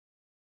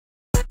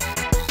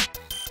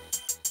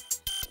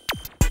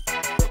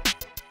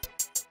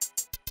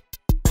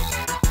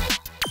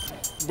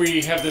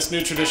we have this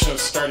new tradition of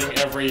starting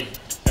every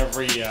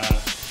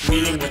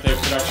meeting with a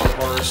production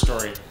horror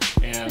story,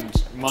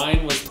 and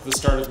mine was the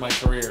start of my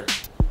career.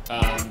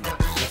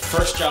 The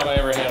first job I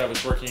ever had, I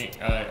was working.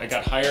 I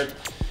got hired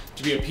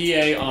to be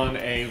a PA on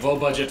a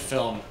low-budget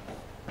film,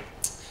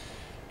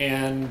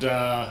 and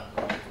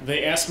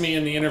they asked me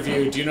in the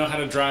interview, "Do you know how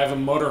to drive a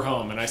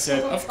motorhome?" And I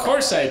said, "Of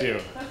course I do."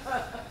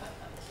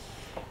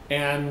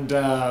 And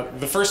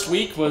the first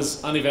week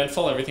was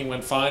uneventful. Everything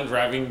went fine,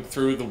 driving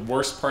through the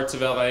worst parts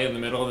of LA in the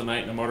middle of the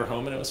night in a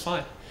motorhome, and it was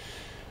fine.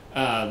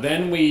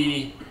 Then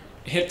we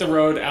hit the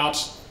road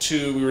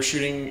we were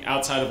shooting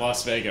outside of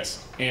Las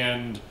Vegas.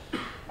 And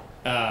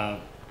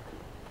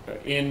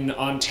in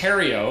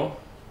Ontario,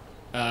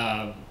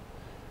 I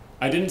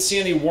didn't see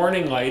any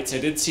warning lights. I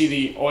did see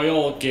the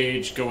oil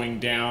gauge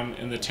going down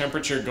and the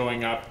temperature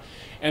going up.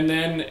 And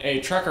then a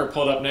trucker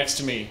pulled up next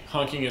to me,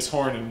 honking his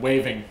horn and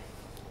waving,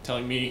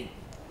 telling me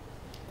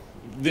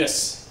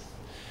this.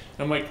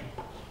 I'm like,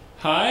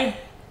 "Hi?"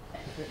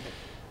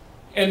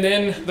 And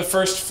then the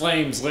first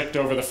flames licked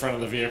over the front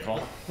of the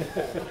vehicle,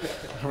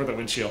 over the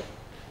windshield.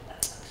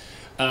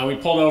 We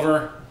pulled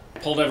over,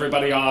 pulled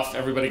everybody off.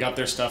 Everybody got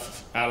their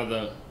stuff out of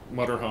the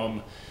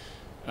motorhome.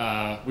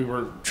 We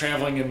were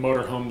traveling in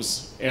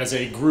motorhomes as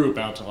a group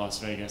out to Las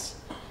Vegas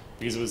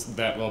because it was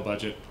that low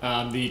budget.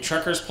 The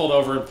truckers pulled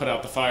over and put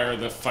out the fire.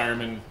 The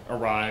firemen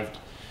arrived.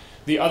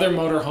 The other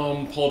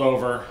motorhome pulled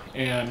over,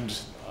 and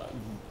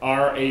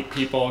our 8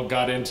 people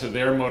got into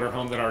their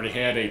motorhome that already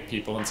had 8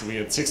 people, and so we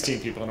had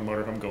 16 people in a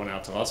motorhome going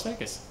out to Las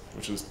Vegas,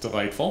 which was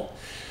delightful.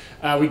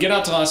 We get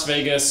out to Las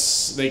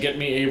Vegas. They get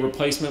me a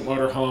replacement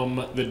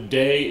motorhome. The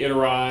day it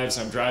arrives,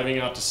 I'm driving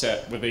out to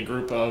set with a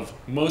group of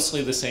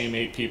mostly the same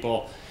 8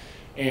 people,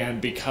 and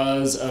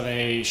because of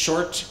a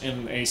short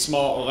and a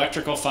small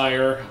electrical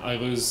fire, I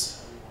lose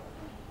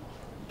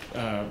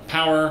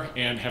power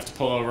and have to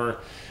pull over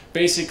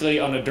basically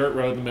on a dirt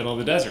road in the middle of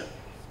the desert.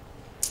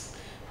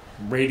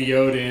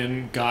 Radioed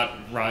in, got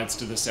rides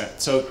to the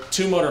set. So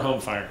 2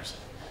 motorhome fires.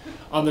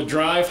 On the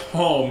drive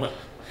home,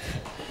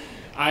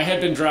 I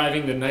had been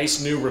driving the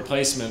nice new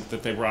replacement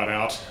that they brought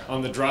out.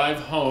 On the drive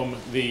home,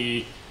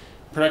 the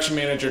production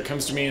manager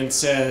comes to me and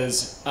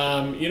says,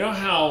 "You know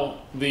how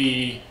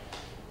the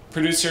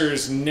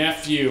producer's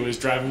nephew is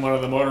driving one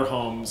of the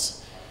motorhomes?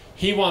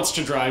 He wants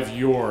to drive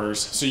yours,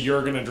 so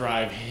you're gonna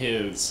drive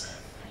his."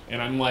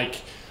 And I'm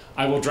like,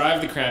 "I will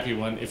drive the crappy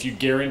one if you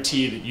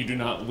guarantee that you do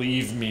not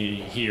leave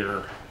me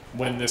here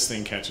when this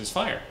thing catches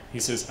fire." He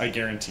says, "I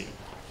guarantee it."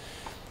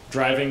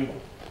 Driving,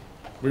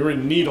 we were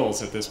in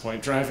Needles at this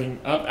point,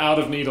 driving up out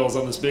of Needles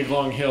on this big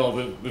long hill.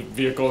 The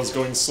vehicle is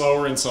going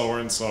slower and slower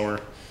and slower.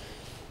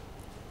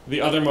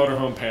 The other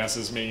motorhome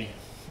passes me.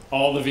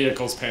 All the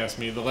vehicles pass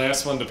me. The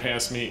last one to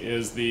pass me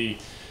is the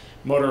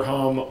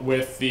motorhome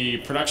with the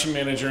production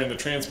manager and the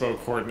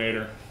transpo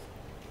coordinator.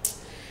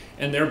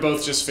 And they're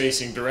both just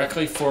facing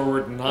directly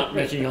forward, not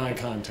making eye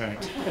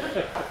contact.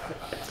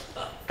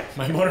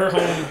 My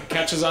motorhome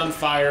catches on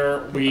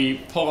fire. We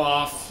pull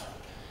off.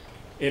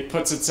 It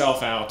puts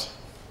itself out.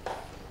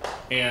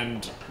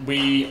 And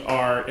we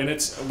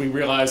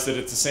realize that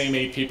it's the same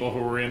 8 people who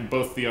were in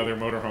both the other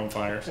motorhome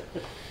fires.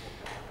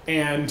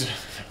 And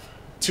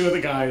 2 of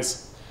the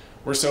guys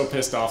were so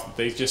pissed off that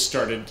they just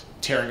started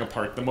tearing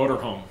apart the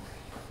motorhome.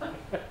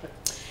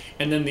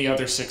 And then the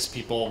other 6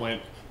 people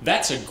went,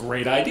 "That's a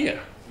great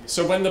idea."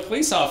 So when the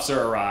police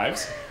officer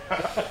arrives,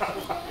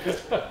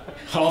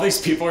 all these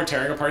people are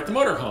tearing apart the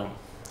motorhome.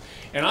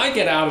 And I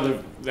get out of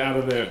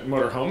the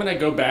motorhome and I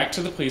go back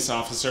to the police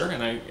officer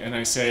and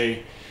I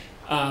say,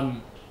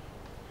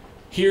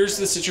 "Here's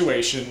the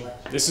situation.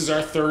 This is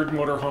our 3rd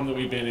motorhome that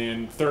we've been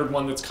in, 3rd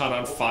one that's caught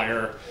on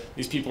fire.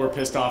 These people are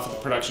pissed off at the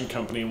production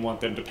company and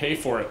want them to pay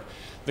for it."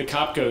 The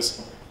cop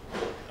goes,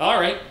 "All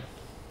right.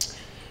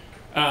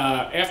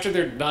 After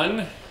they're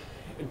done,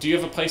 do you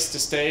have a place to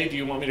stay? Do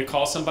you want me to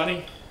call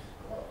somebody?"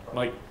 I'm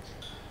like,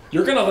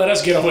 "You're gonna let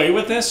us get away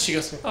with this?" She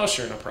goes, "Oh,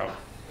 sure, no problem."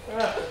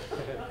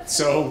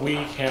 So we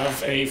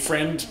have a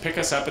friend pick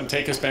us up and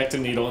take us back to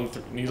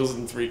Needles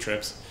in 3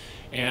 trips.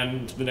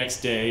 And the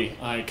next day,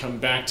 I come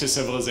back to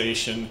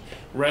civilization,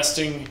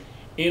 resting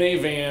in a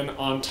van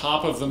on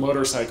top of the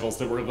motorcycles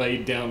that were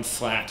laid down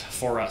flat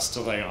for us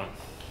to lay on.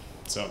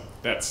 So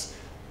that's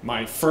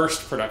my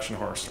first production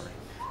horror story.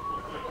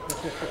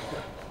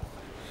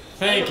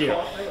 Thank you.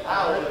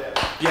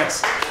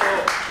 Yes.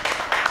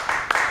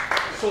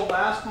 So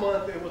last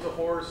month it was a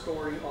horror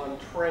story on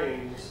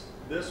trains.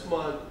 This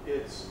month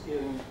it's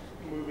in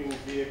moving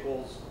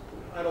vehicles.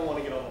 I don't want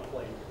to get on a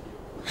plane with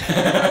you.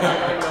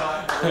 I'm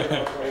not going on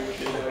a plane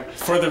with you.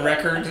 For the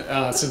record,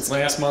 since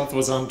last month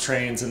was on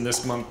trains and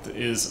this month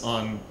is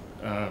on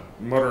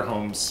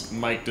motorhomes,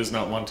 Mike does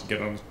not want to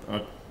get on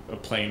a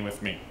plane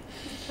with me.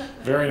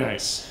 Very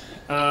nice.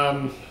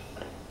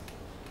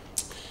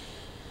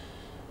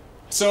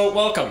 So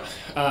welcome.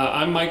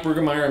 I'm Mike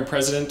Brueggemeyer. I'm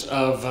president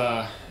of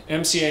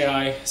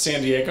MCAI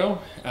San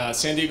Diego.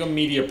 San Diego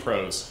Media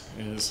Pros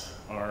is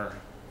our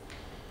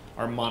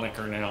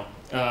moniker now.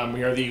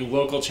 We are the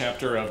local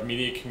chapter of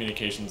Media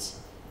Communications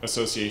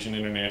Association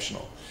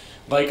International.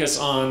 Like us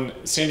on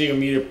San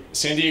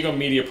Diego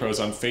Media Pros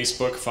on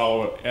Facebook.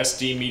 Follow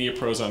SD Media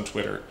Pros on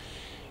Twitter.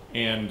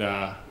 And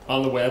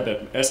on the web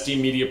at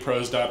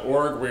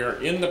sdmediapros.org. We're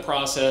in the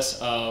process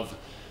of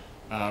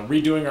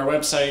redoing our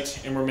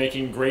website, and we're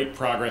making great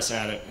progress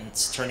at it.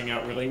 It's turning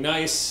out really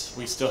nice.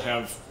 We still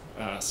have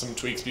some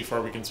tweaks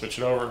before we can switch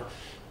it over,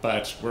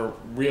 but we're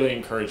really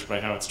encouraged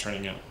by how it's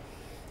turning out.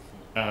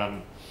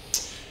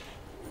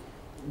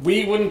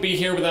 We wouldn't be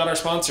here without our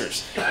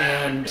sponsors,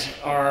 and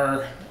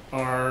our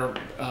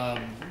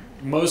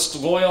most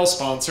loyal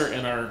sponsor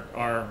and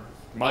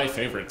my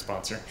favorite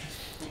sponsor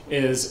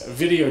is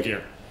Video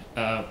Gear.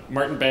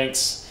 Martin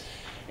Banks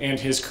and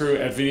his crew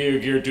at Video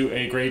Gear do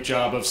a great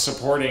job of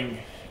supporting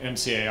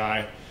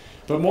MCAI,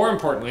 but more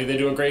importantly, they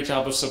do a great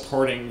job of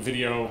supporting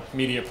video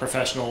media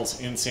professionals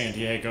in San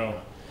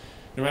Diego,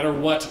 no matter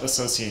what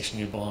association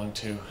you belong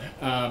to.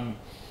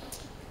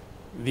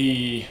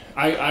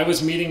 I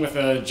was meeting with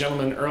a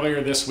gentleman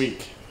earlier this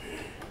week,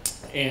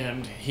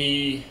 and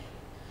he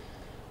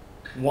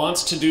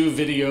wants to do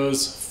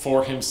videos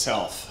for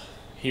himself.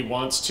 He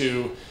wants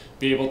to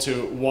be able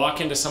to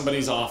walk into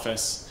somebody's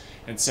office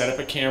and set up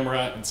a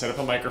camera and set up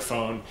a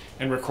microphone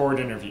and record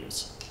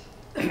interviews.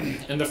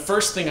 And the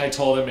first thing I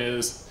told him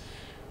is,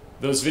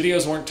 those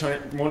videos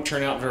won't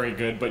turn out very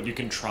good, but you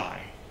can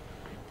try.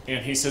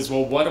 And he says,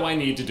 well, what do I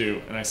need to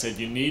do? And I said,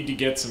 you need to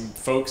get some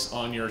folks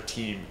on your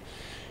team,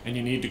 and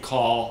you need to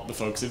call the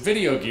folks at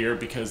Video Gear,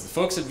 because the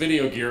folks at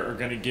Video Gear are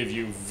going to give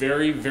you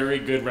very, very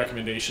good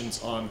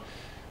recommendations on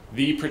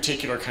the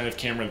particular kind of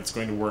camera that's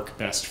going to work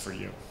best for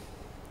you.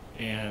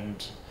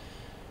 And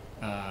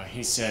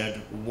he said,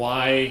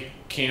 why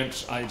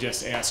can't I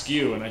just ask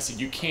you? And I said,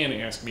 you can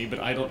ask me, but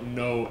I don't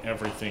know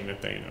everything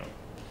that they know.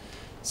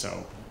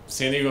 So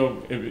San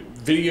Diego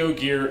Video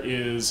Gear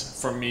is,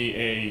 for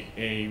me,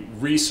 a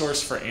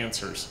resource for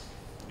answers.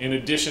 In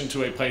addition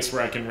to a place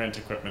where I can rent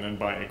equipment and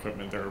buy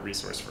equipment, they're a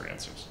resource for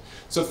answers.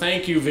 So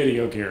thank you,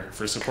 Video Gear,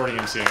 for supporting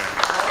MCAI.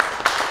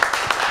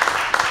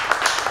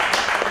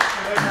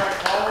 I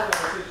called and I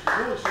said, you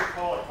really should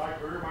call it Mike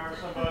Brudermeyer or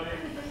somebody.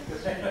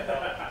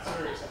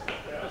 Seriously.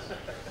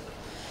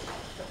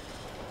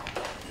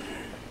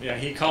 Yeah,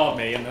 he called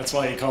me, and that's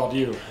why he called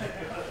you.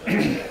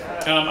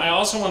 I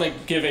also want to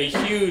give a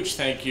huge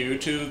thank you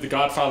to the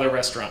Godfather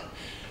Restaurant.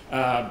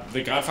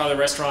 The Godfather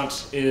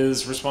Restaurant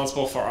is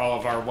responsible for all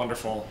of our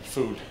wonderful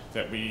food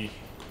that we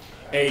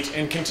ate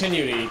and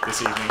continue to eat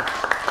this evening.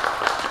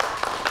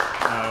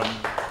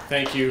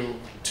 Thank you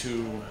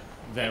to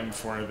them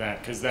for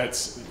that, because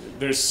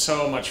there's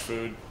so much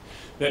food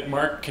that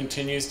Mark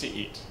continues to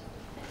eat.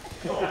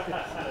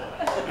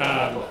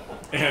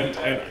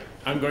 And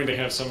I'm going to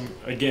have some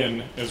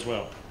again as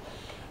well.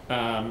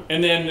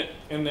 And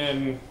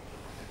then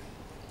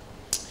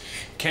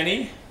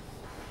Kenny?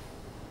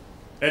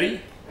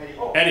 Eddie?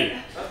 Oh, Eddie.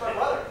 that's my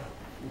brother.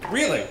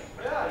 Really?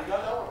 Yeah, you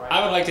got that one right.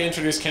 I would like to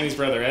introduce Kenny's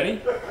brother,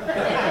 Eddie,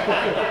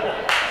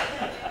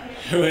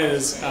 who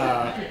is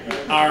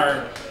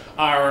our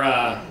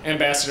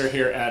ambassador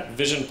here at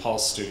Vision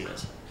Pulse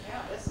Studios.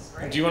 Yeah, this is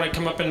great. Do you want to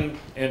come up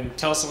and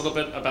tell us a little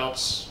bit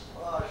about...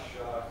 Oh,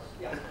 shucks.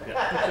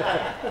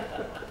 Yeah.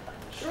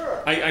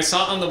 Sure. I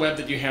saw on the web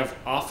that you have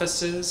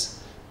offices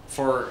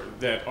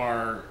that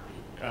are...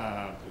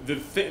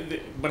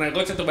 when I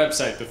looked at the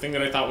website, the thing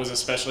that I thought was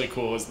especially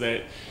cool is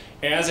that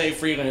as a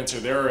freelancer,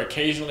 there are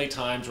occasionally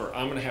times where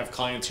I'm going to have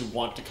clients who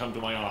want to come to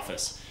my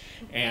office.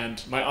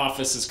 And my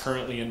office is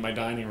currently in my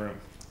dining room,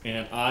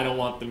 and I don't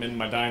want them in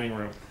my dining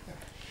room.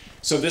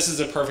 So this is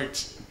a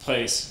perfect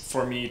place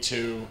for me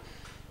to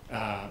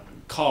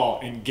call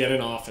and get an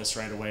office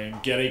right away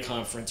and get a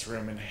conference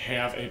room and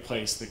have a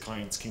place that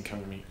clients can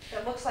come to meet.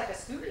 That looks like a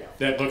studio.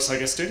 That looks like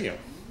a studio.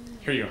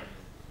 Here you go.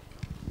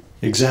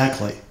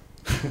 Exactly.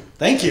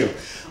 Thank you.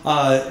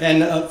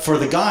 And for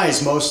the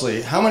guys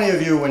mostly, how many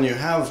of you, when you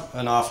have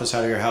an office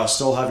out of your house,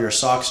 still have your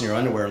socks and your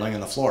underwear laying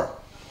on the floor?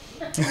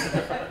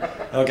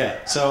 Okay,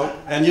 so,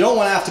 and you don't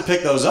want to have to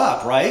pick those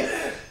up,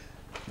 right?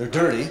 They're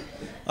dirty.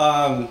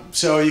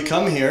 So you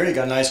come here, you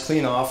got a nice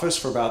clean office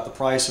for about the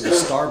price of a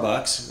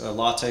Starbucks. A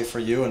latte for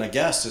you and a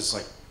guest is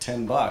like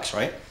 $10,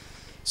 right?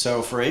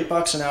 So for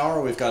 $8 an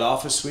hour, we've got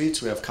office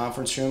suites, we have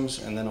conference rooms,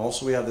 and then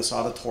also we have this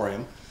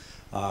auditorium.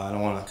 I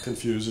don't want to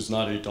confuse, it's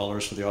not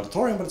 $8 for the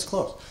auditorium, but it's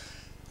close.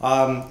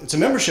 It's a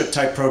membership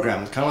type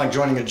program, kind of like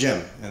joining a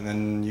gym, and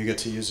then you get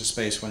to use the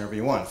space whenever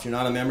you want. If you're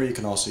not a member, you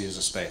can also use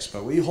the space.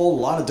 But we hold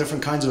a lot of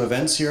different kinds of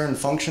events here and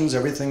functions,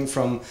 everything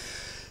from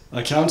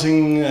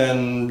accounting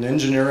and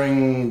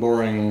engineering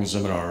boring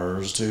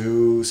seminars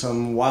to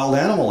some wild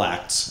animal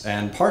acts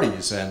and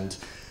parties, and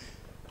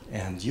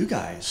you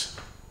guys,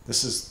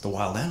 this is the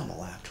wild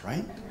animal act,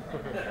 right?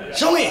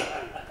 Show me!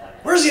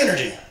 Where's the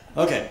energy?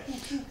 Okay.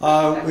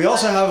 We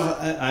also have,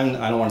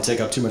 I don't want to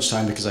take up too much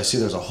time because I see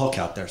there's a hook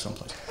out there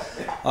someplace.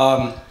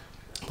 But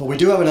we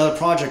do have another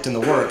project in the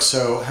works.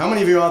 So how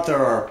many of you out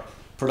there are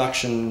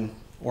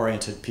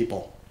production-oriented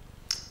people?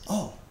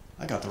 Oh,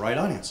 I got the right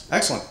audience.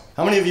 Excellent.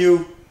 How many of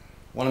you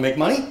want to make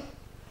money?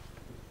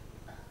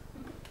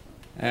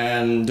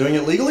 And doing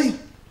it legally?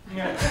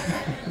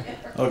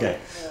 Okay.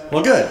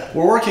 Well, good.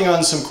 We're working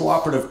on some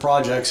cooperative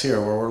projects here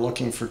where we're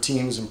looking for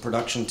teams and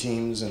production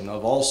teams and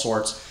of all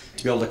sorts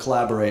to be able to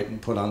collaborate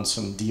and put on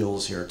some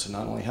deals here to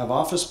not only have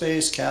office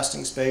space,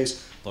 casting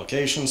space,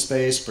 location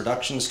space,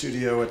 production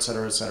studio, et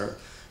cetera, et cetera.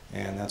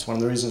 And that's one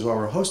of the reasons why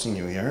we're hosting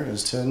you here,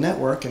 is to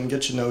network and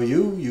get to know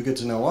you, you get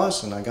to know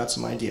us, and I got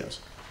some ideas.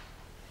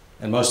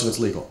 And most of it's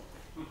legal.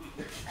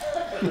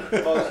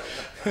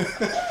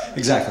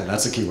 Exactly,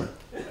 that's the key word.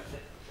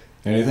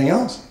 Anything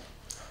else?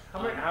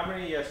 How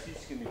many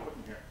seats can be put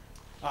in here?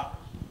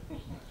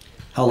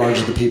 How large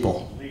are the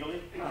people?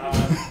 Legally?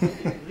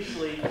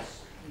 Legally,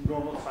 it's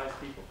normal sized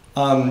people.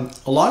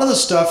 A lot of the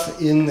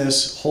stuff in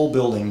this whole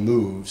building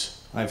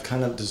moves. I've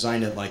kind of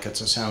designed it like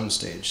it's a sound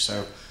stage,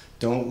 so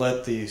don't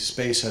let the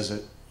space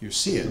as you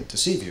see it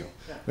deceive you.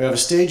 We have a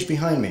stage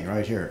behind me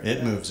right here.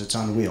 It moves, it's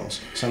on wheels.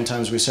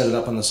 Sometimes we set it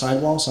up on the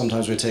sidewall,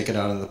 sometimes we take it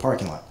out into the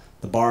parking lot.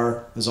 The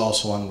bar is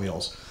also on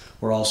wheels.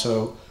 We're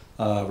also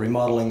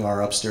remodeling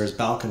our upstairs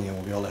balcony, and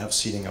we'll be able to have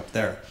seating up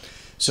there.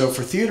 So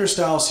for theater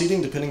style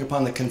seating, depending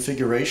upon the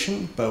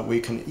configuration, but we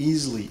can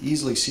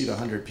easily seat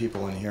 100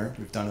 people in here.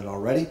 We've done it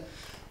already.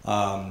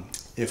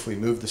 If we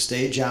move the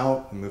stage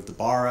out, we move the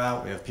bar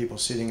out, we have people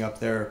sitting up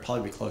there, it'll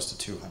probably be close to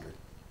 200.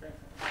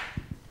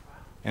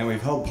 And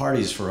we've held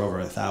parties for over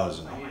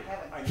 1,000.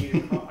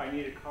 I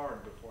need a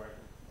card before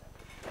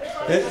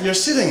I You're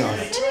sitting on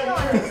it.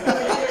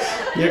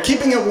 You're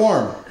keeping it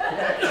warm.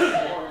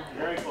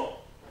 Very full.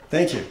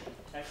 Thank you.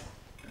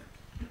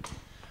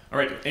 All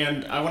right,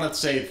 and I want to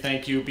say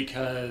thank you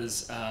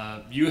because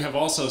you have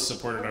also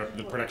supported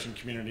the production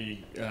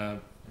community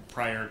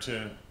prior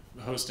to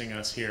hosting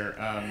us here.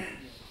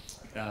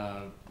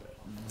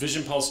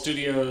 Vision Pulse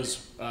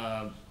Studios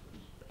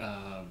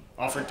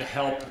offered to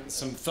help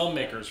some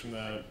filmmakers from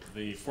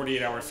the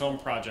 48-hour film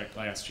project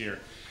last year.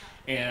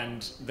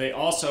 And they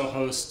also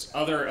host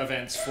other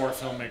events for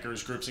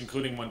filmmakers groups,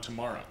 including one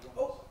tomorrow.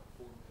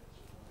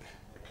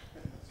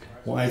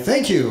 Why,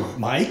 thank you,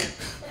 Mike,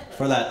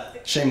 for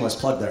that shameless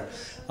plug there.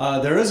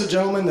 There is a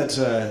gentleman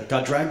that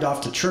got dragged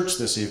off to church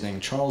this evening,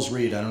 Charles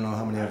Reed. I don't know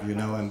how many of you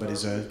know him, but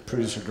he's a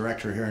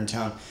producer-director here in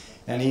town.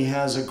 And he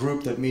has a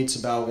group that meets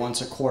about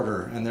once a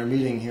quarter, and they're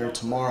meeting here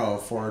tomorrow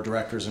for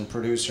directors and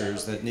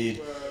producers that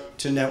need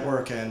to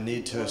network and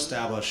need to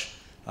establish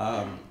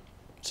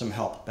some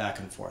help back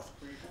and forth.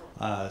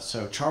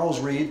 So Charles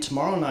Reed,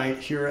 tomorrow night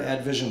here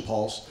at Vision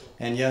Pulse,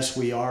 and yes,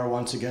 we are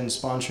once again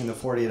sponsoring the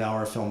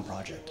 48-hour film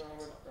project.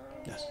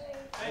 Yes.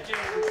 Thank you.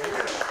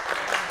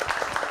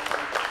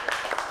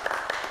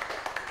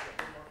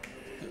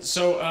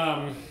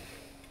 So,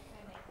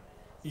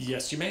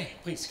 yes, you may.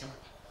 Please come up.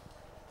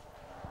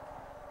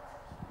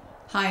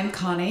 Hi, I'm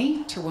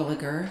Connie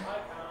Terwilliger,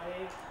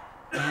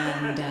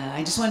 and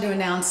I just wanted to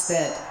announce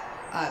that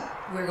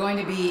we're going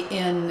to be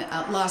in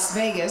Las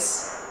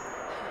Vegas.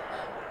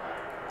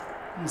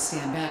 I'm going to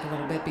stand back a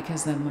little bit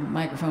because the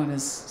microphone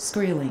is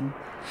squealing.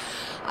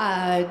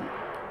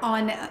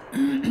 On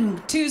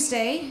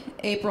Tuesday,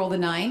 April the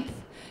 9th,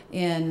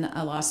 in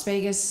Las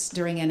Vegas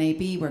during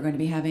NAB, we're going to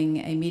be having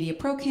a media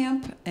pro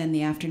camp in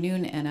the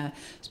afternoon and a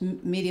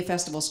media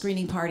festival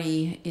screening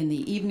party in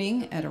the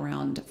evening at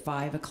around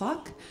 5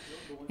 o'clock.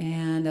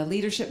 And a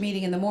leadership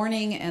meeting in the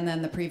morning, and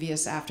then the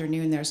previous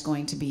afternoon there's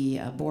going to be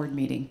a board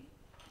meeting.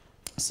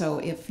 So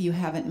if you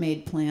haven't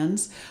made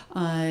plans,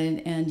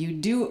 and you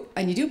do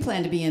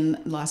plan to be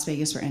in Las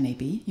Vegas for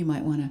NAB, you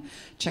might want to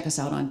check us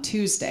out on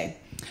Tuesday.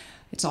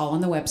 It's all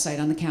on the website,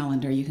 on the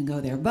calendar. You can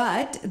go there.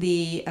 But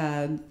the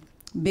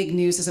big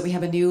news is that we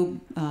have a new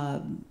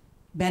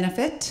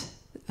benefit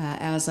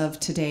as of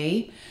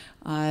today.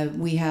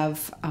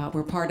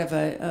 We're part of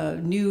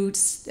a new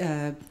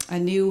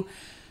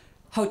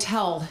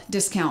hotel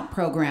discount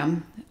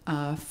program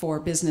for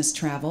business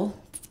travel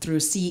through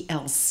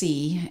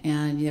CLC,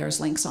 and there's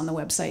links on the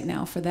website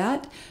now for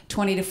that.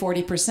 20 to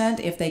 40%.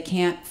 If they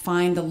can't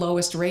find the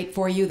lowest rate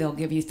for you, they'll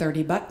give you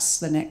 $30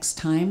 the next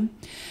time.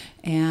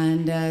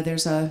 And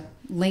there's a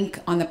link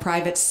on the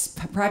private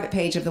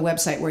page of the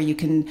website where you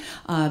can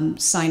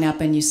sign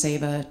up, and you save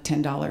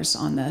 $10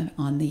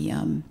 on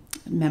the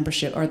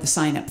membership or the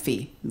sign-up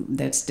fee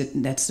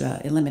that's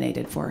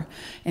eliminated for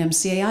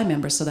MCAI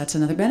members. So that's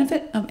another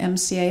benefit of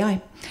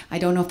MCAI. I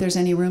don't know if there's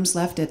any rooms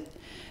left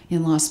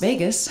in Las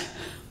Vegas.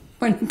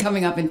 We're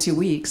coming up in 2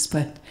 weeks,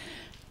 but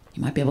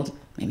you might be able to.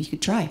 Maybe you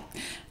could try.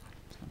 There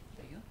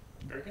you go.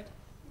 Very good.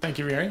 Thank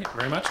you very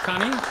much,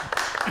 Connie.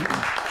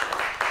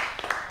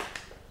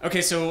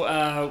 Okay,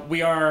 so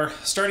we are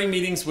starting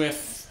meetings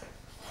with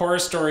horror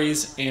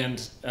stories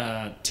and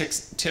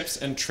tips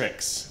and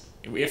tricks.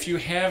 If you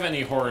have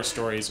any horror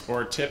stories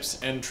or tips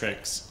and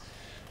tricks,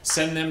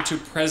 send them to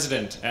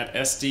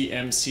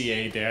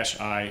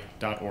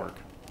president@sdmca-i.org.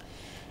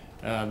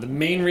 The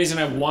main reason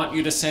I want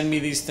you to send me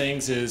these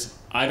things is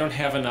I don't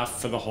have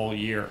enough for the whole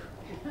year.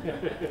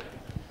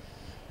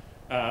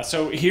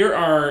 So here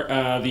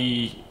are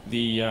the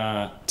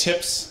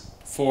tips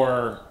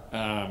for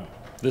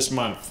this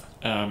month.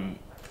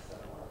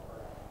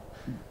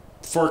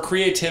 For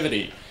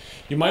creativity,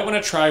 you might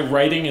want to try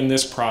writing in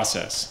this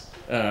process.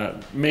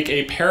 make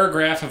a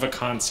paragraph of a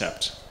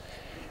concept.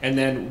 And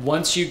then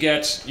once you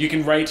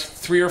can write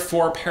 3 or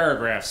 4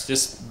 paragraphs,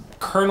 just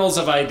kernels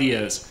of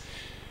ideas.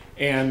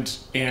 And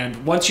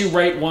once you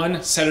write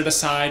one, set it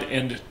aside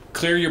and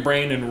clear your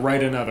brain and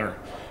write another.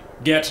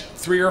 Get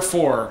 3 or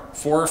 4,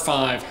 4 or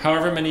 5,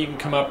 however many you can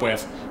come up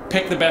with.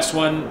 Pick the best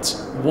ones,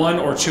 1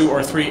 or 2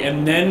 or 3,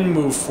 and then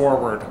move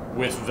forward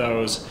with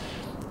those.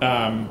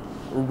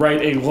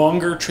 Write a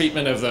longer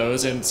treatment of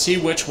those and see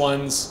which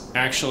ones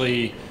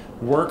actually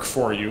work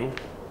for you.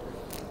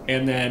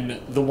 And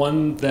then the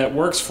one that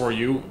works for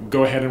you,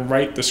 go ahead and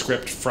write the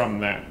script from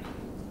that.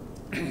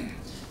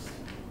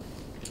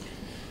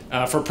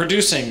 For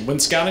producing, when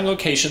scouting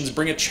locations,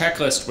 bring a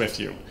checklist with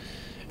you.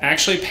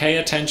 Actually pay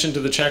attention to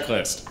the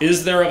checklist.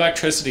 Is there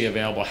electricity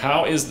available?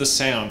 How is the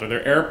sound? Are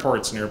there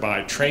airports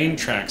nearby? Train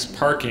tracks?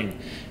 Parking?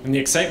 In the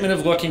excitement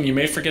of looking, you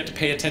may forget to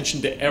pay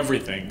attention to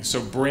everything,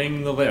 so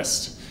bring the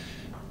list.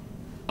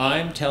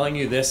 I'm telling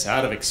you this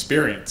out of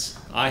experience.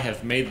 I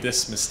have made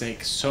this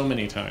mistake so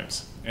many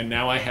times, and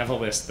now I have a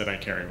list that I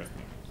carry with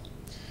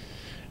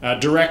me.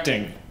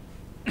 Directing.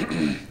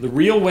 The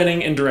real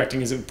winning in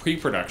directing is in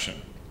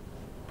pre-production.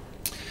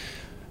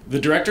 The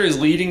director is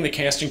leading the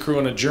cast and crew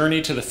on a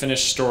journey to the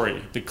finished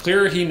story. The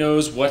clearer he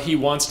knows what he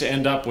wants to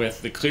end up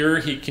with, the clearer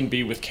he can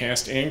be with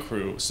cast and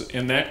crew.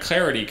 And that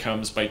clarity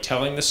comes by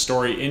telling the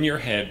story in your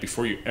head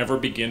before you ever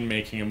begin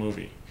making a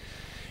movie.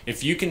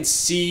 If you can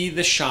see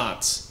the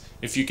shots,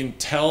 if you can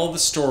tell the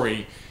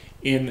story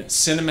in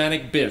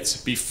cinematic bits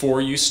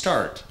before you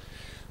start,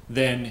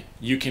 then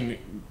you can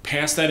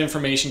pass that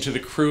information to the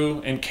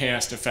crew and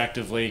cast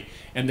effectively,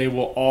 and they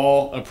will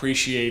all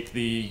appreciate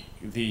the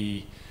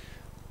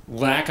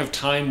lack of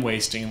time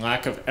wasting,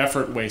 lack of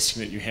effort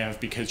wasting that you have,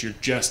 because you're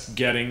just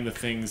getting the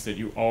things that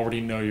you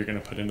already know you're going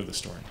to put into the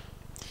story.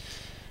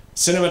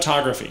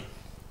 Cinematography.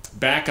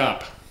 Back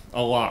up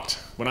a lot.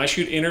 When I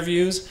shoot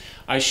interviews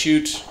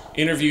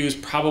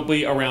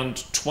probably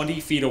around 20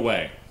 feet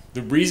away.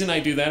 The reason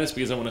I do that is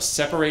because I want to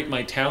separate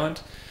my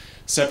talent,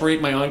 separate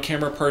my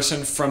on-camera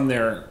person from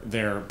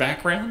their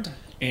background,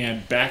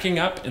 and backing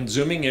up and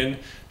zooming in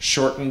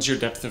shortens your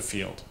depth of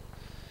field.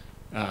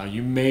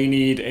 You may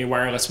need a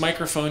wireless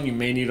microphone, you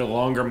may need a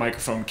longer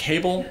microphone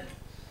cable,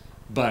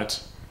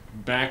 but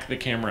back the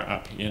camera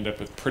up. You end up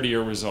with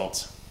prettier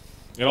results.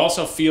 It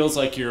also feels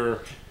like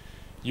you're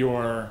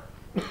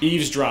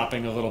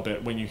eavesdropping a little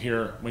bit when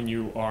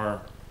you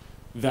are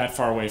that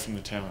far away from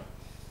the talent.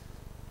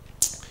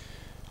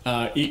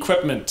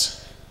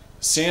 Equipment.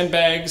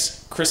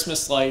 Sandbags,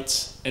 Christmas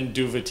lights, and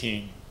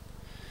duvetine.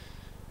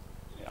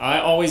 I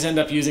always end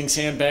up using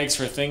sandbags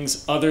for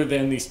things other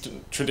than the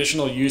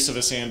traditional use of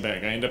a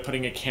sandbag. I end up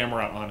putting a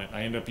camera on it.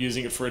 I end up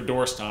using it for a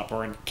doorstop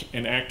or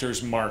an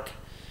actor's mark.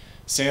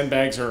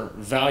 Sandbags are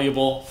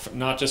valuable,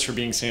 not just for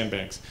being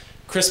sandbags.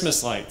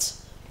 Christmas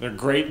lights, they're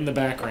great in the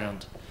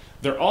background.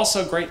 They're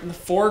also great in the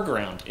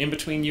foreground, in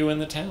between you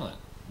and the talent.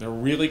 They're a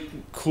really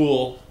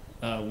cool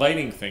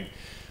lighting thing.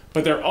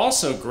 But they're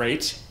also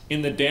great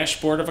in the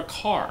dashboard of a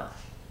car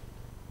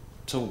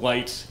to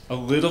light a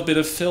little bit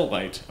of fill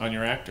light on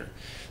your actor.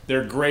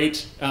 They're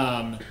great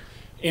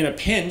in a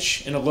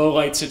pinch, in a low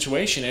light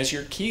situation, as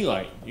your key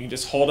light. You can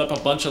just hold up a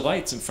bunch of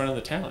lights in front of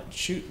the talent and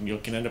shoot, and you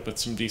can end up with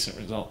some decent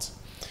results.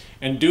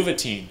 And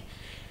duvetine.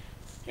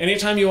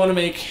 Anytime you want to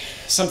make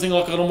something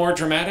look a little more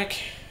dramatic,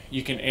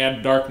 you can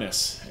add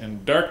darkness.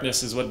 And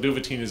darkness is what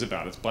duvetine is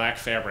about. It's black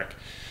fabric.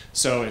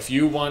 So if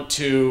you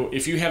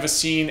have a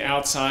scene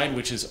outside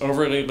which is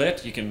overly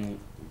lit, you can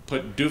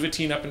put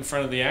duvetine up in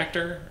front of the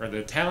actor or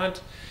the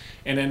talent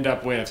and end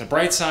up with a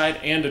bright side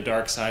and a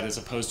dark side as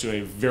opposed to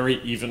a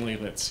very evenly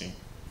lit scene.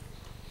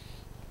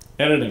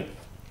 Editing.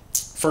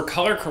 For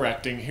color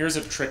correcting, here's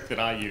a trick that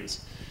I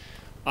use.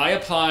 I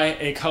apply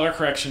a color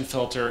correction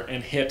filter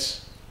and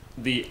hit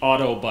the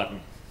auto button.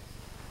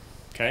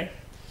 Okay?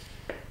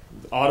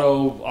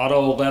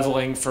 Auto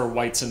leveling for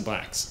whites and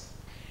blacks.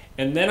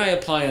 And then I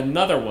apply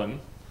another one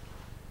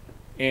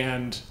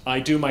and I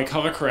do my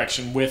color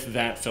correction with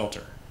that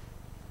filter.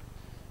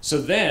 So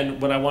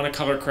then, when I want to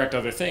color correct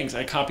other things,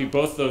 I copy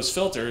both those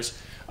filters,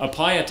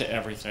 apply it to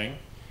everything,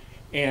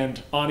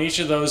 and on each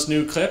of those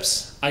new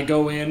clips, I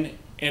go in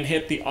and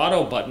hit the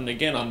auto button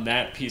again on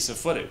that piece of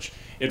footage.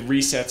 It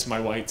resets my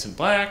whites and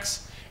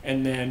blacks,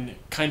 and then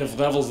kind of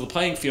levels the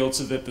playing field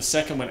so that the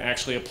second one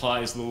actually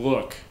applies the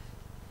look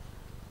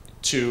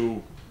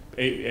to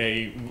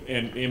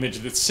an image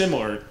that's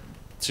similar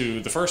to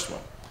the first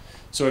one.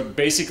 So it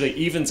basically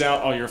evens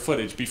out all your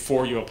footage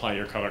before you apply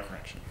your color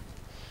correction.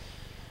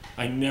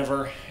 I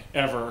never,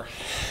 ever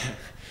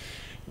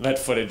let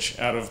footage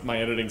out of my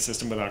editing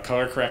system without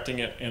color correcting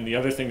it. And the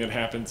other thing that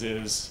happens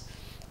is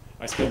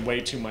I spend way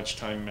too much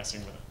time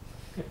messing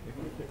with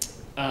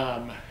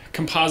it.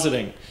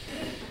 Compositing.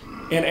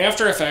 In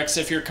After Effects,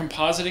 if you're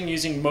compositing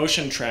using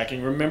motion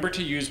tracking, remember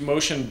to use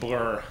motion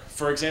blur.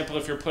 For example,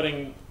 if you're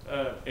putting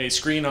a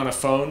screen on a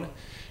phone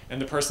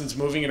and the person's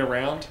moving it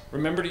around,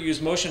 remember to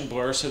use motion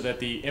blur so that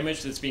the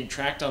image that's being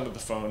tracked onto the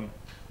phone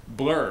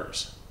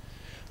blurs.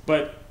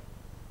 But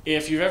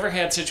if you've ever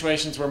had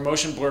situations where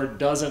motion blur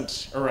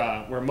doesn't, or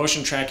where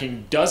motion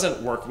tracking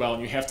doesn't work well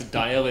and you have to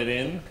dial it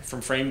in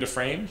from frame to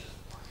frame,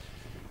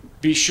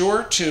 be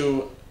sure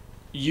to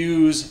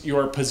use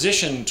your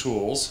position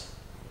tools.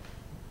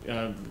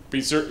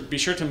 Be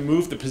sure to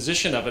move the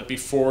position of it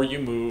before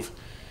you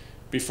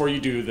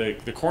do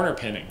the corner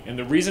pinning. And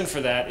the reason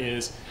for that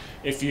is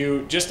if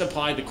you just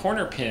apply the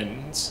corner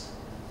pins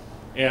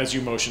as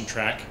you motion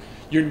track,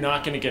 you're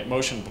not going to get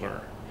motion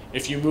blur.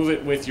 If you move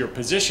it with your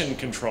position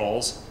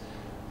controls,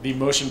 the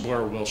motion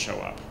blur will show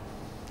up,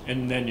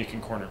 and then you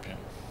can corner pin.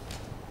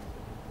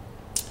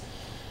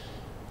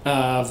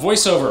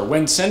 Voiceover.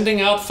 When sending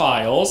out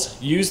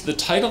files, use the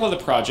title of the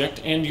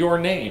project and your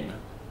name.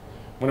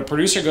 When a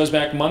producer goes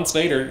back months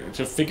later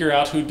to figure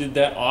out who did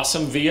that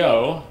awesome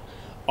VO,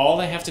 all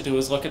they have to do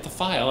is look at the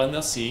file and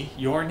they'll see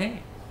your name.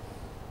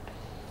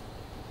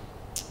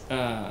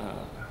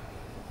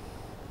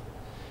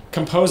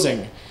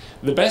 Composing.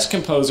 The best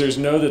composers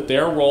know that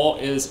their role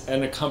is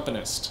an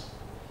accompanist,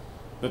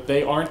 that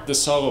they aren't the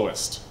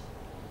soloist.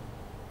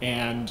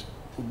 And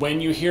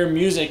when you hear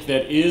music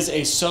that is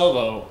a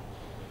solo,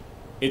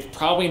 it's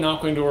probably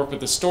not going to work with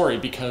the story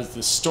because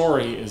the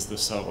story is the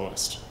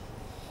soloist.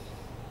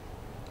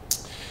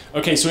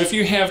 Okay, so if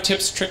you have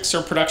tips, tricks,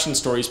 or production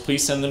stories,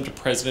 please send them to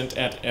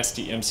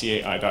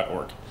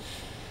president@sdmcai.org.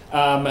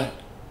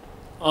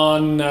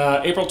 On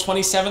April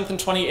 27th and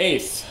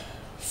 28th,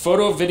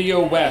 Photo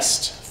Video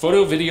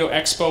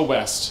Expo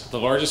West, the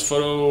largest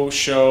photo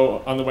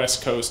show on the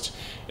West Coast,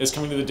 is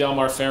coming to the Del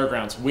Mar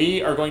Fairgrounds.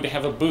 We are going to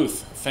have a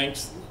booth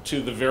thanks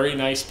to the very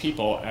nice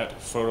people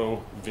at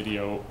Photo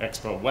Video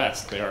Expo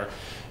West. They are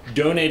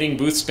donating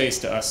booth space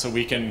to us so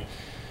we can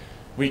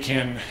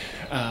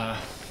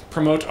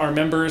promote our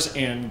members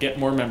and get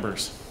more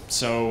members.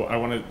 So I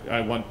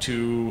want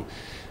to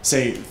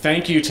say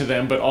thank you to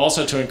them, but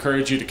also to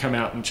encourage you to come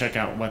out and check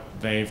out what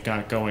they've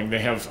got going. They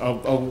have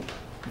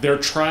they're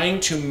trying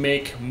to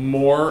make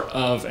more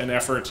of an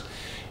effort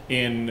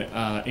in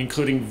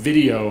including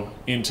video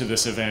into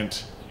this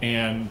event,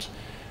 and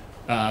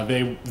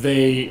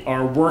they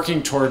are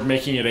working toward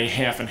making it a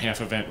half and half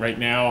event. Right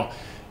now,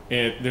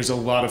 there's a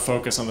lot of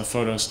focus on the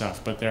photo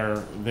stuff, but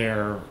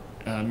they're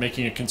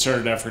making a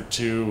concerted effort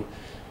to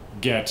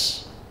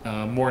get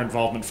more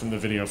involvement from the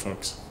video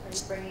folks. Are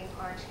you bringing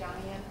Orange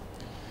County in?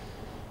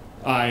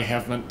 I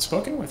haven't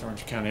spoken with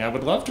Orange County. I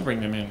would love to bring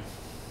them in.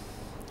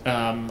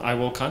 I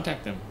will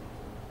contact them.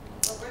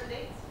 What were the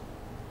dates?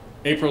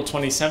 April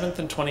 27th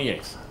and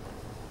 28th.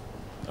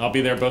 I'll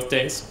be there both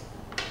days.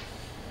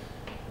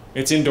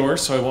 It's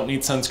indoors, so I won't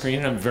need sunscreen,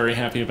 and I'm very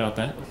happy about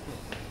that.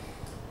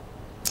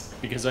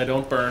 Because I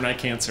don't burn, I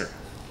cancer.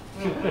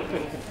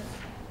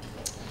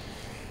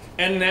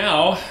 And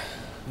now,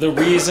 the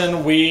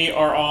reason we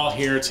are all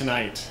here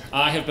tonight.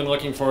 I have been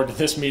looking forward to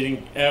this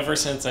meeting ever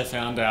since I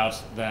found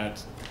out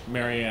that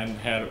Marianne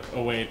had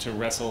a way to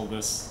wrestle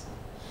this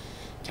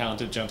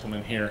talented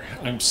gentleman here.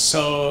 I'm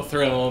so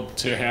thrilled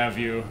to have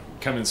you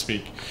come and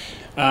speak.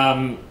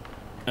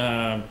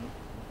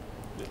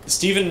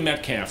 Stephen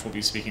Metcalfe will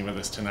be speaking with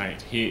us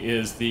tonight. He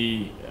is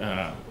the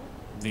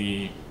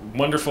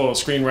wonderful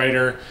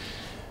screenwriter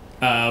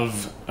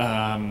of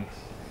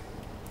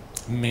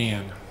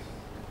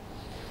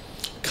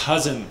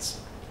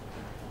Cousins.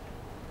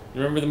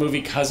 You remember the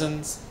movie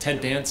Cousins? Ted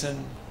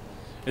Danson,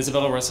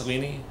 Isabella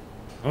Rossellini?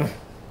 Oh,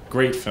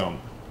 great film.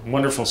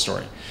 Wonderful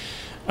story.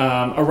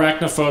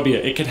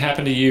 Arachnophobia, It Could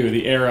Happen to You,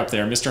 The Air Up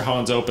There, Mr.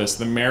 Holland's Opus,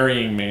 The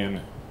Marrying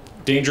Man,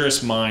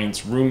 Dangerous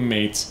Minds,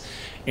 Roommates,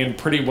 and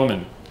Pretty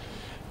Woman.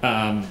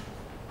 I'm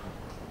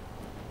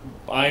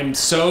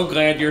so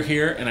glad you're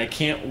here, and I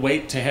can't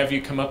wait to have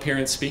you come up here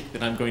and speak,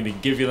 that I'm going to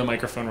give you the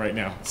microphone right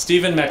now.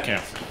 Stephen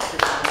Metcalfe.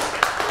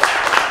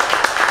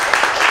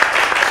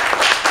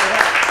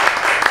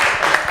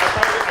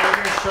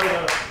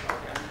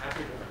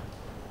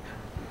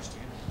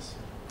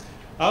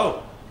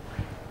 Oh,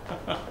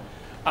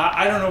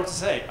 I don't know what to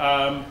say.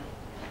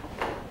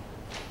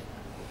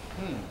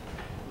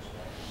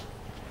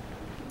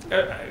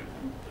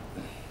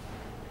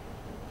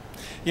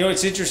 You know,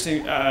 it's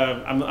interesting.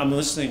 I'm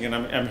listening and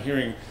I'm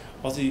hearing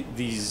all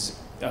these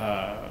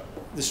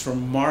this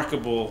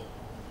remarkable,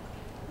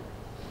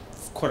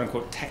 quote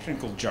unquote,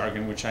 technical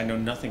jargon, which I know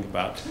nothing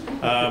about.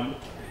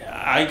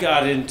 I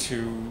got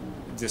into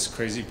this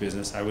crazy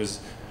business. I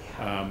was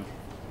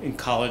in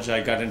college.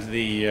 I got into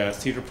the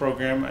theater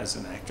program as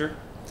an actor.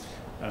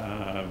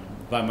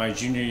 By my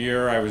junior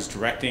year, I was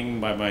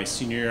directing. By my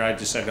senior year, I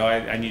decided, oh,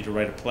 I need to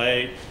write a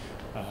play.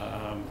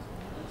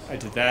 I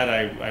did that.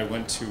 I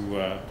went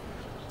to,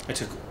 I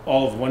took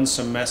all of one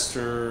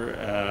semester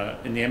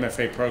in the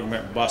MFA program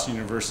at Boston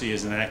University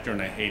as an actor,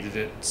 and I hated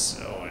it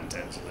so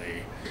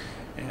intensely.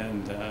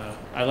 And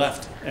I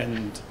left.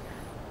 And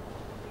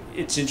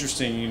it's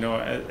interesting, you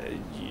know,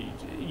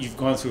 you've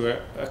gone through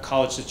a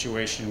college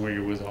situation where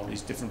you're with all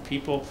these different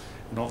people,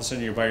 and all of a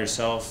sudden you're by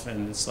yourself,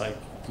 and it's like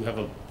you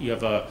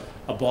have a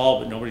ball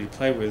but nobody to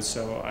play with.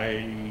 So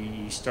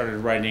I started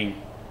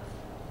writing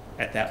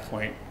at that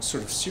point,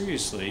 sort of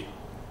seriously,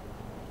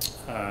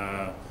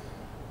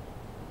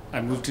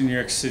 I moved to New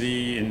York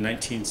City in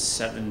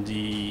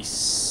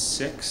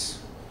 1976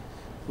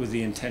 with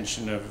the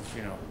intention of,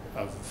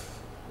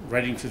 of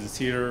writing for the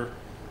theater,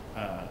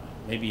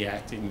 maybe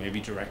acting, maybe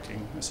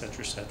directing, et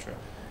cetera,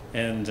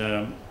 and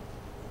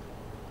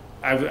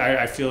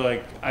I feel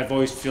like I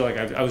was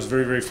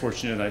very, very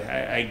fortunate.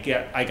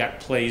 I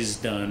got plays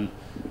done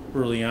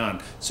early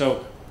on.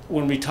 So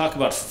when we talk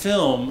about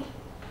film,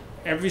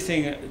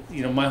 everything,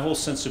 my whole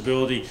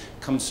sensibility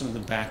comes from the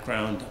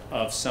background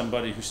of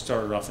somebody who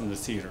started off in the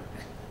theater.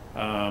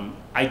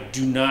 I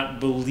do not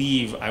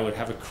believe I would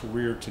have a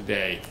career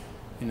today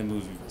in the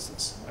movie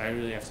business. I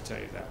really have to tell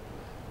you that.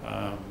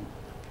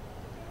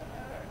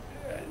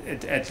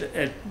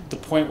 At the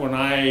point when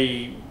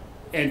I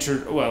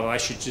entered, well, I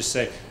should just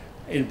say,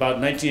 in about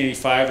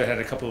 1985, I had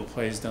a couple of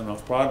plays done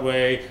off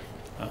Broadway.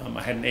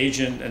 I had an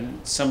agent,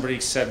 and somebody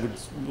said,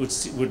 would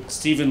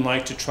Stephen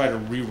like to try to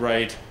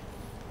rewrite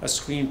a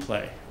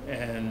screenplay?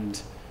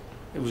 And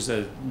it was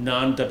a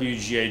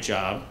non-WGA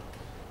job,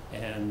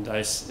 and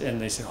they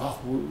said, oh,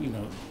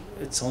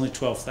 it's only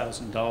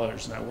 $12,000, and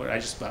I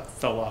just about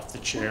fell off the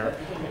chair,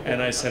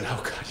 and I said,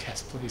 oh God,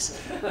 yes,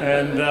 please.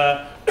 And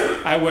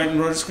I went and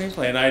wrote a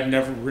screenplay, and I had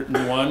never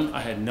written one.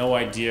 I had no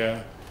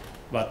idea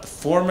about the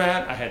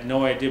format. I had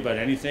no idea about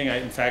anything.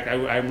 In fact,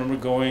 I remember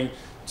going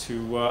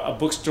to a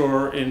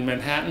bookstore in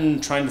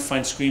Manhattan trying to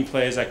find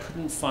screenplays. I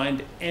couldn't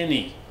find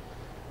any.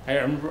 I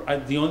remember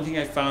the only thing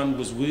I found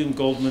was William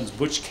Goldman's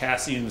Butch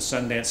Cassidy and the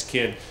Sundance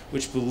Kid,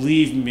 which,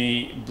 believe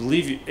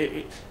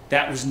you,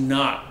 that was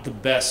not the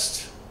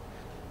best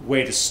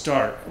way to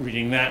start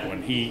reading that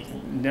one. He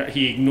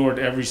ignored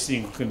every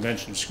single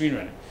convention of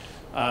screenwriting.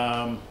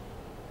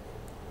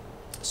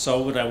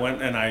 So I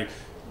went and I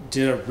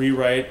did a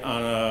rewrite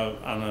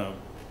on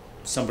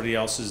somebody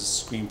else's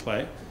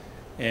screenplay,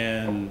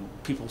 and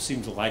people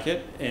seemed to like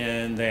it,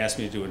 and they asked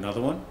me to do another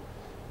one,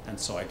 and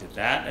so I did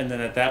that. And then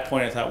at that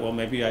point I thought, well,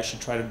 maybe I should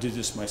try to do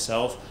this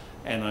myself,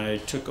 and I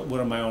took one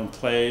of my own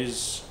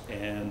plays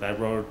and I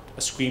wrote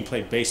a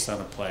screenplay based on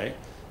a play,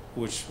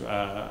 which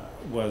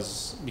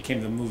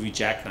became the movie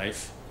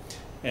Jackknife.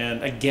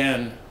 And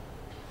again,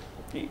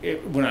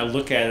 when I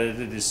look at it,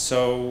 it is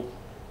so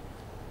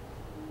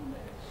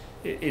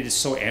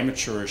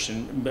amateurish,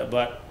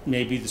 but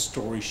maybe the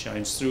story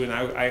shines through, and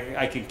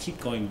I can keep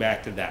going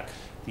back to that,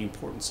 the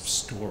importance of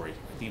story.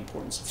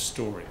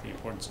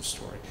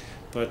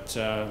 But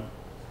all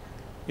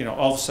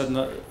of a sudden,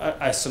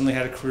 I suddenly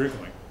had a career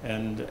going,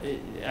 and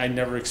I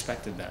never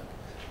expected that.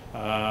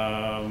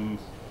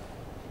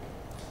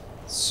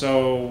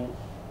 So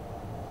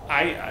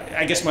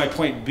I guess my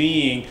point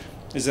being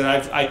is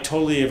that I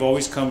totally have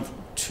always come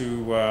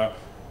to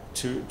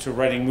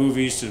writing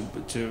movies,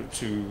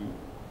 to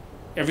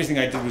everything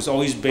I did was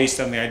always based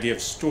on the idea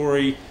of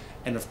story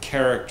and of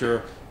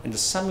character and to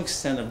some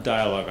extent of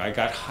dialogue. I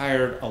got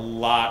hired a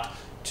lot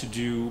to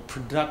do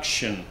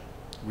production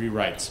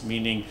rewrites,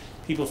 meaning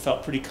people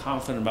felt pretty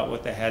confident about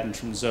what they had in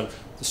terms of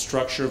the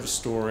structure of a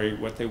story,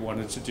 what they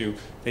wanted to do.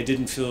 They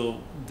didn't feel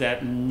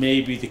that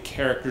maybe the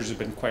characters had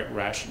been quite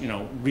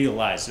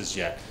realized as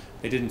yet.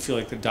 They didn't feel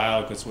like the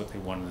dialogue was what they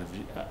wanted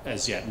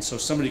as yet. And so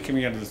somebody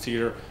coming out of the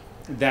theater,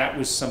 that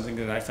was something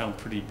that I found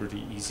pretty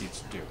easy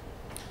to do.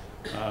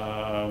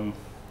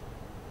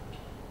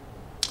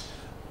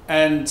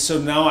 And so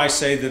now I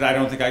say that I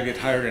don't think I get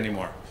hired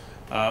anymore.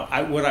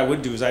 What I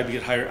would do is I'd be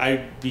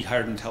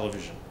hired in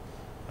television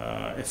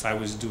if I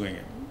was doing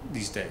it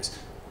these days.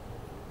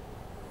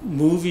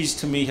 Movies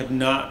to me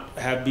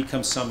have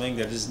become something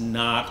that is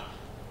not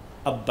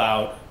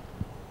about,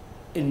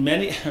 in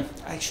many,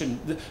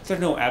 there are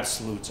no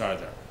absolutes, are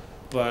there?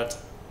 But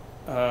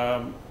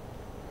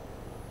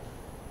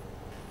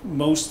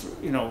most,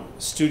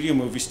 studio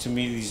movies to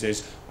me these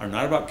days are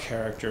not about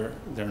character.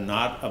 They're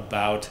not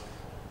about,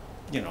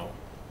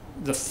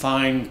 the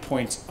fine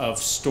points of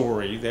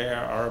story. They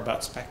are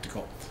about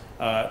spectacle.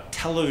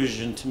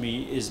 Television to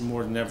me is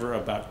more than ever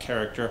about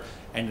character,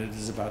 and it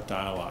is about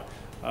dialogue.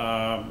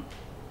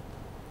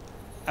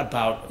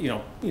 About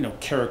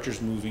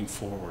characters moving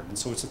forward, and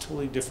so it's a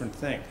totally different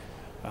thing.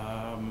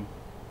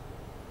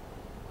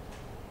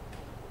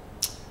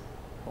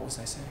 What was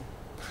I saying?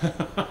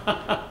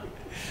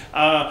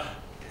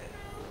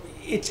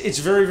 It's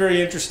very,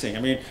 very interesting.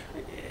 I mean,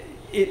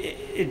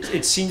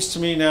 it seems to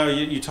me now,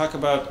 you talk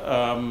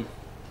about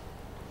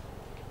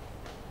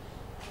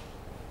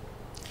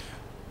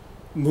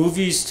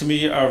movies to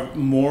me are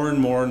more and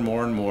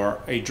more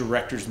a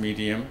director's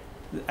medium.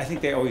 I think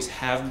they always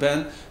have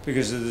been,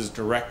 because there's a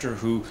director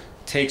who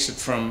takes it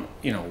from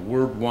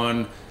word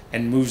one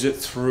and moves it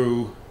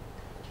through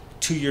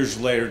 2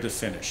 years later to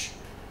finish.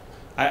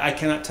 I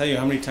cannot tell you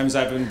how many times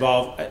I've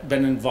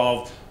been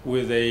involved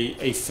with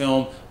a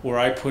film where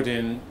I put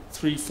in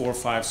 3, 4,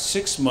 5,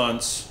 6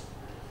 months,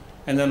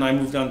 and then I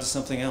moved on to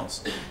something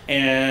else.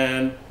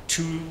 And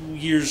 2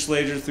 years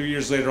later, 3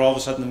 years later, all of a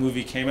sudden the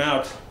movie came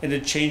out, and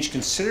it changed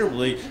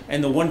considerably,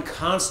 and the one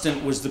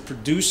constant was the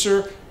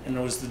producer and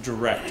it was the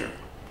director.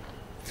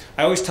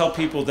 I always tell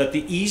people that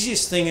the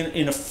easiest thing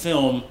in a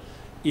film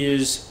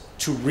is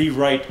to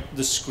rewrite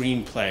the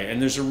screenplay,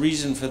 and there's a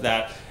reason for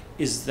that.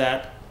 is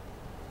that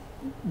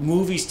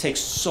movies take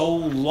so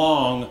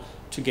long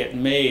to get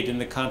made in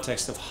the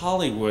context of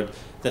Hollywood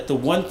that the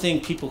one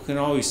thing people can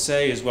always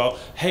say is, well,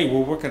 hey,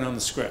 we're working on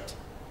the script.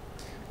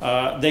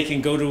 They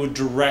can go to a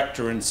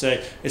director and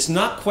say, it's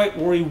not quite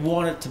where we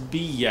want it to be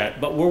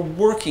yet, but we're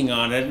working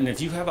on it, and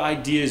if you have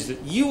ideas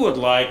that you would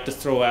like to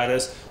throw at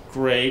us,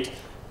 great.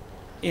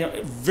 You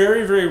know,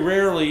 very, very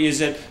rarely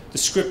is it the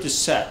script is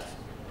set.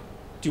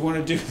 Do you want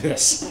to do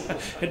this?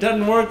 It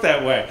doesn't work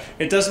that way.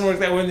 It doesn't work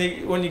that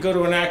way when you go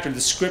to an actor.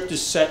 The script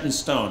is set in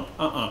stone.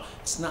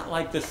 It's not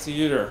like the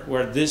theater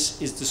where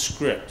this is the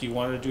script. Do you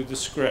want to do the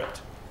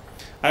script?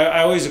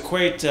 I always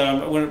equate,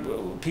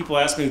 when people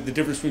ask me the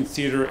difference between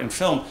theater and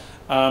film,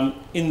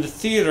 in the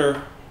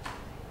theater,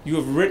 you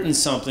have written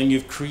something,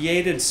 you've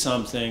created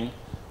something,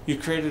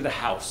 you've created a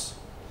house.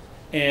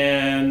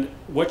 And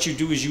what you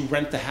do is you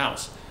rent the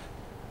house.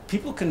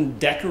 People can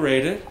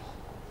decorate it.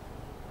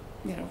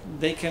 You know,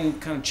 they can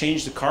kind of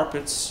change the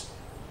carpets.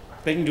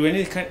 They can do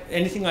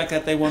anything like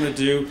that they want to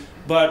do.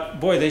 But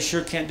boy, they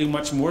sure can't do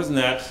much more than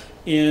that.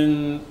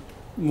 In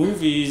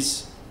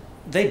movies,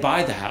 they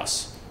buy the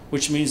house,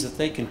 which means that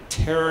they can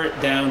tear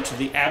it down to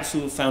the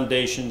absolute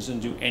foundations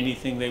and do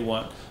anything they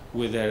want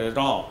with it at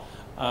all.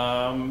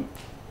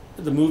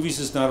 The movies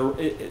is not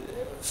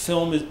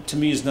film to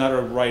me is not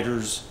a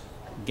writer's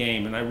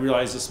game, and I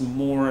realize this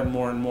more and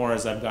more and more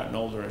as I've gotten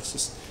older.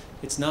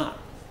 It's not.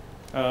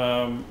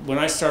 When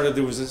I started,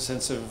 there was a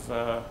sense of,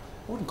 I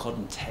wouldn't call it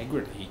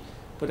integrity,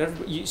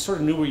 but you sort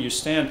of knew where you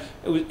stand.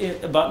 It was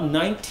about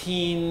late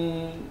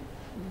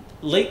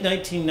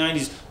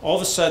 1990s, all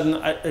of a sudden,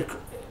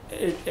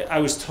 I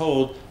was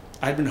told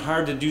I'd been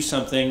hired to do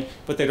something,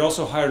 but they'd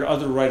also hired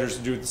other writers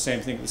to do the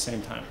same thing at the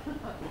same time.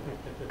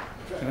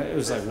 And it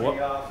was like,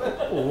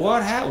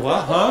 what happened?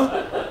 What,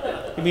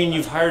 huh? You mean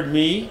you've hired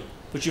me,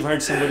 but you've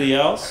hired somebody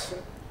else?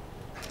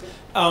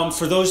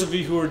 For those of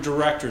you who are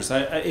directors,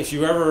 if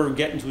you ever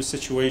get into a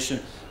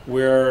situation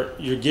where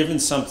you're given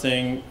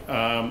something,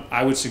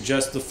 I would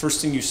suggest the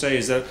first thing you say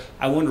is that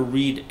I want to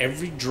read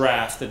every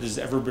draft that has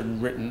ever been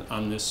written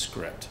on this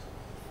script.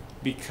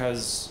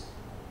 Because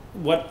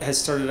what has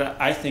started,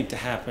 I think, to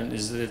happen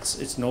is that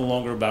it's no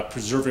longer about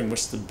preserving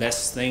what's the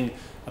best thing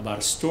about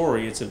a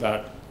story. It's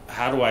about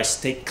how do I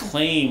stake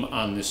claim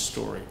on this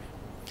story.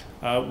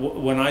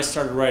 When I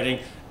started writing,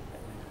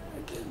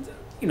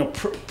 you know,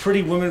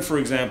 Pretty Women, for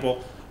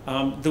example,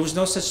 there was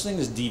no such thing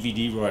as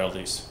DVD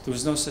royalties. There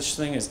was no such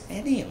thing as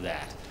any of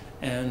that.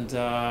 And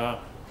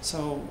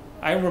so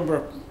I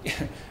remember,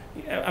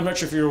 I'm not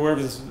sure if you're aware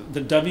of this,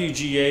 the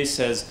WGA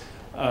says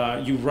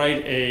you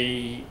write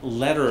a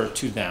letter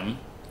to them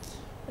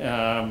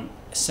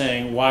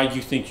saying why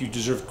you think you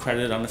deserve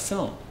credit on a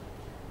film.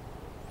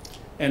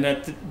 And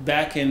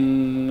back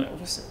in,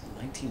 what was it,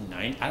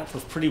 1990, for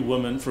Pretty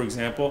Woman, for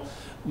example,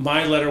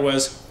 my letter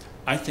was,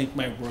 I think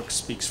my work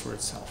speaks for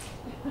itself.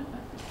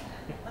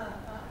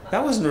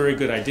 That wasn't a very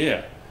good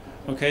idea,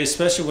 okay?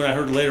 Especially when I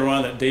heard later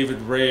on that David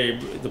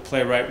Rabe, the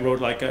playwright, wrote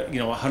like a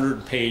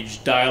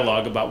 100-page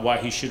dialogue about why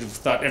he should have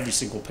thought every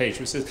single page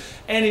was his.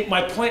 And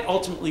my point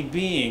ultimately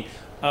being,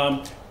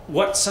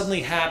 what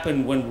suddenly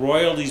happened when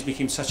royalties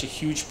became such a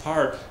huge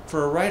part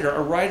for a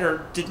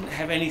writer didn't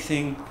have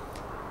anything.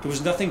 There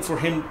was nothing for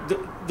him.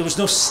 There was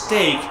no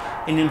stake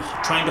in him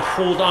trying to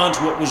hold on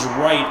to what was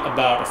right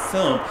about a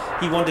film.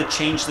 He wanted to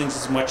change things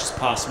as much as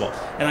possible.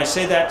 And I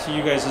say that to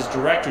you guys as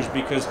directors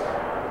because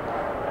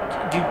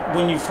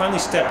when you finally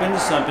step into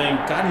something,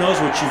 God knows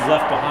what you've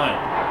left behind.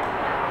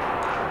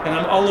 And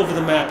I'm all over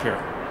the map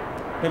here.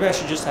 Maybe I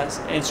should just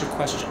answer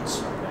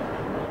questions.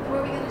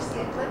 Were we going to see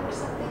a clip or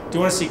something? Do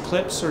you want to see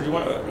clips, or do you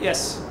want?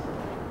 Yes.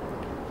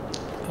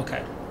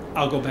 Okay,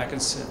 I'll go back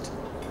and sit.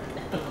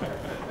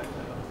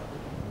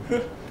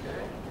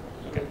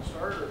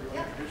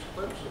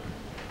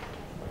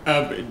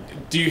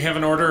 Do you have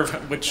an order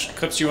of which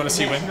clips you want to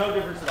see when? No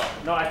difference at all.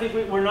 No, I think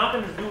we're not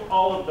going to do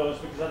all of those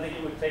because I think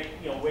it would take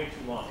way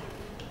too long.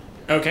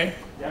 Okay.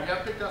 We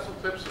have picked out some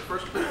clips. The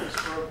first clip is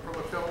from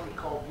a film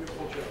called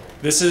Beautiful Joe.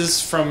 This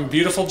is from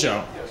Beautiful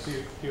Joe. Yes.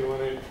 Do you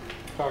want to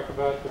talk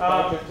about the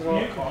project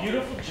at all?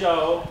 Beautiful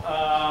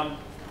Joe.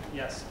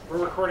 Yes. We're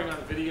recording on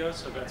video,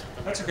 so that's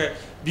what That's okay.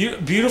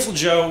 Beautiful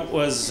Joe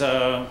was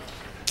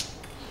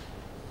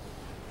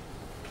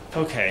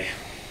okay.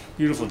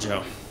 Beautiful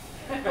Joe.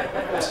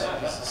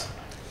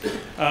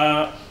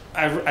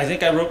 I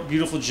think I wrote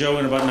Beautiful Joe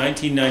in about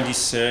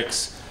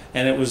 1996,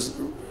 and it was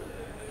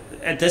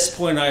at this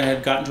point I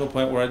had gotten to a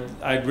point where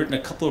I'd written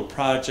a couple of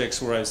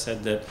projects where I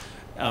said that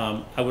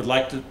I would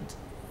like to.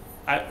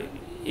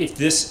 If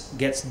this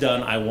gets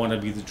done, I want to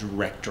be the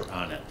director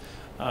on it.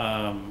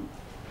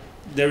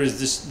 There is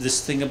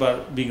this thing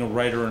about being a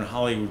writer in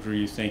Hollywood where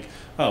you think,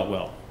 oh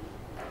well,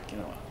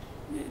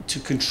 to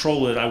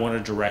control it, I want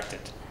to direct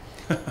it.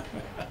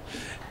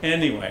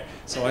 Anyway,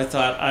 so I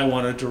thought I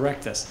want to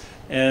direct this,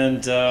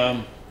 and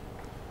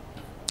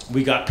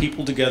we got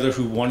people together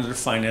who wanted to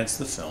finance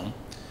the film,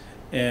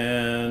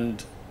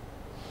 and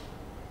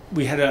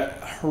we had a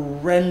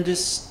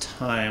horrendous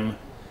time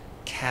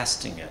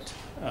casting it.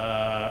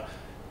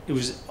 It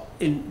was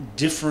in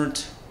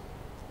different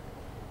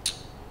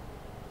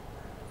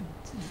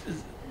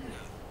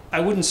I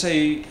wouldn't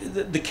say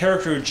the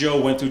character of Joe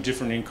went through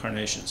different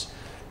incarnations,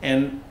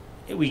 and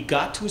we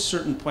got to a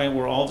certain point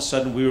where all of a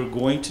sudden we were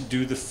going to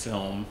do the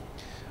film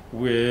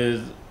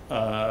with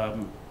I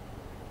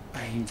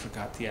even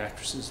forgot the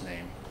actress's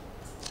name.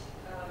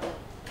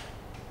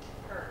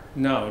 Her.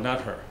 No,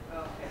 not her.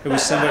 Okay. It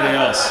was somebody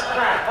else.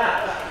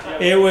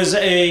 It was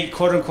a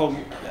quote unquote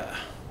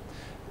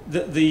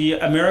the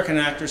American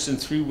actress in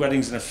Three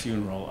Weddings and a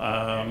Funeral,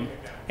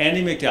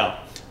 Andie MacDowell.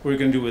 We were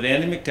going to do it with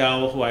Andie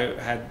MacDowell, who I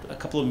had a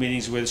couple of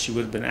meetings with. She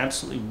would have been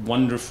absolutely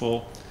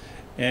wonderful.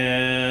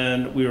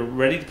 And we were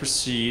ready to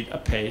proceed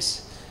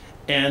apace.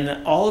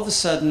 And all of a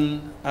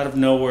sudden, out of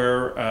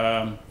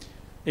nowhere,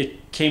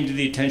 it came to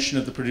the attention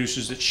of the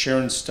producers that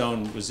Sharon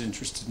Stone was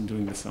interested in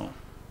doing the film.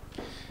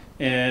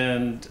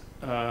 And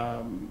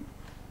how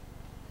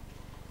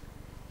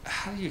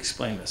do you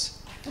explain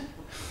this?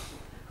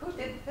 Who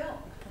did the film?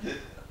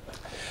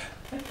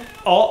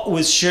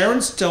 With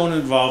Sharon Stone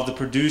involved, the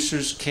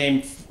producers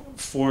came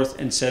forth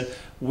and said,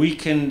 we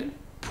can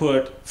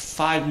put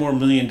 $5 more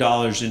million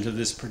into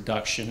this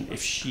production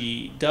if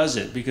she does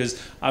it,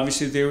 because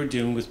obviously they were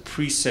dealing with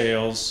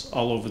pre-sales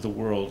all over the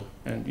world,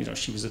 and you know,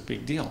 she was a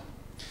big deal.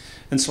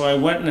 And so I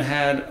went and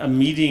had a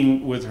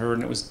meeting with her,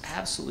 and it was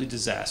absolutely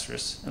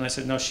disastrous. And I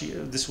said, no,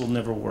 this will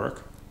never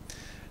work.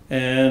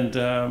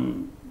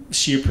 And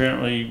she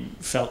apparently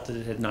felt that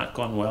it had not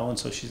gone well, and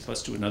so she said,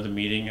 let's do another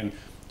meeting. And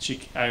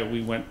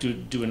we went to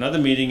do another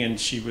meeting, and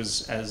she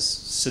was as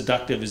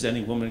seductive as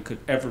any woman could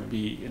ever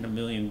be in a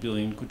million,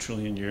 billion,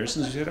 quadrillion years.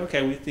 And she said,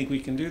 okay, we think we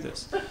can do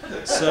this.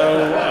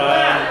 So,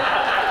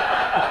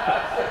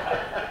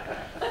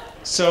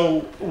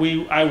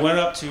 I went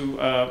up to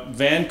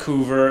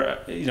Vancouver.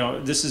 You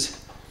know, this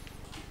is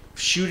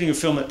shooting a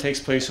film that takes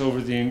place over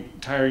the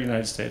entire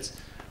United States.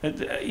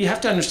 You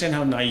have to understand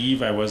how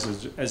naive I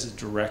was as a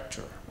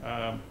director.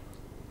 And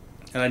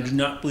I do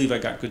not believe I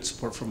got good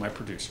support from my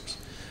producers.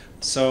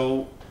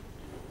 So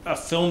a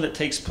film that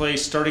takes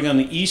place starting on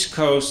the East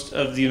Coast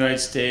of the United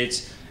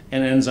States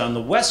and ends on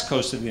the West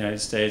Coast of the United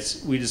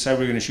States, we decided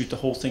we were going to shoot the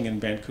whole thing in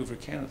Vancouver,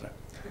 Canada.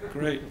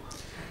 Great.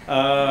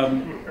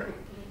 And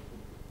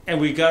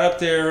we got up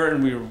there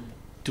and we were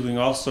doing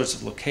all sorts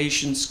of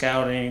location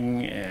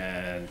scouting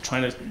and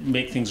trying to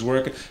make things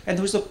work. And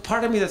there was a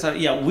part of me that thought,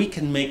 yeah, we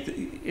can make,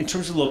 in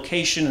terms of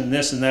location and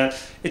this and that,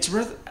 it's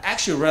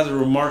actually a rather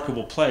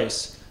remarkable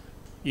place.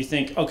 You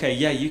think, okay,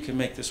 yeah, you can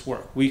make this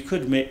work. We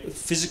could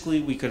physically,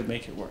 we could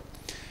make it work.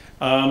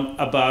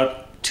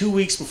 About 2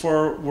 weeks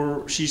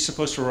before she's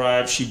supposed to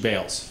arrive, she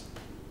bails.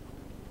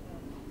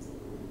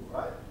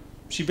 What?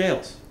 She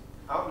bails.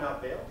 Out and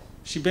out bails?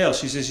 She bails.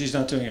 She says she's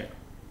not doing it.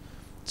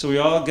 So we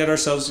all get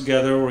ourselves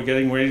together. We're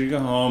getting ready to go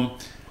home.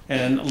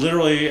 And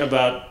literally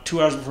about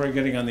 2 hours before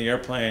getting on the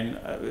airplane,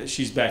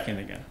 she's back in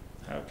again.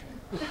 Okay.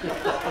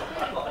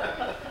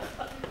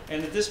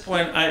 And at this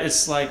point,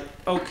 it's like,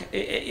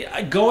 okay,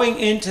 going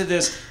into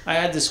this, I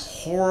had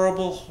this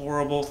horrible,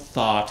 horrible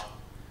thought.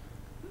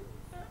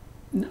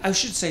 I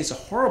should say it's a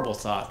horrible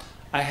thought.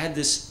 I had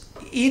this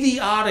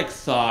idiotic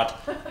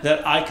thought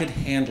that I could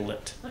handle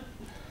it.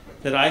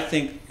 That I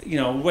think, you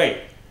know,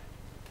 wait,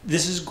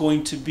 this is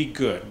going to be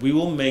good. We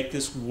will make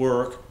this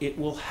work. It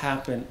will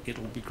happen.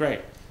 It'll be great.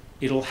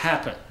 It'll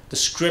happen. The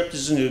script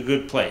is in a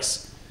good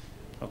place.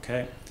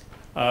 Okay?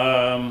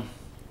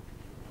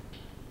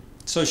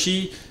 So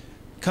she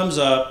comes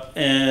up,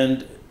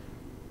 and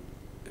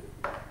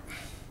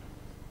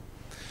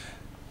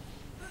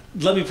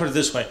let me put it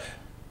this way.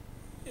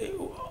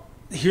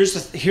 Here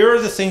are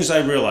the things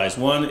I realized.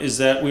 One is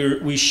that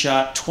we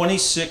shot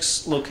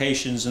 26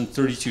 locations in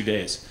 32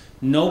 days.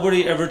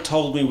 Nobody ever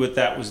told me what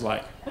that was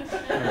like.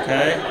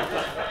 Okay?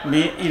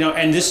 You know,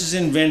 and this is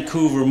in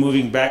Vancouver,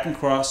 moving back and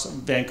across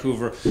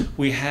Vancouver.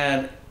 We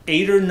had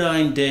 8 or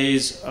 9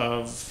 days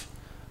of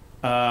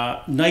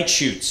night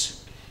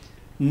shoots.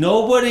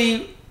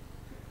 Nobody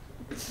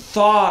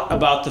thought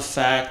about the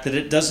fact that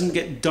it doesn't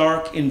get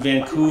dark in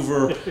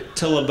Vancouver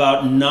till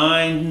about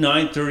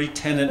 9:30,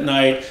 10 at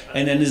night,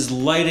 and then is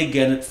light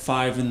again at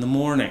 5 in the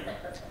morning.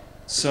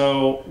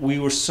 So we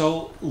were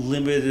so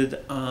limited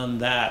on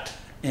that.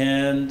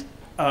 And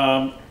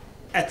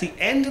at the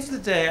end of the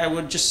day, I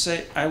would just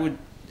say,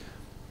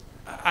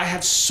 I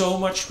have so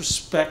much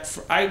respect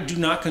for, I do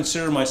not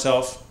consider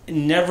myself,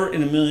 never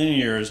in a million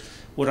years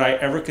would I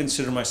ever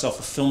consider myself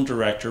a film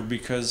director,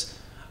 because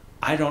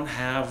I don't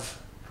have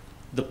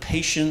the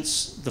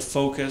patience, the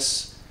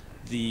focus,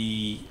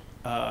 the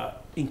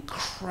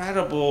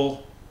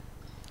incredible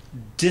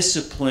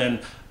discipline.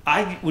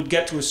 I would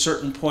get to a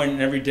certain point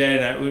in every day,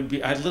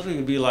 and I'd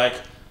literally be like,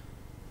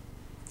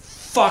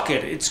 fuck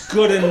it, it's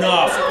good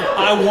enough.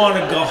 I want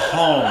to go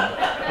home.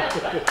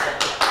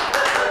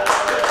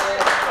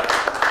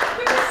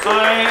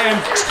 I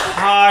am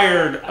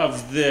tired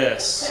of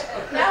this.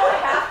 Now I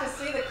have to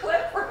see the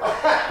clip.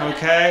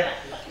 Okay?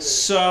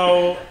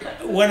 So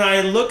when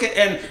I look at,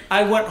 and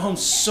I went home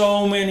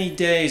so many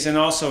days, and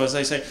also, as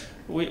I say,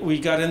 we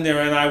got in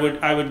there, and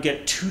I would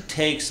get 2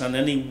 takes on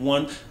any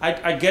one.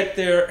 I get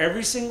there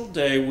every single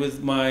day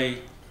with my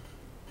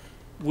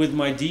with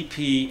my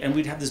DP, and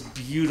we'd have this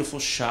beautiful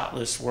shot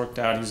list worked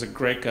out. He was a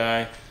great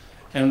guy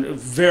and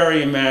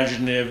very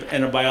imaginative.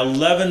 And by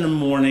 11 in the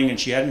morning, and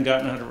she hadn't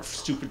gotten out of her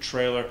stupid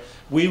trailer,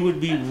 we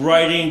would be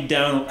writing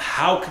down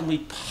how can we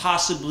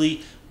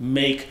possibly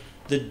make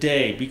the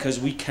day, because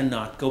we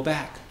cannot go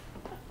back.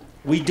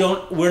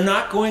 We're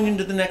not going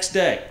into the next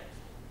day.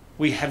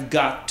 We have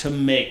got to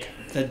make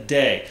the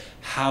day.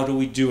 How do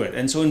we do it?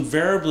 And so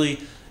invariably,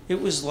 it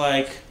was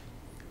like,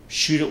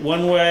 shoot it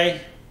one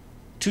way,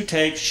 2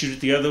 takes, shoot it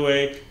the other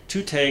way,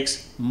 2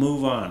 takes,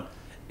 move on.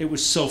 It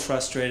was so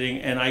frustrating,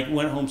 and I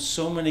went home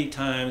so many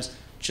times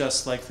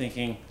just like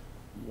thinking,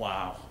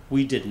 wow,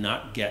 we did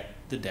not get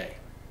the day.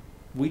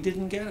 We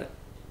didn't get it.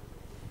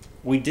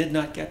 We did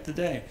not get the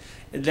day.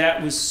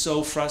 That was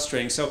so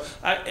frustrating. So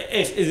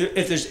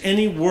if there's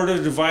any word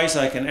of advice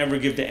I can ever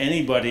give to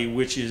anybody,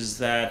 which is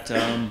that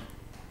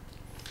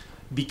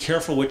be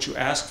careful what you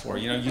ask for.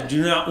 You know, you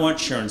do not want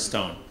Sharon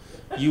Stone.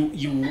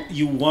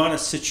 You want a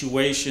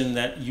situation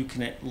that you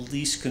can at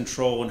least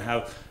control and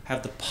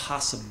have the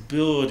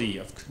possibility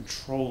of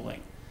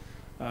controlling.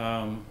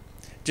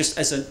 Just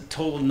as a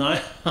total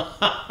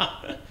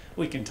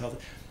we can tell.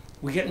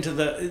 We get into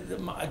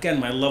again,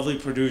 my lovely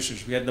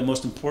producers. We had the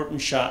most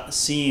important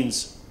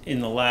scenes in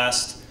the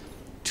last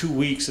 2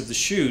 weeks of the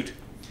shoot,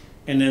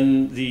 and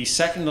then the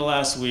second to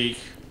last week,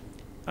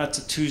 that's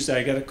a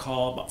Tuesday, I got a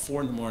call about 4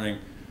 in the morning.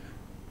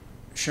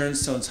 Sharon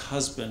Stone's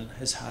husband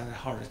has had a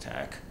heart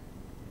attack,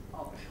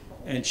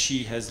 and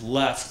she has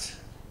left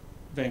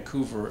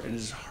Vancouver and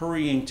is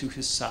hurrying to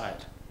his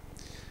side.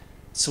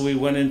 So we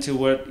went into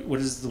what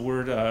is the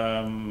word?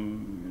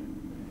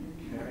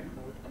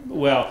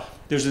 Well,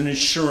 there's an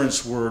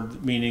insurance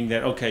word, meaning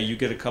that, okay, you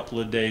get a couple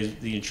of days,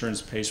 the insurance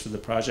pays for the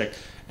project.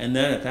 And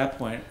then at that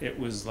point, it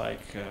was like,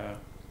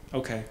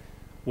 okay,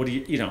 what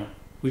do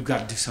we've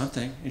got to do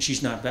something, and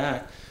she's not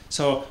back.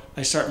 So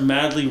I start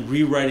madly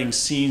rewriting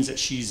scenes that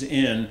she's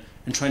in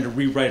and trying to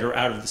rewrite her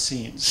out of the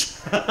scenes.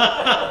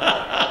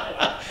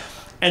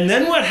 And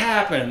then what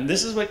happened,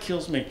 this is what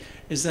kills me,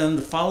 is then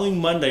the following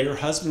Monday, her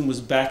husband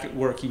was back at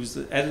work. He was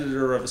the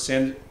editor of a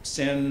San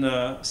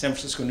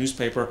Francisco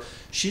newspaper.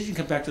 She didn't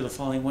come back to the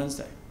following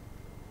Wednesday.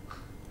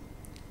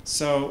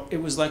 So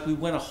it was like we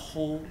went a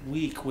whole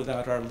week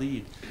without our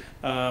lead.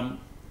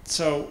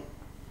 So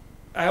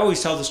I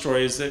always tell the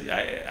story is that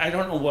I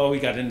don't know why we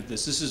got into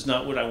this. This is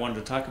not what I wanted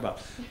to talk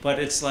about. But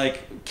it's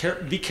like,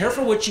 be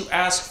careful what you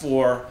ask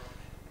for.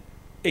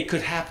 It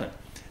could happen.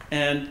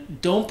 And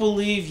don't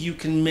believe you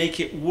can make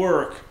it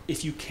work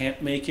if you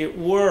can't make it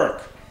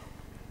work.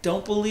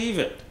 Don't believe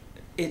it.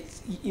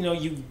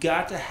 You've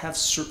got to have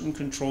certain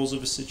controls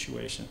of a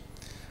situation.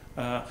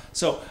 But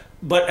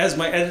as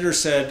my editor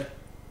said,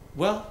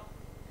 well,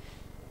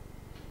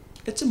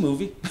 it's a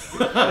movie.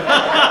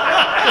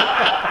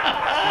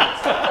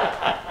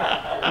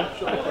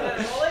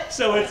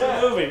 So it's a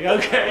movie.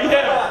 Okay,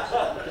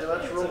 yeah. Okay,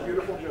 that's a real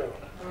beautiful joke.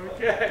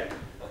 Okay.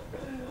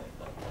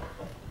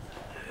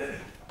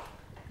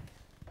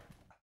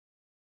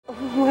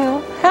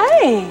 Well,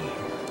 hey,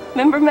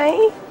 remember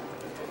me?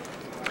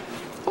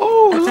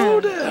 Oh, hello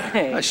there.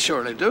 Hey. I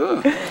surely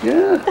do.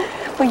 Yeah.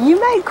 Well, you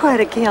made quite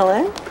a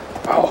killing.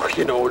 Oh,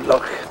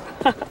 look.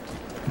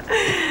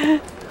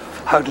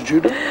 How did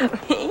you do?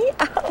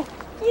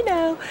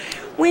 Oh,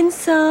 win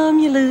some,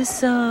 you lose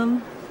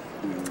some.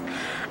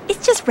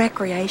 It's just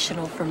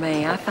recreational for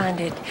me. I find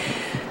it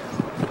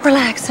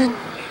relaxing.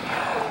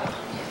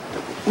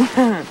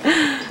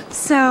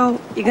 So,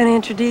 you gonna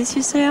introduce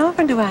yourself,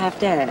 or do I have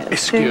to ask?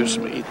 Excuse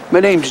me. My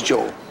name's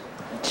Joe.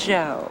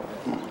 Joe.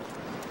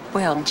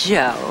 Well,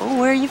 Joe,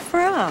 where are you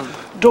from?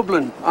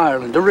 Dublin,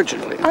 Ireland,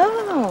 originally.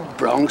 Oh.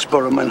 Bronx,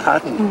 Borough,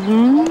 Manhattan.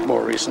 Mm-hmm.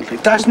 More recently.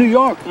 That's New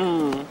York.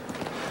 Mm.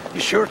 You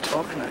sure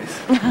talk nice.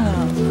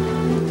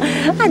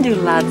 Oh. I do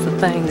lots of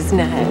things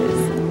nice.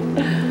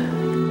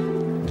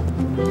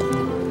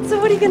 So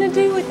what are you gonna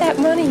do with that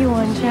money you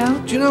won,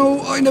 Joe? Do you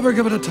know, I never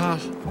give it a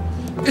thought.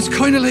 It's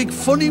kind of like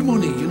funny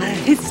money,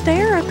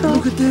 Hysterical.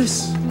 Look at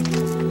this.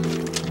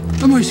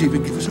 I might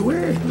even give it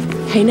away.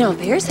 Hey, now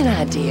there's an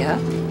idea.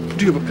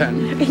 Do you have a pen?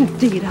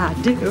 Indeed I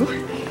do.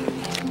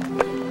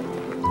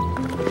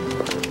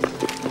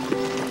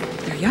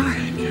 There you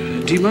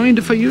are. Do you mind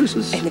if I use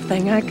this?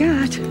 Anything I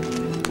got.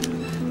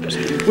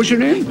 What's your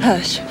name?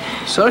 Hush.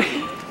 Sorry?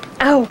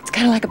 Oh, it's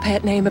kind of like a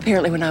pet name.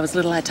 Apparently when I was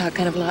little I talked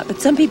kind of a lot,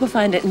 but some people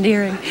find it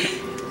endearing.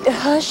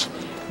 Hush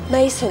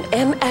Mason,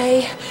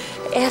 M-A-S-O-N.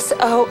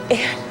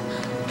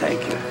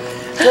 Thank you.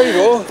 There you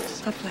go.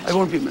 My pleasure. I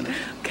won't be a minute.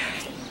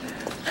 Okay.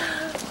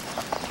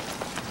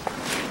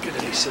 Good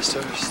day,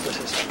 sisters. This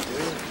is how you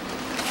do.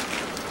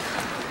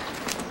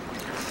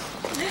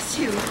 Bless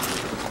you.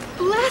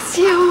 Bless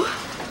you.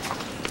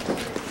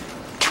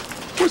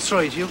 What's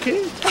right, you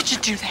okay? What'd you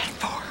do that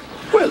for?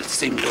 Well, it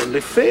seemed only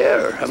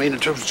fair. I mean,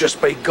 it was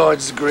just by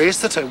God's grace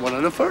that I won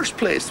in the first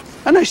place.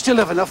 And I still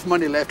have enough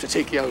money left to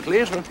take you out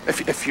later,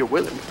 if you're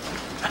willing.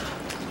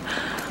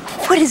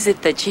 What is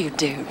it that you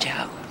do,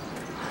 Joe?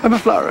 I'm a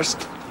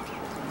florist.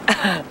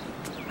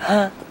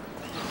 Huh?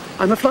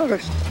 I'm a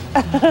florist.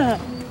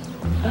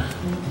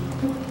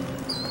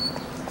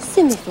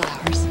 Give me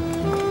flowers.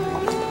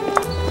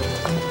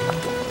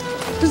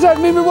 Does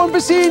that mean we won't be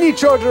seeing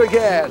each other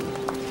again?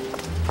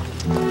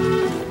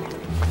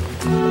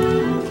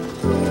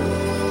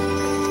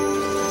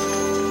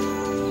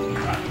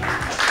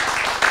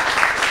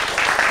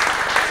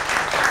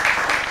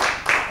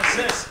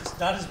 It's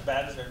not as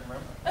bad as I remember.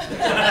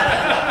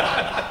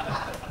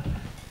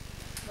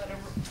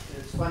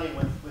 It's funny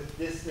with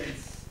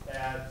distance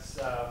adds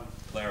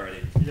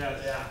clarity.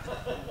 Yeah,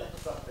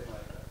 something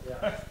like that.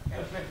 Yeah.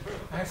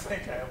 I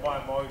think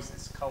I'm always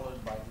it's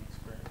colored by the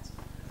experience.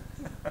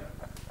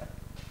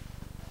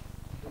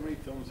 How many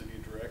films have you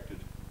directed?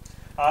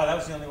 That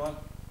was the only one.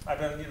 I've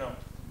been, been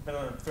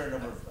on a fair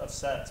number of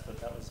sets, but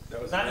that was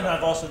not. And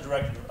I've also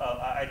directed.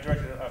 I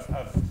directed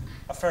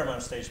a fair amount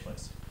of stage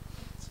plays.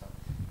 So.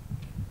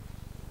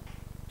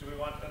 Do we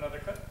want another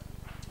clip?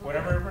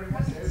 Whatever everybody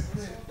wants.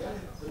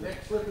 The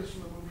next clip is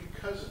from the movie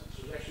Cousins.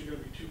 There's actually going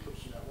to be 2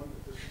 clips from that one,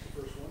 but this is the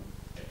first one.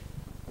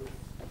 With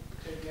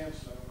Ted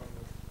Danson, I don't know.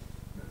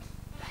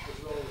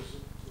 As well as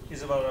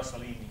Isabel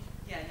Rossellini.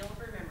 Yeah, you'll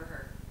remember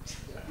her.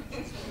 Yeah.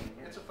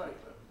 It's a funny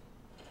clip.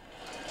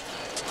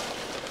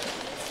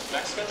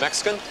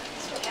 Mexican?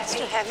 That's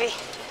too heavy.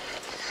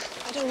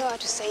 I don't know how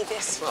to say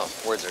this. Well,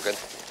 words are good.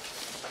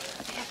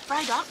 They have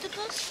fried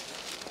octopus?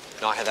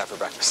 No, I had that for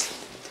breakfast.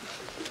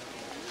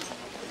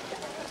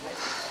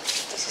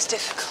 This is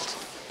difficult.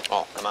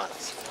 Oh, come on.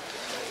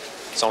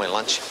 It's only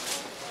lunch.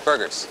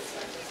 Burgers.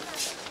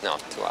 No,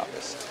 too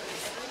obvious.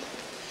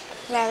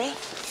 Larry,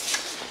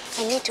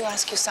 I need to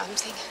ask you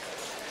something.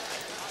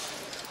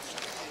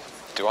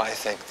 Do I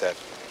think that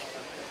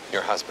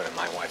your husband and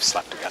my wife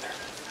slept together?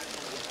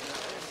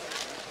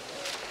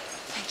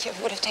 Thank you. It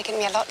would have taken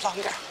me a lot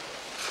longer.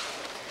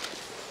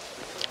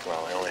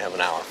 Well, I only have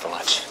an hour for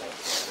lunch.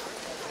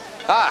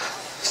 Ah,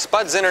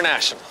 Spud's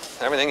International.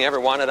 Everything you ever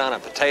wanted on a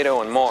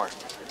potato and more.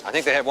 I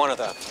think they had one with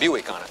a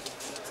Buick on it.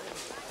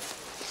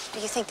 Do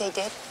you think they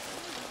did?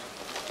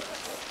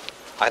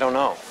 I don't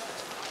know.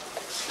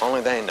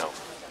 Only they know.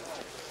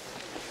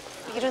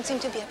 You don't seem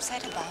to be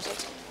upset about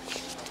it.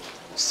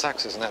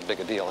 Sex isn't that big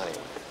a deal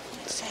anyway.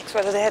 Sex,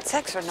 whether they had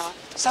sex or not.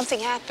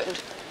 Something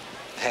happened.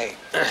 Hey,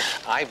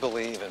 I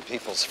believe in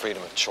people's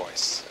freedom of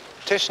choice.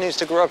 Tish needs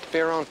to grow up to be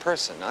her own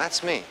person. Now,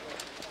 that's me.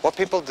 What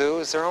people do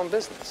is their own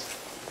business.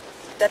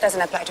 That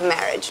doesn't apply to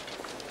marriage.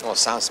 Well, it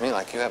sounds to me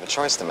like you have a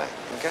choice to make.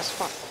 And guess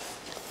what?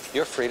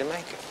 You're free to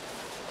make it.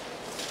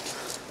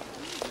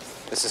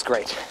 This is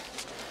great.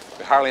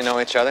 We hardly know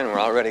each other, and we're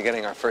already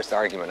getting our first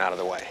argument out of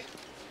the way.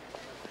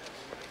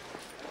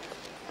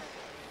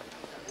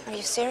 Are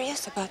you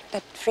serious about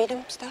that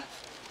freedom stuff?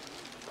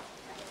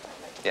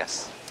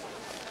 Yes.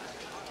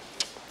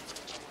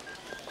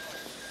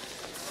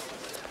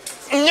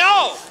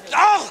 No!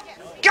 Oh,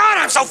 God,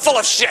 I'm so full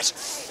of shit!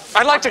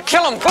 I'd like to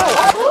kill them both!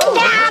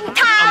 I'm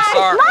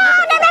sorry.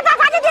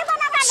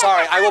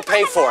 Sorry, I will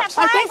pay for it.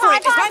 I'll pay for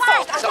it. It's my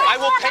fault. So I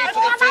will pay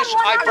for the fish.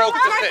 I broke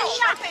the fish.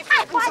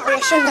 Sorry, I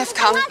shouldn't have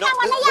come. No,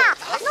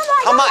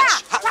 how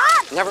much?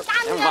 Never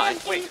mind.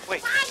 Wait.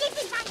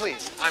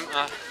 Please,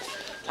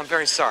 I'm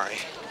very sorry.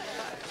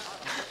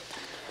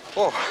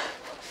 Whoa.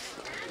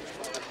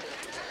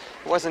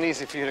 It wasn't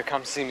easy for you to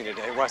come see me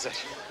today, was it?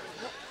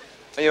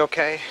 Are you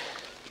okay?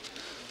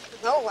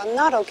 No, I'm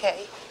not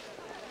okay.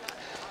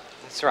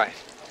 That's right.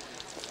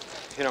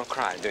 You don't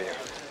cry, do you?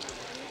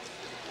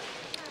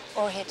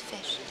 Or hit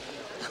fish.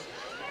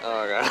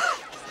 Oh, God.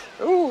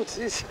 Ooh,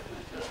 jeez.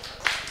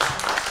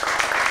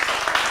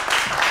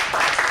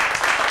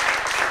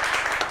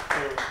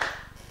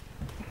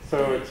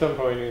 So at some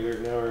point, either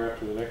now or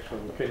after the next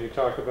one, can you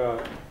talk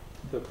about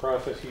the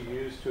process you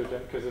used to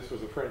adapt? Because this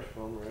was a French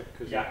film, right?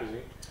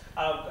 Cuisine.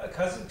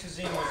 Cousin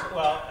Cuisine was,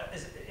 well,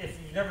 if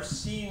you've never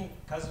seen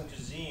Cousin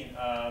Cuisine,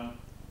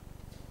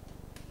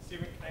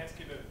 Stephen, can I ask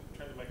you to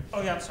turn the microphone?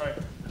 oh yeah, I'm sorry.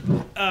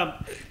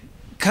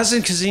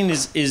 Cousin Cuisine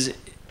is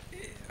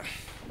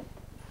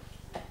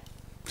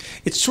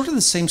it's sort of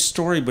the same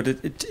story, but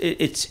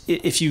it's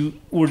if you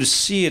were to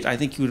see it, I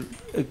think you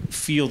would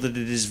feel that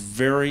it is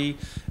very,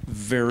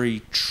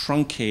 very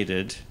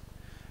truncated,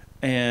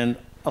 and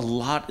a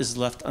lot is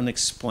left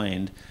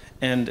unexplained.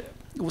 And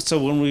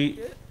so when we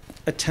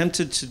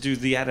attempted to do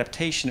the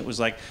adaptation, it was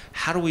like,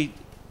 how do we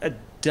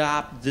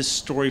adopt this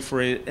story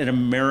for an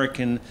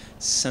American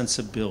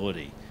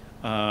sensibility,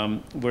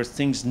 where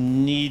things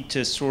need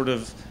to sort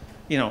of,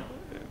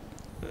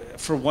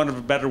 for want of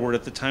a better word,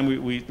 at the time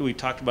we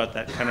talked about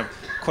that kind of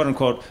quote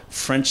unquote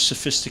French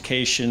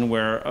sophistication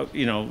where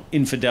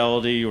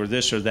infidelity or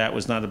this or that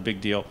was not a big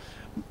deal.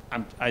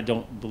 I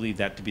don't believe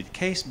that to be the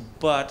case,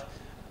 but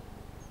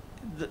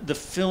the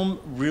film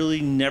really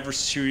never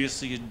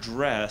seriously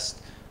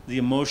addressed the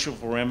emotional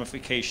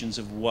ramifications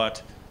of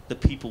what the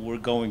people were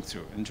going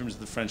through in terms of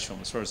the French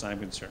film, as far as I'm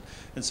concerned.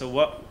 And so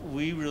what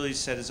we really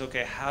said is,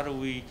 okay, how do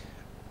we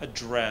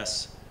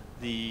address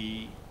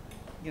the,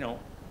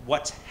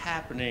 what's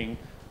happening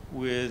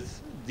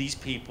with these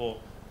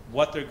people,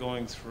 what they're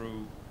going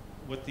through,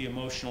 what the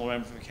emotional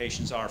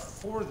ramifications are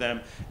for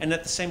them, and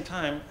at the same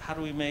time, how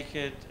do we make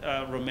it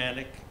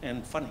romantic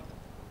and funny?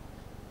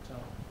 So.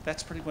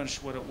 That's pretty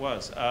much what it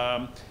was.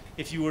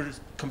 If you were to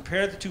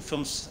compare the two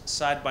films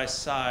side by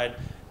side,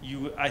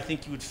 I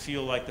think you would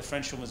feel like the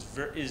French film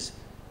is,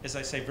 as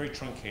I say, very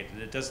truncated.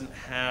 It doesn't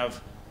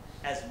have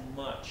as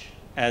much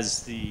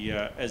as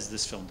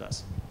this film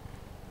does.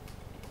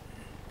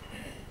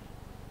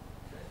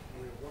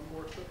 We have one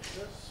more clip to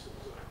this.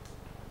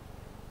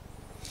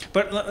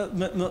 But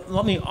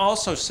let me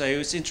also say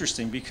it's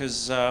interesting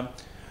because,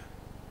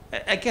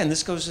 again,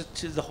 this goes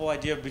to the whole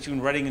idea between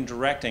writing and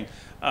directing.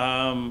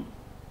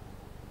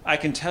 I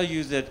can tell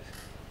you that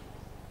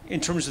in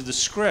terms of the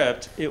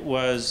script,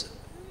 the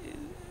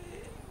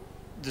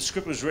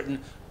script was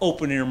written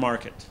open air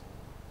market.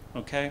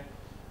 Okay,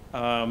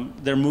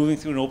 they're moving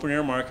through an open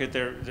air market.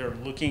 They're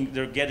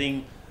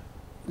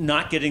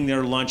not getting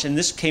their lunch, and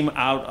this came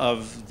out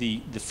of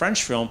the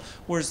French film,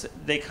 whereas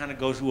they kind of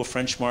go to a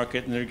French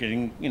market and they're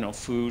getting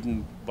food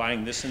and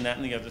buying this and that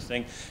and the other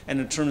thing. And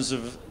in terms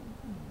of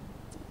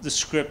the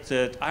script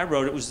that I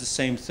wrote, it was the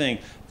same thing.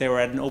 They were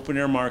at an open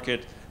air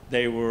market.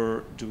 They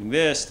were doing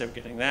this. They were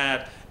getting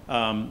that,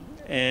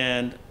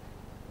 and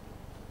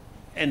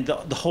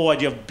the whole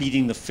idea of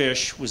beating the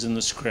fish was in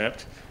the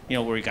script.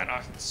 Where he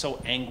got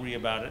so angry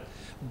about it.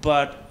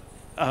 But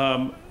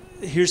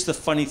here's the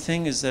funny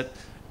thing: is that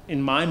in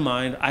my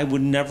mind, I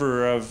would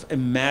never have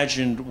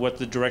imagined what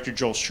the director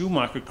Joel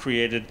Schumacher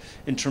created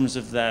in terms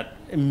of that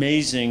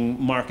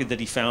amazing market that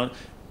he found.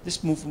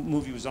 This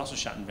movie was also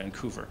shot in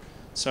Vancouver,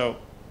 so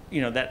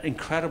that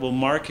incredible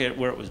market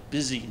where it was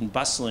busy and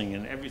bustling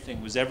and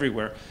everything was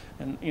everywhere,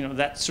 and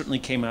that certainly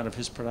came out of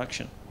his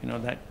production.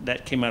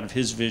 That came out of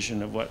his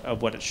vision of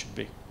what it should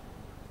be.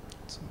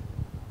 So.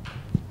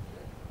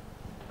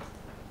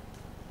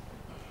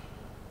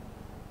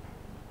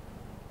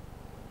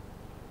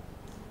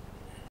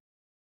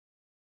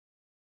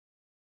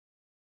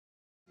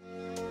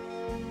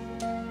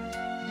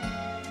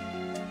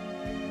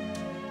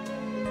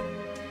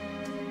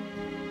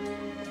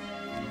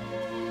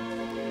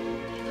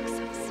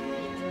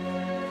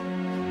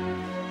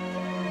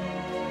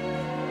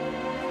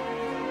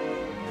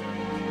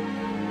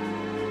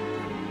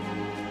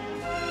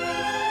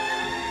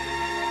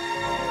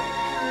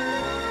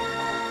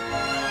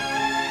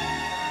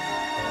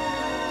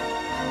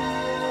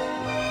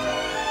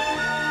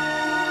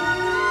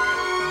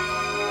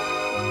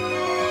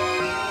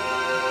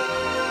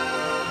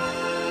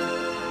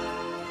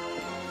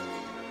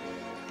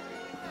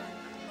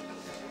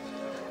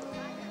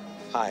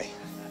 Hi.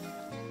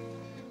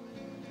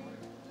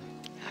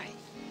 Hi.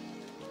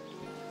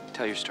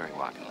 Tell your story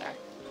walking, Larry.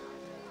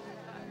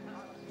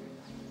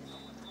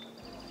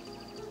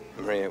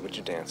 Maria, would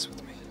you dance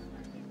with me?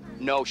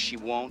 No, she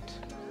won't.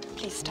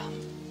 Please, Tom.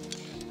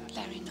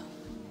 Larry, no.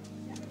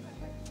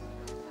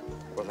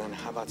 Well, then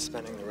how about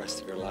spending the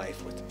rest of your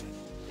life with me?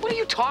 What are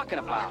you talking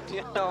about?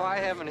 I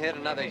haven't hit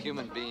another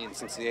human being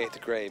since the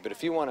 8th grade, but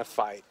if you want to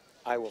fight,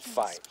 I will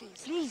fight.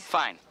 Please.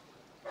 Fine.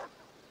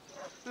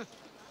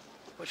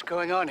 What's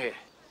going on here?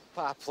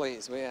 Pa,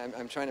 please.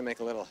 I'm trying to make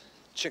a little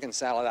chicken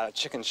salad out of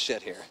chicken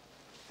shit here.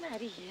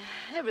 Maria,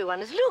 everyone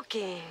is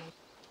looking.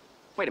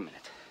 Wait a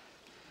minute.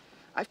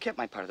 I've kept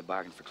my part of the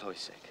bargain for Chloe's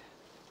sake.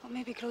 Well,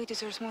 maybe Chloe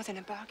deserves more than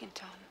a bargain,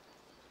 Tom.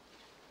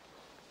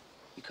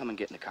 You come and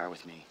get in the car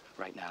with me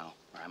right now,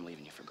 or I'm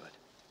leaving you for good.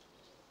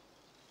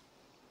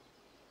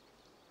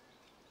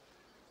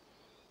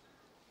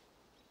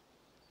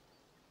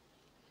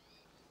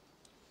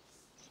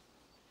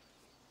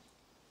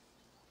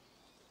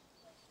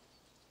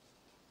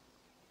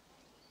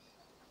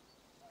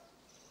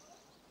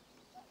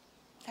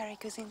 Larry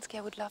Kozinski,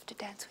 I would love to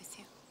dance with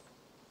you.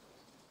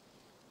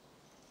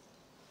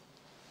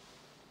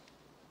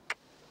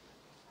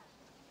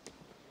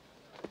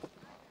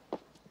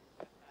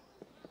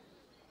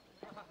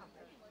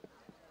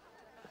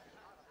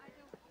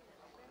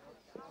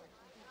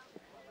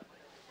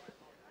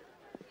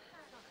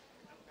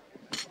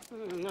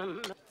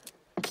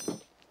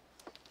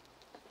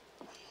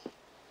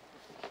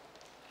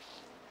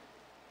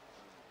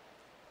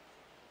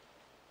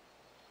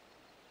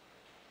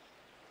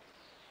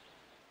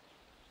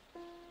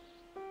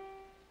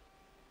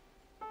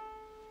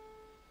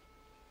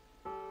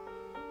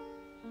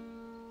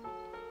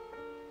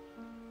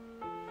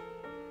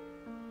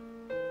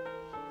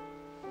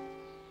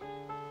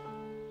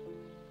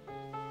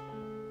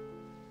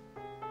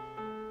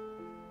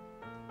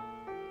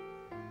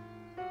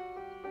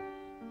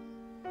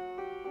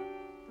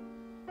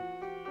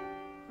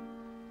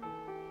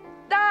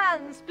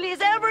 Dance, please,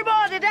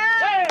 everybody,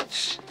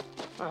 dance!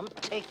 I'm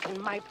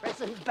taking my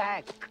present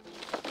back.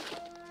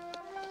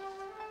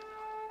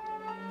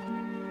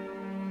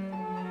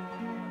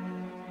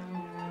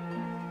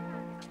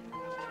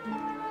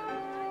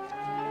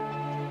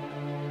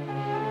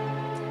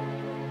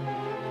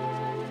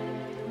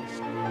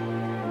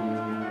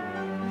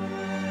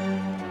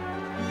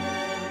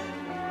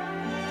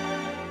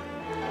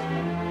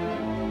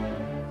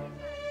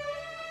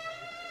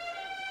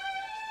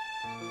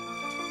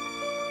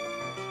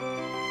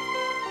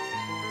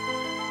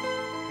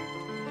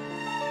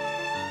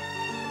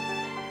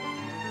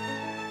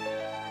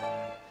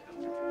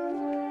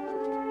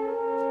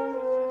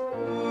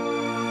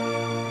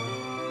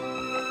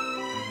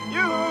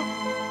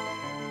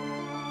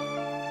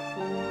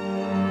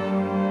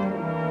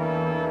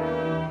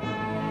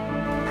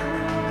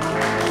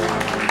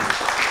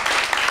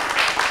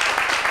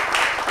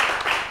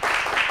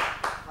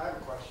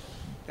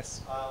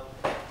 Yes.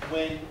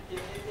 When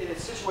in a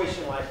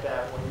situation like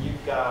that, when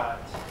you've got,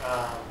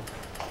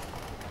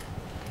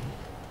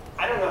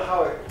 I don't know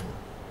how it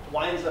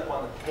winds up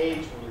on the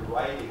page when you're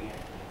writing it.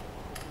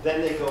 Then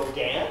they go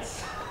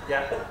dance.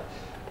 Yeah.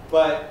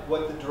 But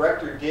what the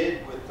director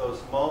did with those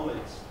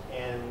moments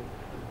and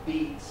the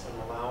beats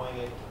and allowing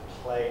it to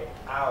play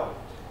out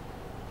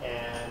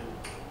and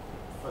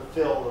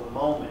fulfill the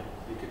moment,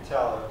 you could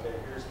tell, okay,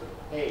 here's the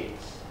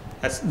pace.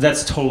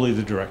 That's totally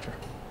the director.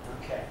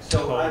 Okay, so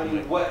Totally. I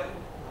mean, what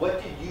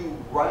did you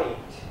write,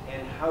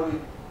 and how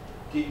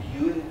did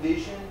you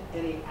envision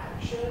any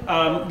action?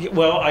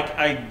 Well,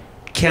 I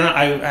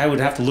would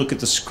have to look at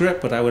the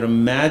script, but I would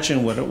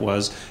imagine what it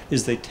was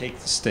is they take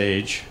the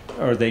stage,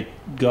 or they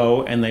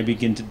go and they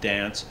begin to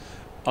dance.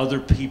 Other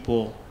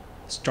people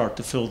start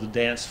to fill the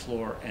dance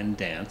floor and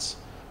dance.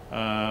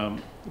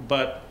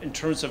 But in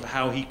terms of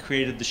how he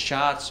created the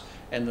shots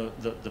and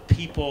the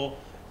people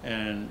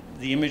and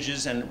the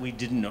images, and we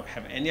didn't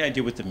have any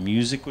idea what the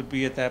music would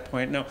be at that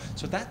point. No,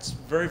 so that's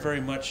very, very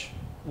much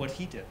what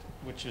he did,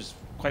 which is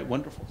quite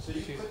wonderful. So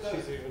you put those,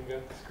 She's even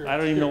got the script. I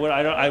don't even know what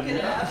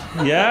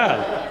Yeah.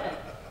 yeah.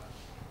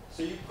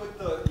 So you put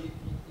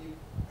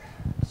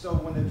so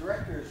when the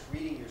director is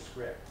reading your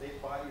script, they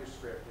buy your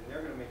script and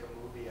they're going to make a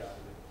movie out of it.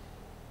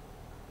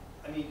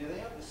 I mean, do they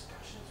have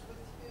discussions with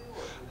you,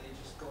 or do they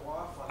just go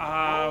off on their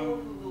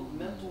own little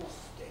mental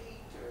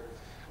state? Or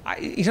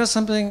You know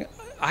something?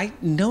 I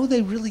know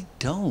they really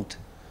don't.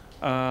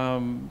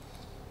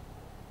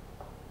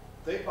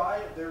 They buy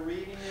it, they're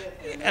reading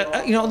it.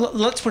 And You know,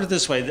 let's put it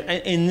this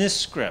way. In this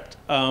script,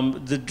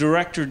 the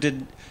director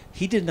did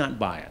not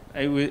buy it.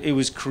 It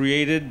was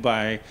created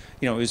by,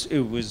 you know,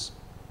 it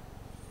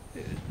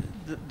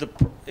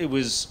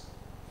was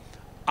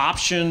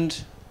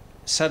optioned,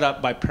 set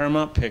up by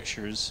Paramount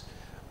Pictures.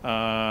 They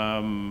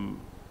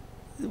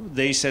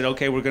said,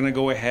 okay, we're going to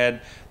go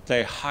ahead.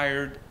 They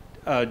hired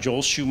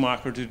Joel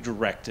Schumacher to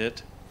direct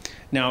it.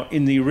 Now,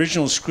 in the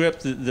original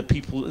script,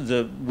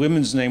 the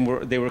women's name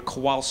were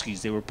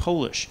Kowalskis. They were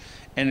Polish,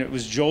 and it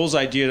was Joel's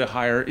idea to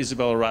hire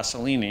Isabella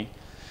Rossellini.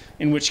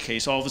 In which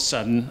case, all of a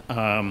sudden,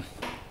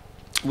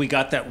 we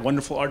got that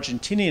wonderful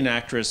Argentinian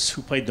actress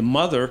who played the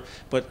mother,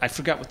 but I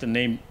forgot what the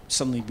name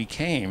suddenly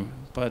became.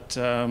 But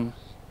you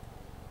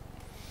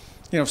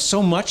know,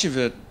 so much of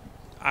it,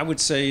 I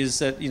would say, is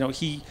that, you know,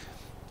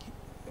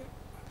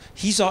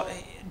 he's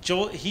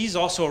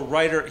also a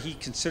writer. He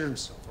considered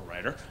himself a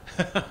writer.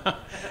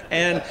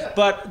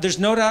 But there's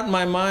no doubt in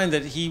my mind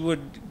that he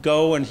would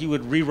go and he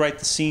would rewrite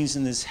the scenes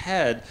in his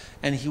head,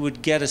 and he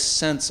would get a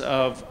sense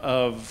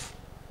of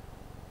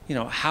you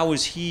know, how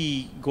is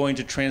he going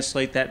to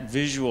translate that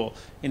visual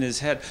in his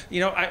head? You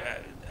know,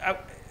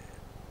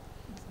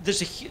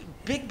 there's a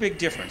big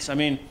difference. I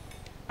mean,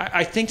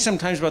 I think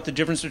sometimes about the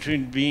difference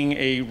between being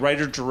a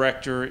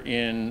writer-director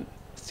in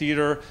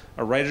theater,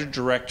 a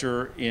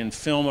writer-director in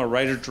film, a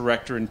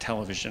writer-director in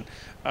television.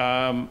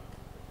 I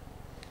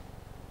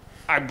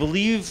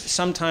believe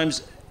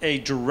sometimes a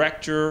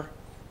director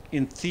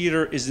in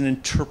theater is an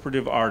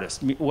interpretive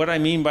artist. What I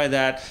mean by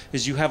that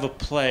is you have a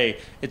play,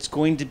 it's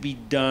going to be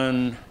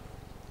done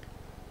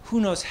who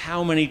knows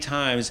how many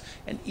times,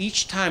 and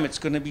each time it's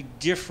going to be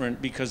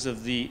different because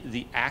of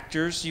the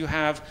actors you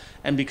have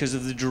and because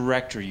of the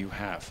director you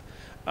have.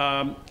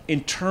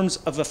 In terms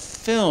of a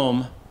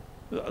film,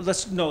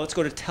 let's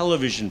go to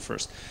television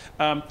first.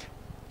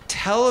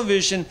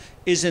 Television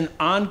is an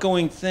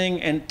ongoing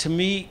thing, and to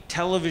me,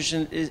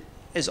 television is,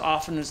 as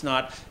often as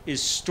not,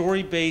 is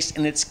story-based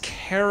and it's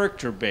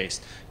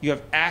character-based. You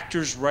have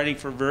actors writing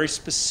for very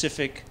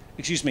specific,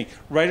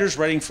 writers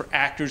writing for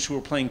actors who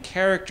are playing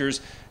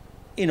characters.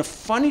 In a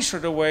funny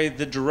sort of way,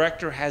 the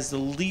director has the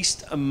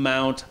least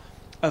amount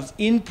of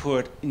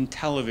input in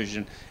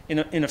television.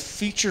 In a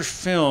feature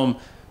film,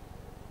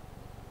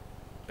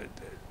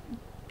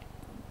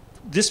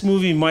 this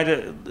movie might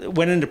have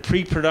went into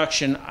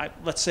pre-production.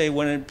 Let's say it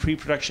went into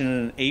pre-production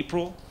in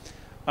April.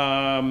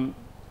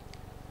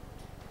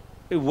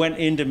 It went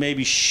into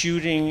maybe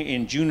shooting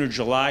in June or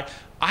July.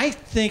 I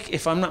think,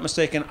 if I'm not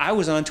mistaken, I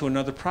was on to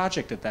another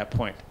project at that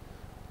point.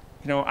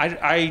 You know,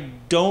 I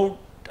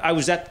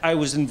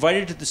was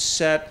invited to the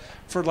set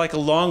for like a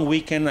long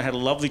weekend. I had a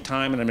lovely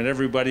time and I met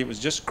everybody. It was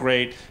just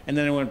great. And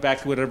then I went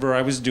back to whatever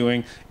I was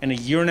doing. And a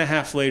year and a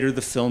half later,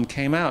 the film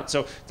came out.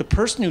 So the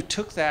person who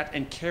took that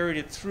and carried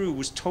it through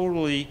was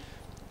totally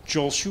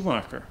Joel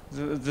Schumacher,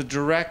 the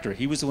director.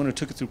 He was the one who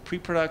took it through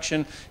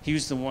pre-production. He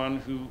was the one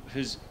who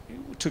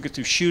took it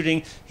through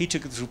shooting. He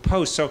took it through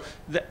post. So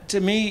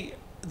to me,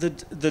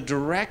 the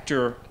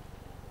director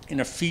in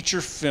a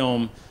feature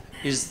film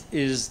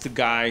is the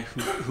guy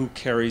who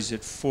carries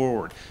it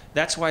forward.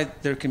 That's why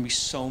there can be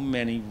so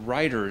many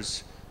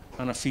writers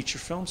on a feature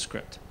film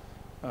script.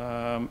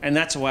 And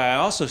that's why I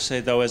also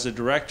say, though, as a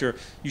director,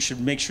 you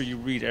should make sure you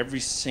read every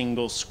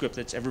single script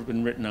that's ever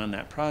been written on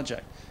that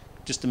project,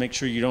 just to make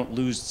sure you don't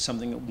lose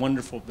something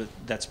wonderful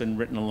that's been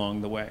written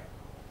along the way.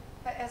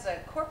 As a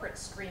corporate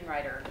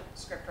screenwriter,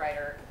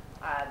 scriptwriter,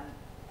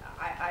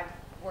 I've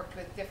worked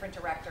with different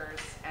directors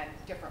and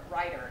different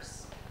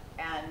writers,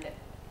 and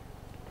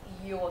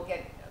you will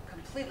get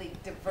completely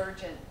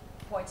divergent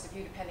points of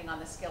view depending on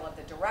the skill of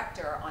the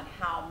director on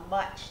how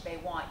much they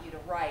want you to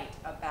write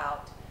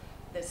about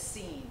the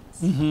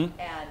scenes. Mhm.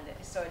 And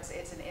so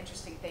it's an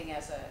interesting thing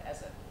as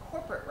a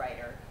corporate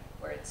writer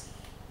where it's,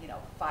 you know,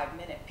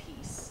 5-minute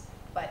piece.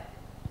 But,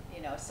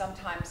 you know,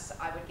 sometimes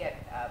I would get,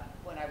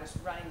 when I was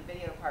running the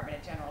video department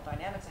at General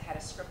Dynamics, I had a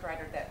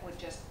scriptwriter that would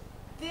just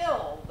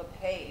fill the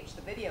page,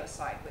 the video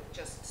side, with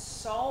just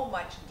so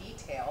much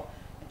detail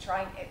and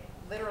trying,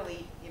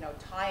 literally, you know,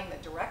 tying the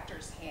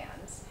director's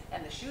hands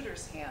and the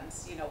shooter's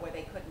hands, you know, where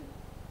they couldn't,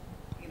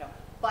 you know.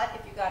 But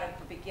if you got a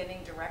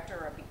beginning director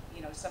or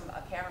you know,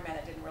 a cameraman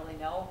that didn't really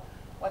know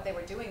what they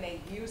were doing,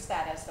 they used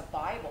that as the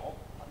Bible,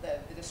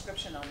 the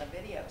description on the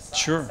video side.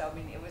 Sure. So I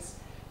mean, it was,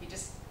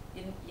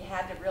 you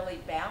had to really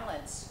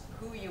balance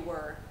who you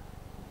were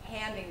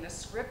handing the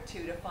script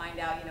to find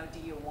out, you know, do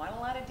you want a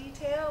lot of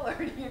detail or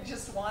do you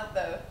just want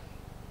the,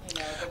 you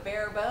know, the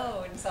bare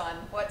bones on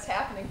what's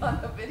happening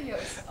on the video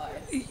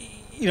side?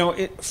 You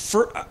know,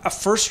 for a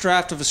first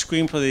draft of a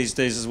screenplay these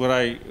days is what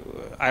I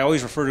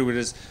always refer to it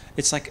as.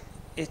 It's like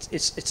it's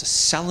a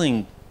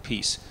selling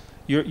piece.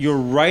 You're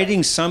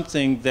writing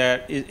something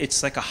that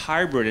it's like a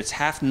hybrid. It's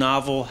half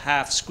novel,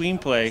 half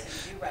screenplay.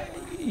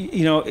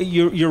 You know,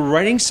 you're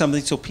writing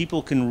something so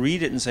people can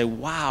read it and say,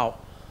 "Wow,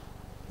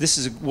 this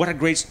is what a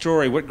great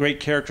story! What great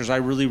characters! I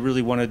really,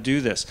 really want to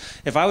do this."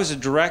 If I was a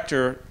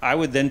director, I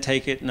would then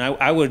take it and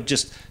I would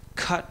just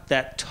cut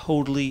that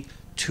totally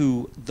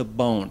to the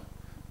bone.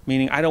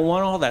 Meaning, I don't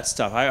want all that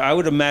stuff. I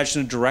would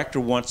imagine a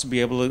director wants to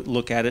be able to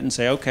look at it and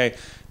say, "Okay,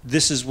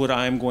 this is what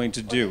I'm going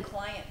to do." Or the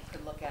client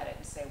could look at it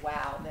and say,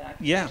 "Wow," then I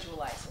can Yeah.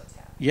 visualize what's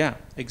happening. Yeah,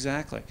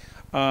 exactly.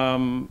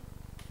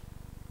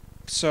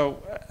 So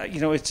you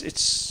know,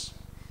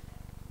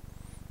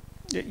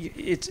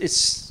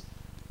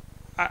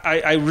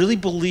 I really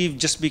believe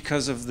just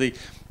because of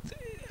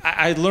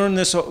I learned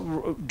this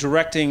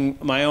directing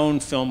my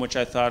own film, which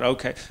I thought,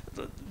 okay,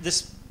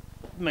 this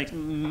might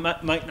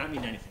not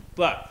mean anything,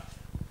 but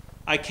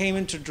I came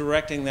into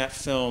directing that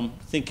film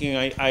thinking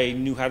I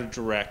knew how to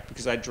direct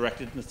because I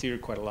directed in the theater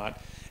quite a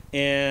lot,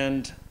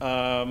 and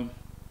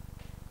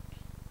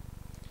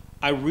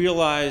I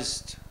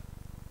realized,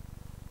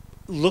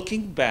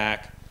 looking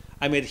back,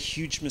 I made a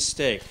huge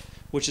mistake,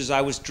 which is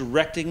I was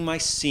directing my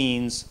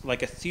scenes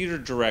like a theater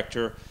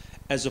director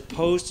as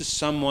opposed to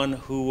someone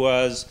who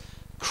was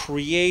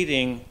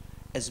creating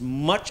as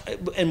much,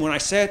 and when I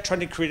say I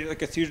tried to create it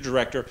like a theater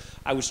director,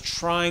 I was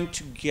trying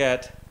to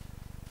get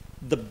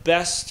the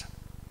best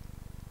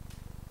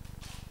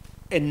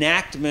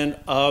enactment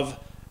of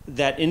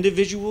that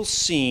individual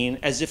scene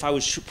as if I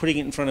was putting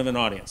it in front of an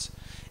audience.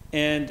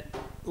 And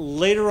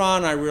later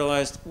on, I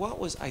realized, what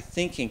was I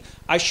thinking?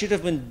 I should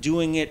have been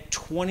doing it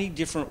 20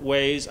 different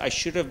ways. I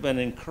should have been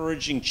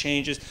encouraging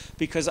changes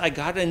because I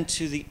got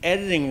into the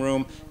editing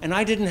room and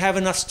I didn't have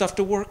enough stuff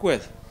to work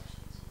with.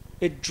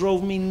 It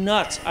drove me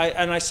nuts.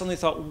 And I suddenly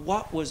thought,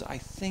 what was I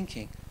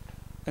thinking?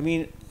 I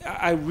mean,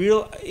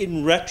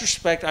 in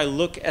retrospect, I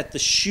look at the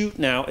shoot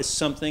now as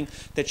something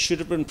that should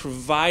have been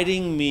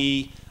providing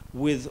me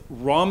with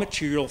raw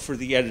material for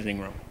the editing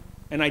room.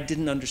 And I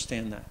didn't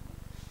understand that.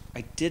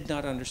 I did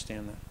not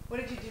understand that. What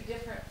did you do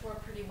different for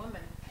Pretty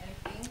Woman?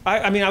 Anything?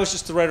 I mean, I was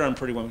just the writer on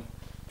Pretty Woman.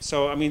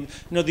 So, I mean,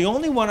 no, the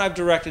only one I've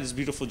directed is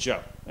Beautiful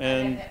Joe.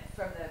 And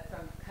from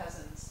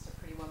Cousins to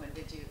Pretty Woman,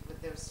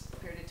 there was a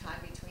period of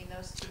time between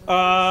those two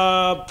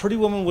movies? Pretty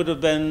Woman would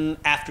have been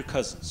after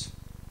Cousins.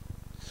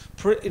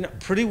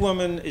 Pretty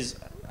Woman is,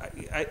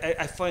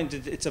 I find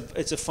it's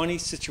a funny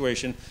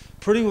situation.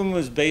 Pretty Woman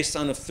was based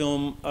on a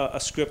film,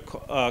 a script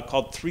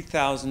called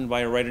 3000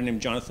 by a writer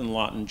named Jonathan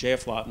Lawton,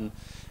 J.F. Lawton.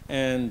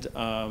 And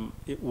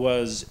it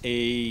was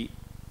if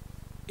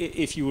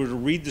you were to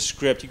read the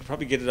script, you could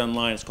probably get it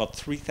online. It's called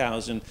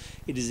 3000.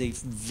 It is a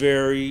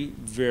very,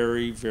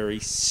 very, very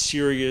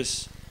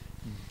serious,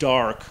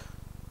 dark,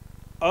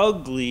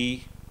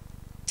 ugly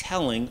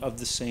telling of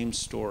the same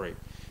story.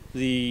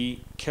 The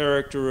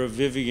character of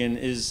Vivian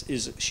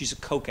she's a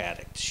coke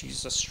addict.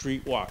 She's a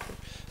streetwalker.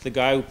 The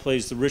guy who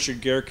plays the Richard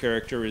Gere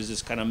character is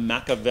this kind of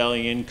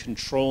Machiavellian,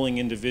 controlling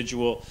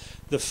individual.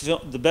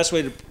 The best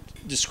way to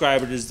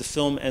describe it is the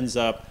film ends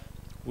up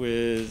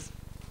with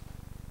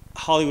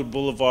Hollywood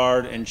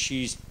Boulevard and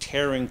she's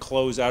tearing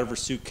clothes out of her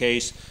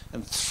suitcase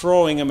and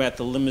throwing them at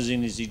the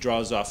limousine as he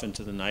draws off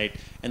into the night.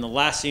 And the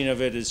last scene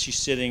of it is she's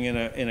sitting in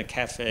a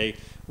cafe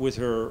with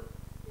her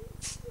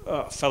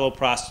fellow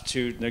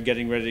prostitute and they're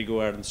getting ready to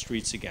go out on the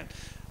streets again.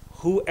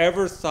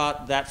 Whoever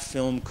thought that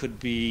film could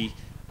be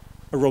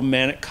a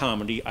romantic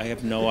comedy, I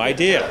have no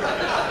idea.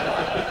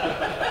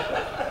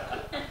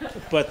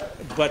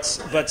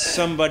 But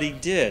somebody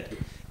did,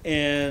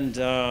 and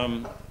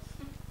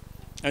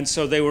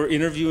so they were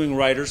interviewing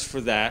writers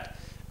for that,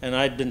 and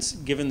I'd been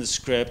given the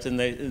script,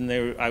 and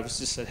I was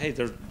just said, hey,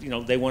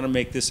 they want to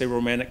make this a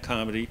romantic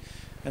comedy,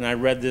 and I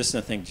read this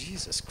and I think,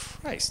 Jesus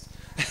Christ,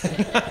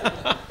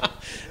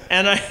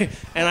 and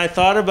I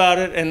thought about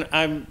it, and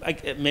I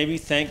maybe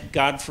thank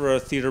God for a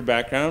theater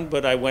background,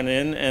 but I went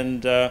in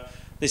and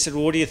they said,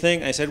 well, what do you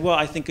think? And I said, well,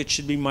 I think it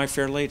should be My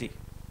Fair Lady.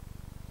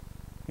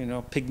 you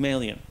know,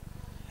 Pygmalion.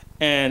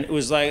 And it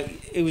was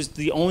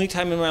the only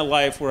time in my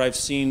life where I've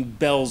seen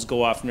bells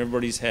go off in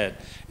everybody's head.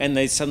 And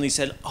they suddenly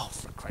said, oh,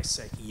 for Christ's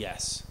sake,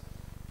 yes.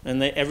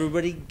 And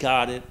everybody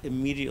got it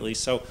immediately.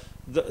 So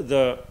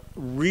the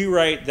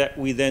rewrite that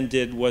we then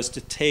did was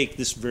to take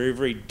this very,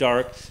 very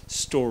dark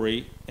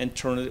story and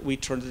we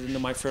turned it into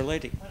My Fair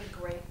Lady. What a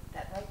great,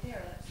 that right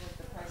there, that's worth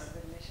the price of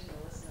admission to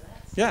listen to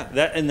that.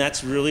 Yeah, and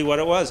that's really what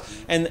it was.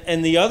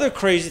 And the other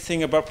crazy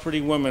thing about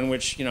Pretty Woman,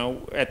 which, you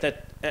know, at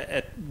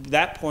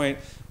that point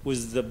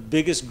was the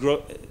biggest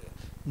growth.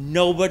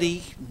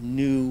 Nobody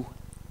knew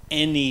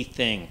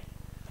anything.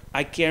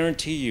 I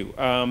guarantee you.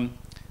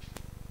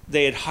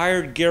 They had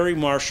hired Gary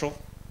Marshall,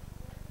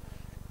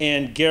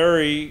 and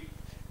Gary,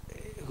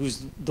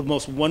 who's the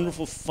most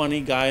wonderful,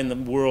 funny guy in the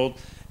world,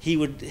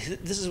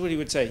 this is what he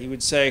would say. He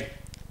would say,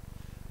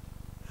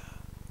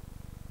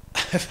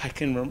 if I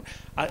can remember,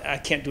 I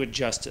can't do it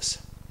justice.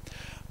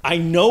 I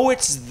know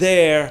it's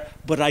there,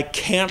 but I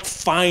can't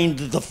find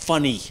the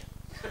funny.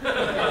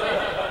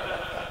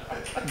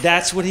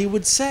 That's what he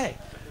would say,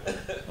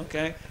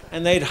 okay?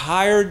 And they'd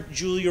hired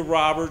Julia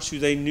Roberts, who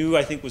they knew,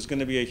 I think, was going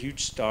to be a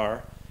huge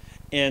star.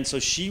 And so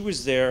she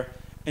was there,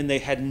 and they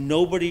had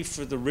nobody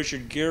for the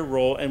Richard Gere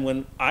role. And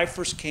when I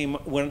came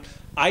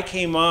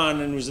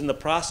on and was in the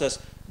process,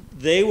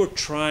 they were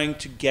trying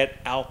to get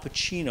Al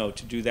Pacino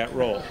to do that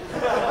role.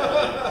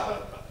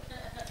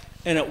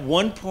 And at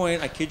one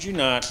point, I kid you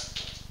not,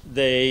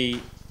 they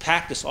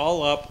packed us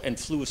all up and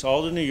flew us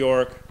all to New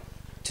York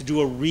to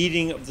do a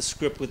reading of the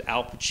script with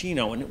Al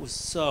Pacino, and it was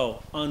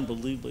so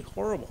unbelievably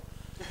horrible.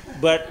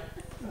 But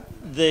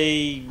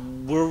they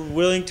were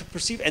willing to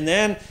proceed. And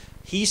then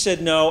he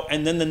said no,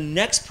 and then the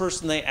next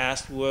person they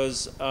asked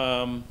was,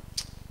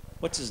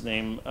 what's his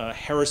name?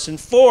 Harrison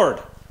Ford.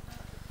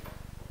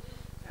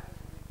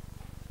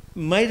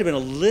 Might have been a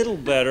little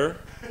better.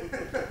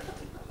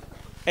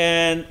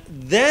 And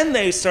then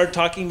they started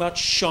talking about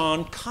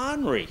Sean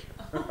Connery.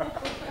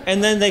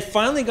 And then they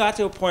finally got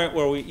to a point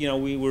where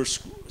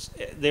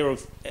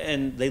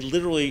they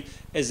literally,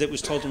 as it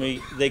was told to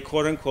me, they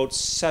quote unquote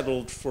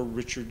settled for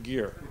Richard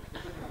Gere.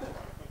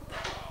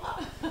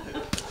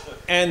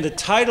 And the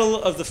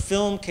title of the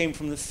film came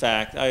from the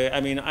fact,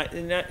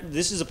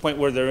 this is a point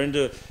where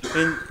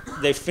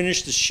they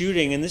finished the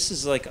shooting, and this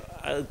is like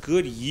a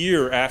good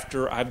year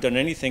after I've done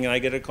anything, and I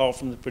get a call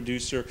from the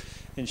producer,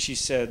 and she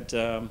said,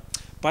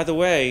 by the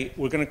way,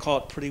 we're going to call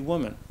it Pretty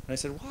Woman. And I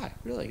said, why?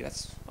 Really?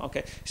 That's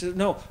okay. She said,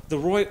 no, the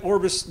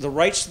rights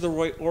to the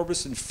Roy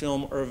Orbison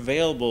film are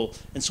available,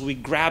 and so we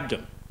grabbed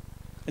them.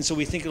 And so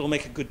we think it'll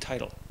make a good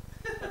title.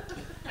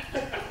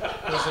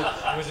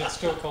 Was it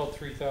still called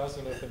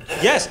 3000 at the time?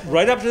 Yes,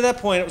 right up to that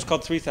point, it was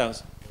called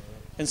 3000.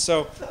 And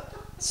so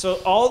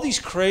all these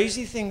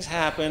crazy things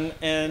happen,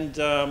 and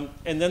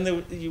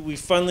then we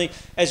finally,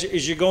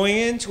 as you're going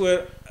into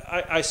it,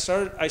 I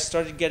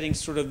started getting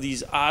sort of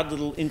these odd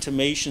little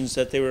intimations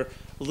that they were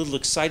a little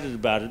excited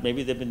about it.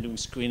 Maybe they've been doing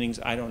screenings,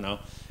 I don't know.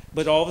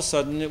 But all of a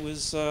sudden it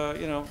was,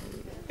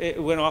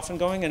 it went off and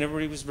going, and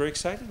everybody was very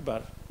excited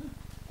about it.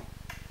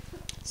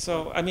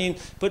 So, I mean,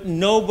 but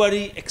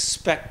nobody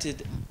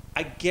expected,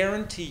 I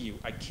guarantee you,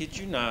 I kid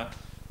you not,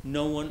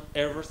 no one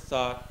ever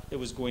thought it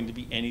was going to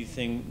be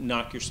anything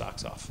knock your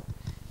socks off.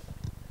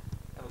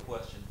 I have a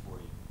question for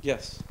you.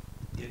 Yes.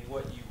 In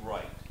what you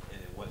write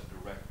and in what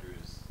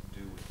directors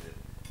do with it,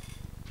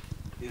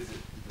 is it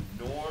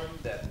the norm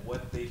that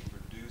what they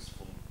produce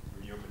from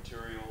your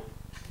material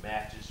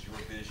matches your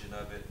vision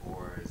of it,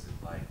 or is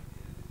it like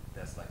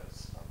that's like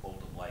a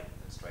bolt of light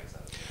that strikes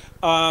out of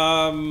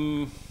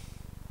nowhere?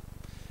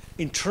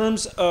 In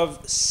terms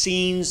of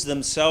scenes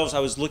themselves, I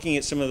was looking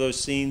at some of those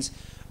scenes.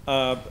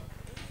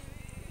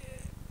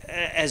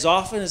 As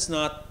often as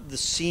not, the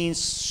scenes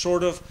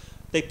sort of,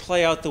 they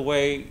play out the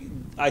way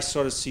I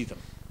sort of see them.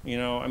 You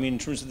know, I mean, in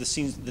terms of the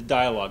scenes, the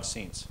dialogue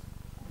scenes.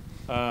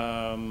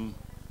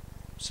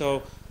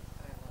 So,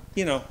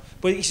 you know,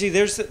 but you see,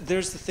 there's the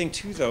thing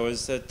too, though,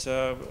 is that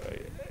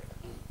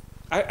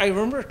I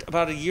remember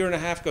about a year and a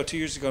half ago, 2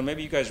 years ago,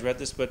 maybe you guys read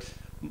this, but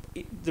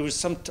there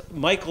was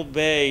Michael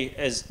Bay,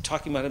 as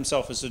talking about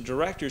himself as a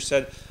director,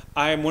 said,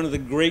 "I am one of the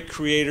great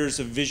creators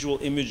of visual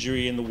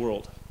imagery in the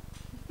world."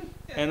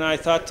 And I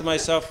thought to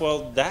myself,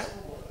 well,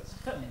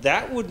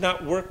 that would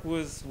not work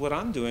with what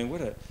I'm doing,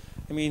 would it?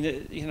 I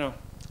mean, you know,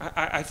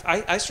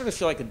 I sort of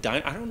feel like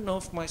I don't know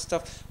if my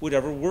stuff would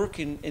ever work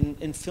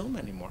in film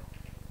anymore.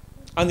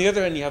 On the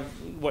other hand, you have,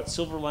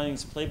 Silver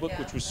Linings Playbook,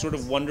 which was sort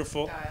of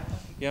wonderful.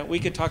 Yeah, we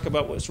could talk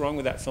about what's wrong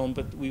with that film,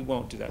 but we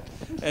won't do that.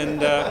 And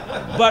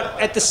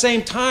but at the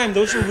same time,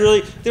 they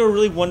were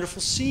really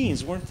wonderful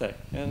scenes, weren't they?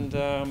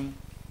 And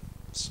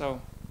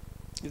so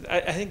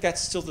I think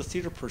that's still the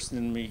theater person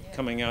in me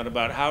coming out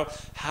about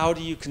how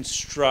do you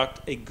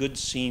construct a good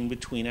scene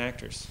between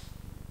actors?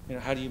 You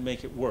know, how do you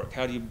make it work?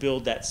 How do you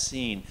build that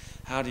scene?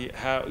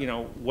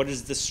 What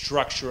is the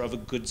structure of a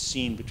good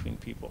scene between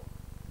people?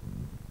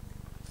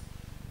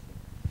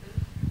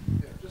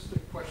 Yeah, just a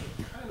question,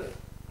 kind of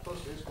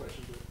close to his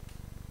question, but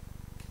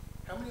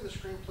how many of the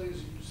screenplays that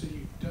you say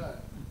you've done,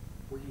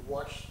 where you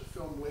watch the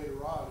film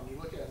later on and you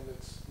look at it and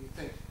it's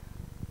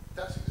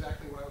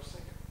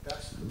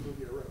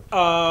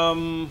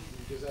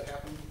Does that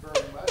happen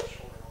very much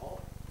or at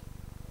all?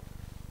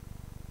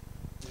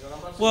 You know, I'm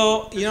not saying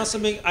Well, that you know this is-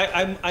 something,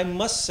 I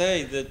must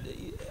say that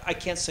I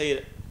can't say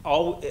it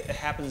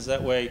happens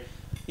that way.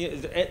 You know,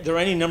 there are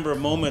any number of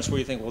moments where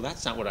you think, well,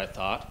 that's not what I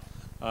thought.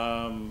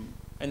 And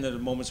there are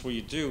moments where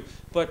you do.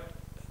 But,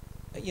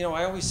 you know,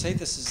 I always say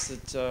this is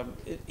that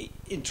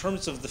in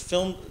terms of the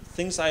film,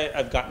 things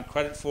I've gotten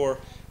credit for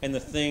and the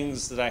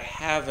things that I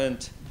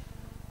haven't,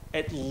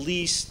 at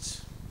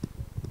least,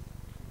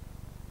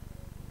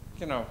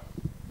 you know,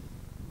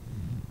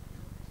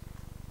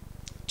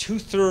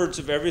 2/3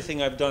 of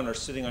everything I've done are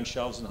sitting on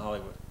shelves in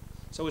Hollywood.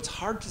 So it's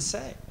hard to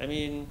say. I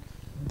mean,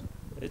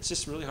 it's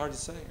just really hard to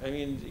say. I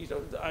mean, you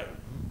know,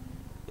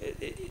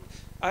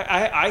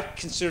 I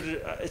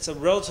consider it's a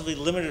relatively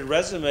limited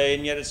resume,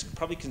 and yet it's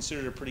probably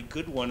considered a pretty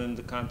good one in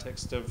the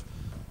context of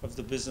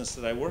the business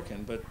that I work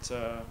in. But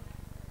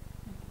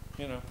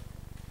you know,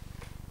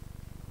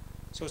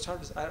 so it's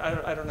hard to.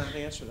 I don't know how to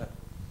answer that.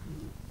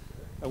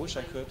 I wish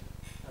I could.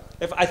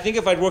 I think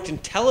if I'd worked in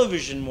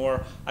television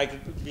more, I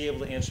could be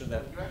able to answer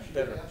that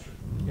better.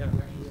 Yeah.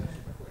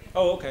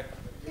 Oh, okay.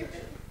 Hey,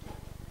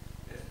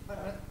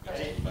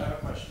 I have a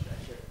question back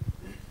here.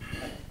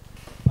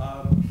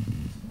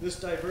 This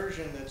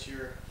diversion that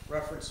you're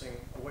referencing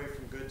away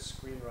from good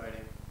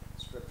screenwriting,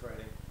 script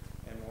writing,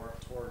 and more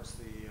towards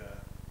the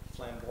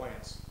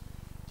flamboyance,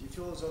 do you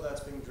feel as though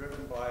that's being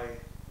driven by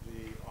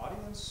the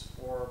audience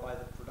or by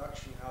the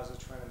production houses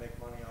trying to make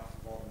money off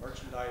of all the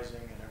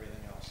merchandising and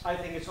everything else? I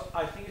think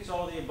it's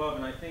all the above,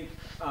 and I think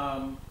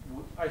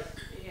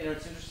you know,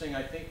 it's interesting.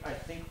 I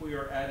think we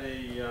are at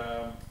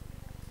a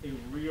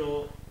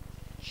real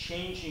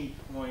changing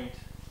point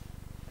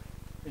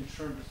in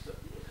terms of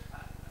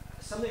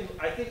something.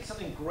 I think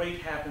something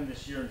great happened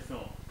this year in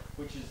film,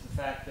 which is the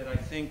fact that I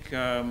think.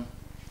 Oh,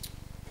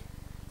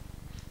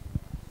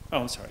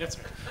 I'm sorry. That's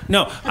right.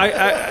 No,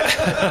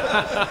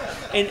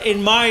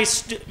 in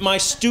my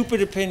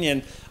stupid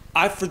opinion,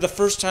 I for the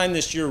first time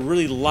this year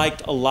really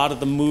liked a lot of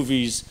the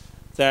movies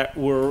that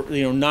were,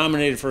 you know,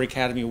 nominated for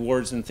Academy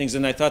Awards and things,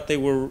 and I thought they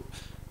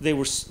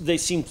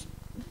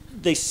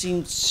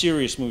seemed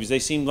serious movies. They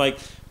seemed like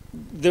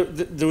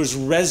there was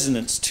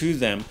resonance to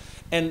them,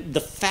 and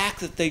the fact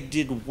that they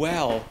did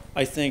well,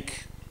 I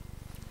think,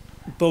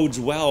 bodes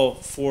well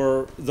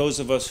for those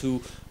of us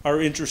who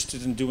are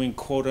interested in doing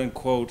quote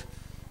unquote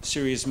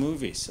serious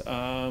movies.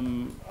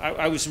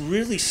 I was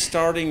really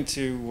starting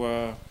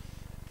to.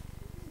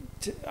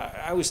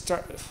 I was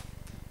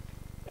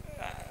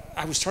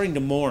starting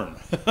to mourn.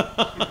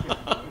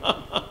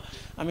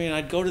 I mean,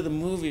 I'd go to the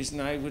movies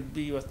and I would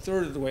be a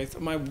third of the way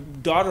through. My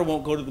daughter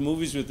won't go to the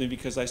movies with me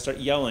because I start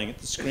yelling at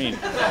the screen.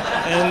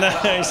 And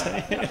I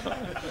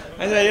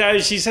say,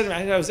 she said to me,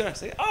 I was there, I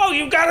said, oh,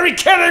 you've got to be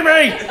kidding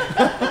me!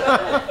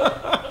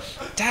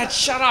 Dad,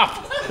 shut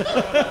up!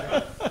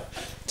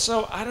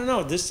 So I don't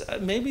know.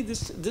 Maybe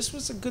this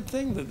was a good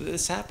thing that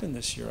this happened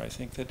this year. I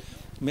think that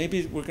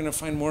maybe we're going to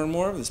find more and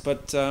more of this.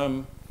 But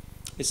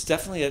it's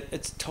definitely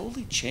it's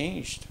totally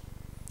changed.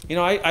 You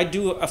know, I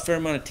do a fair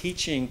amount of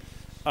teaching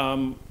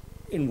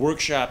in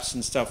workshops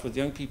and stuff with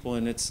young people,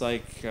 and it's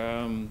like,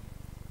 you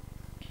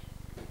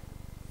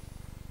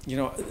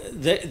know,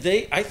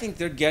 I think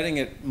they're getting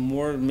it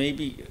more.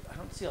 Maybe I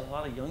don't see a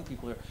lot of young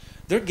people here.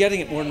 They're getting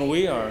it more than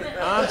we are.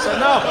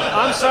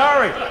 I'm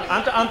sorry.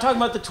 I'm talking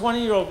about the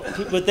 20-year-old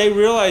people, but they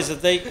realize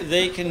that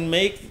they can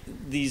make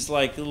these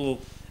like little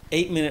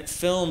 8-minute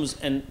films,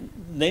 and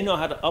they know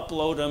how to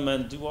upload them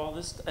and do all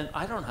this, and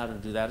I don't know how to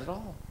do that at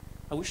all.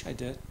 I wish I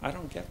did. I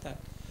don't get that.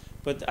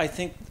 But I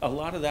think a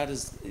lot of that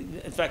is,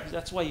 in fact,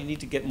 that's why you need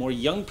to get more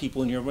young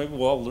people in here. Maybe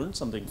we'll all learn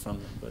something from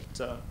them.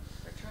 But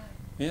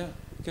yeah.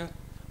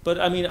 But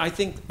I mean, I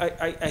think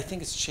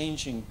it's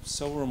changing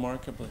so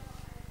remarkably.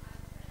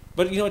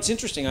 But you know, it's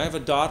interesting. I have a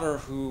daughter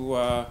who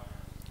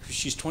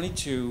she's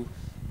 22,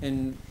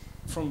 and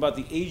from about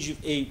the age of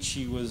 8,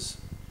 she was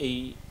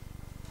a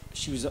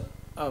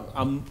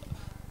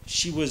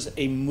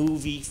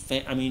movie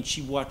fan. I mean,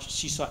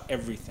 she saw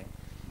everything.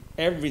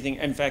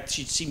 In fact,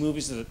 she'd see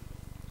movies that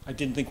I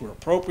didn't think were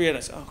appropriate. I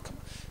said, oh, come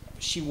on.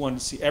 She wanted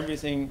to see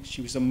everything.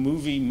 She was a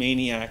movie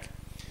maniac.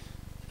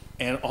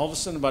 And all of a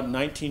sudden, about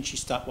 19, she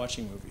stopped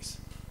watching movies.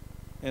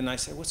 And I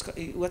said, let's go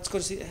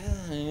to see.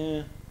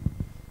 Yeah.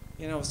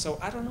 You know, so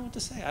I don't know what to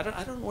say. I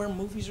don't know where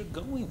movies are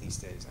going these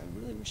days. I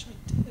really wish I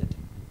did.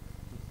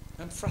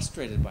 I'm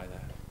frustrated by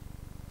that.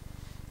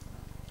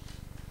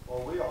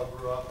 Well, we all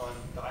grew up on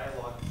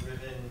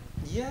dialogue-driven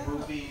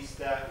movies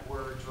that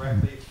were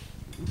directly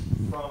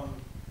from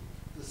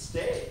the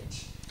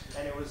stage,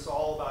 and it was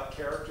all about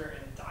character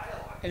and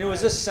dialogue. And it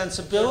was a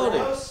sensibility.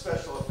 There were no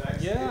special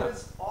effects. Yeah. It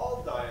was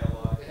all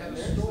dialogue. And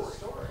there's the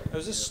story. It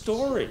was a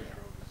story.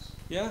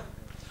 Yeah.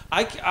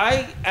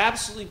 I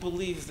absolutely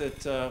believe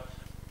that,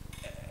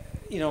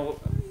 you know,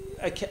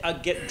 I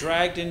get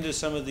dragged into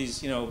some of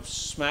these, you know,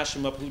 smash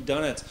 'em up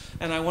whodunits,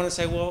 and I want to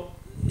say, well,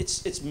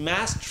 it's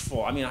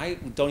masterful. I mean, I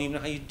don't even know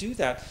how you do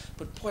that,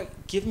 but boy,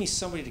 give me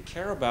somebody to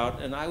care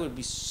about, and I would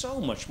be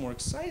so much more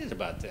excited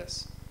about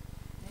this.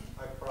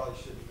 I probably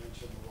shouldn't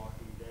mention The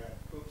Walking Dead.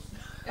 Oops.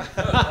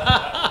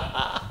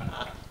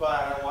 But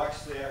I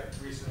watched the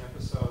recent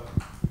episode.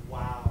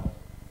 Wow.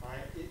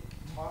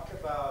 Talk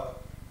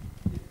about,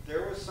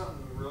 there was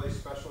something really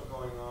special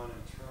going on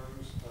in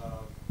terms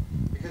of,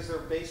 because they're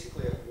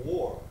basically at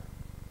war.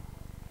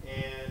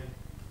 And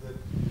the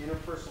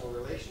interpersonal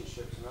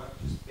relationships are not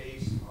just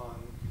based on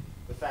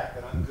the fact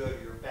that I'm good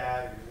or you're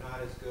bad, or you're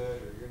not as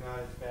good, or you're not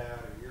as bad,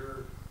 or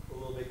you're a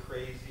little bit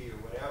crazy, or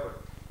whatever.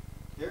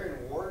 They're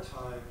in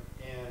wartime,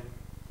 and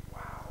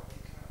wow, they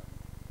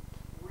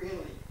got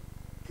really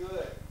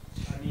good.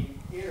 I mean,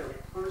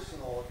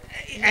 interpersonal.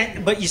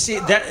 But you see,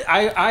 that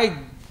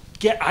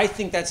I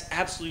think that's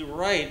absolutely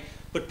right.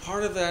 But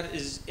part of that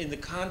is in the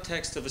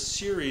context of a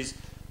series.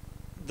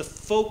 The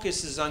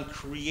focus is on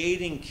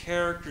creating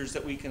characters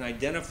that we can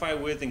identify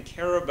with and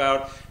care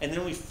about, and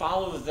then we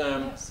follow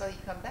them so you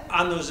come back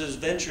on those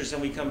adventures,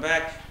 and we come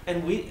back,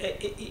 and we,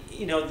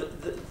 you know,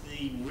 the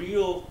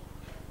real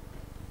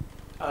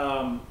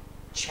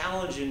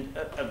challenge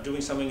of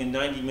doing something in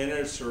 90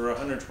 minutes or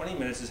 120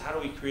 minutes is how do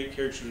we create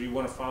characters we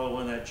want to follow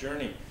on that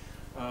journey.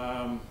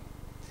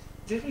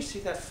 Did we see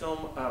that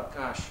film?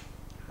 Gosh,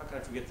 how can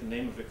I forget the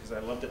name of it? Because I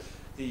loved it.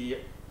 The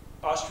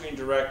Austrian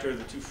director,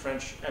 the two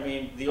French. I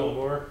mean, the old.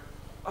 War.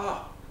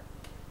 Oh,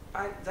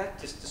 that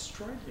just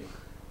destroyed me.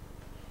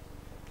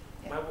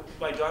 Yeah.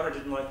 My daughter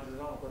didn't like it at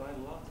all, but I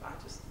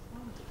just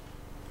loved it.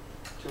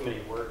 Too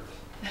many words.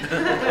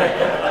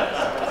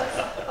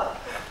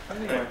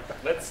 Anyway,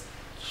 let's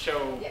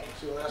show. Yeah.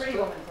 last Pretty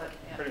clip. Woman clip.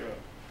 Yeah. Pretty Woman.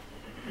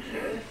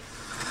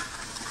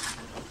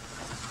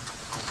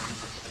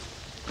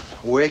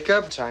 Wake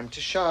up, time to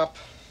shop.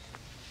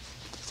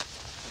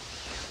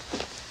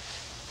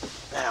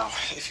 Now,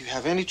 if you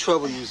have any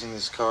trouble using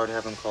this card,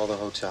 have them call the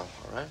hotel,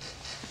 all right?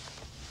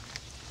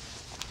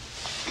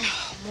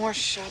 More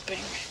shopping.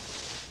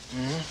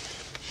 Mm-hmm.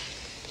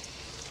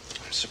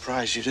 I'm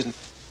surprised you didn't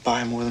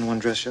buy more than one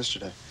dress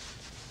yesterday.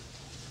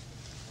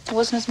 It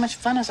wasn't as much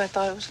fun as I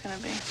thought it was going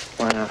to be.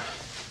 Why not?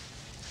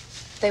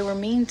 They were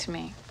mean to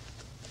me.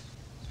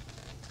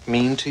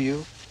 Mean to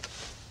you?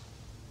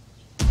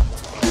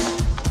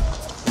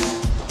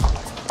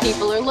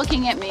 People are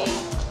looking at me.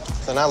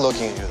 They're not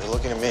looking at you, they're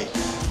looking at me.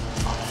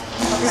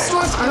 The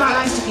stores are not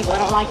nice to people. I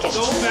don't like it.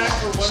 Go back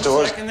for one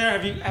Stores. second there.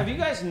 Have you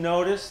guys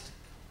noticed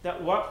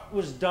that what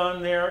was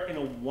done there in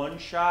a one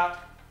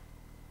shot?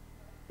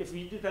 If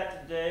you did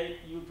that today,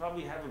 you would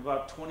probably have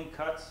about 20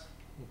 cuts.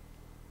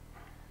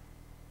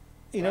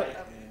 You know,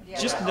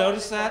 just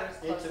notice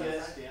that.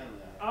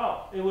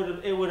 Oh, it would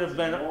have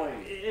been.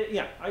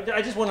 Yeah,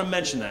 I just want to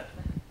mention that.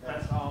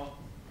 That's all.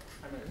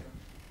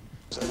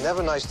 They're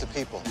never nice to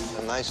people.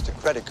 They're nice to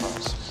credit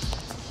cards.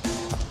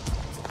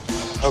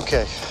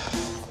 Okay.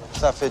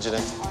 Stop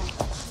fidgeting.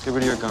 Get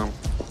rid of your gum.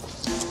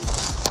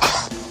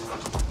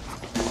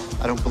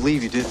 I don't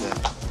believe you did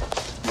that.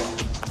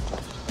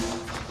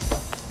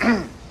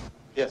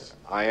 Yes,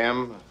 I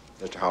am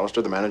Mr.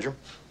 Hollister, the manager.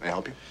 May I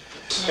help you?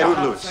 Edward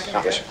Lewis.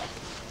 Yes, sir.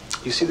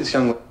 You see this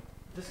young...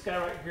 This guy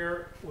right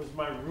here was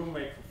my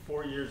roommate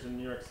for 4 years in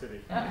New York City.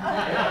 Is it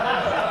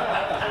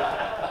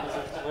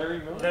Larry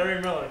Miller?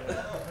 Larry Miller.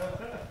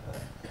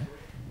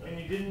 And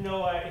he didn't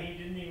know.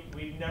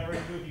 We never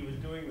knew he was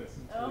doing this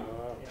until.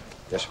 Wow.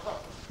 Yes, sir.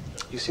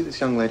 You see this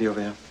young lady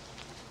over here?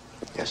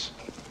 Yes.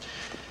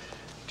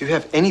 Do you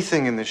have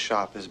anything in this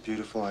shop as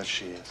beautiful as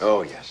she is?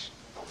 Oh, yes.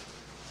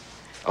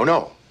 Oh,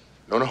 no.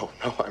 No.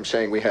 I'm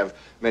saying we have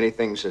many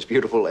things as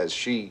beautiful as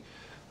she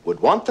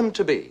would want them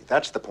to be.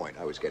 That's the point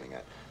I was getting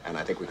at. And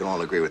I think we can all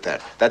agree with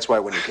that. That's why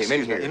when you came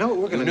in here, You know what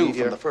we're going to knew need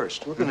from here? the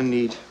first. We're going to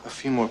need a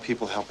few more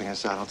people helping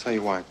us out. I'll tell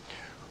you why.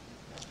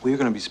 We're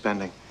going to be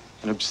spending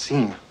an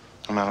obscene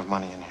amount of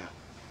money in here.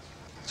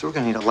 So we're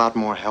going to need a lot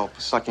more help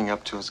sucking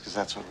up to us because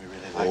that's what we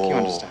really like. You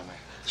understand that?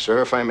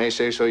 Sir, if I may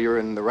say so, you're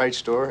in the right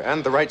store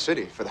and the right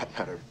city, for that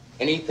matter.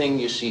 Anything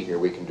you see here,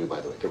 we can do,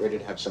 by the way. Get ready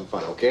to have some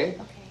fun, okay?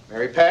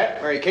 Mary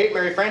Pat, Mary Kate,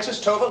 Mary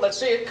Frances, Tova, let's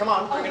see it. Come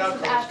on, bring it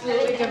out.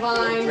 Absolutely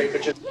divine. Great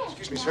picture.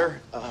 Excuse me,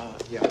 sir.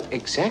 Yeah.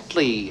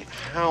 Exactly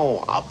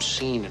how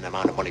obscene an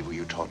amount of money were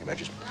you talking about?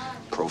 Just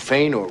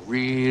profane or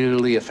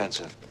really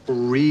offensive?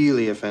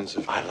 Really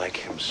offensive. I like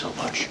him so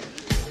much.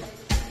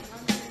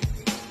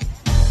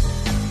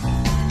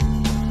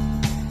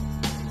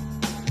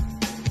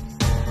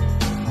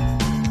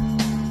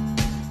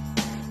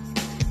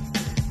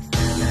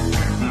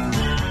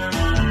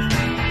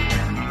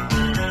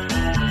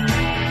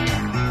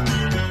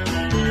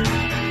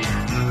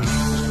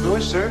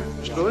 Sir,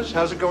 Mr. Lewis,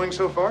 how's it going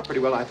so far?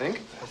 Pretty well, I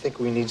think. I think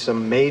we need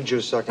some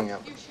major sucking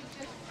up.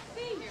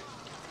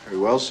 Very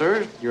well,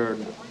 sir. You're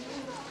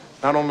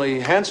not only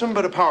handsome,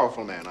 but a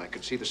powerful man. I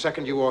could see the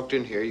second you walked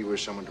in here, you were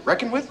someone to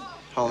reckon with.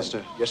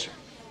 Hollister. Yes, sir.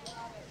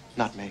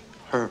 Not me.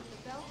 Her.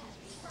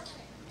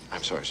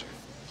 I'm sorry, sir.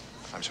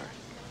 I'm sorry.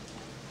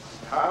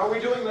 How are we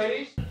doing,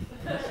 ladies?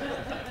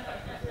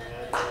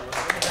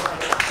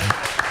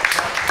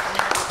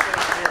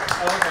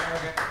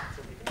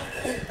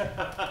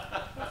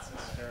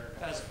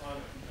 That's fun.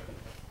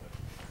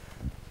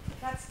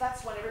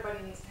 That's what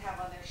everybody needs to have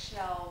on their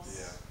shelves.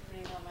 Yeah.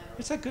 Pretty Woman.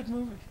 It's a good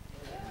movie.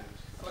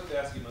 I'd like to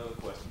ask you another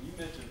question. You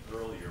mentioned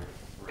earlier when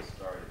you first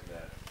started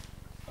that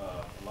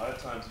a lot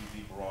of times you'd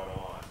be brought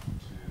on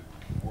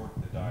to work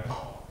the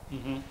dialogue.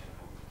 Mm-hmm.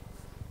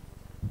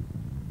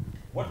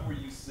 What were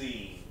you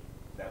seeing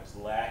that was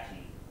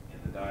lacking in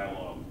the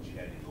dialogue that you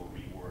had to go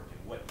rework,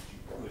 and what did you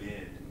put in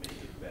to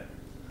make it better?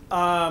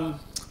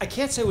 I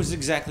can't say it was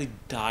exactly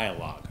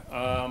dialogue.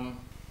 How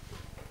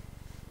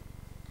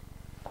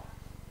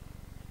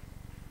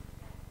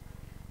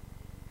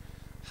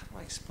do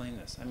I explain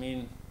this? I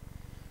mean,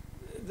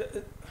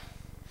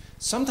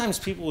 sometimes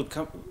people would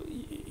come,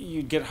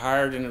 you'd get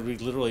hired and it would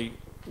be literally,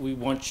 we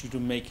want you to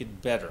make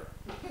it better.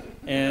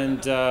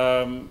 And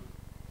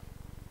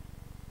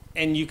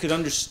you could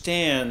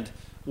understand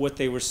what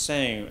they were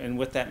saying, and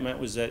what that meant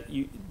was that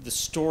the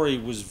story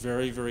was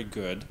very, very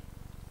good,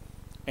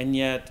 and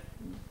yet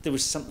there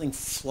was something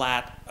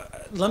flat.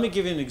 Let me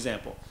give you an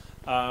example.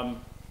 The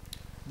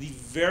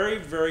very,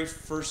 very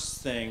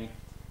first thing,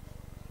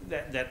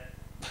 that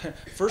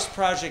first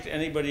project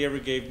anybody ever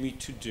gave me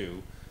to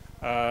do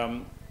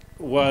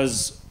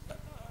was,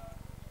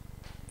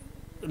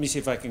 let me see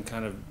if I can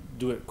kind of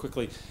do it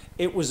quickly.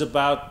 It was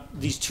about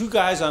these two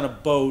guys on a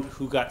boat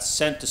who got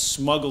sent to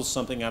smuggle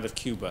something out of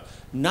Cuba.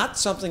 Not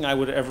something I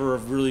would ever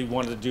have really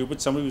wanted to do,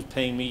 but somebody was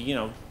paying me, you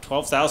know,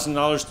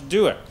 $12,000 to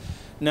do it.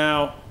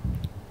 Now,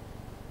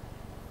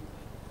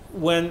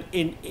 when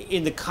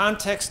in the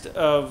context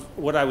of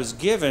what I was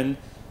given,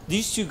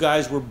 these two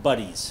guys were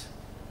buddies,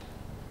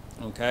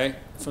 okay,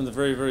 from the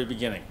very, very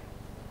beginning.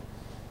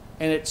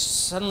 And it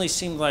suddenly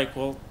seemed like,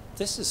 well,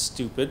 this is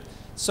stupid.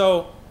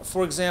 So,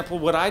 for example,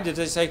 what I did,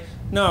 I say,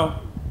 no,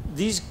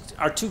 these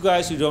are two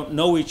guys who don't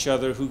know each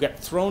other, who got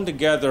thrown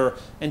together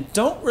and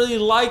don't really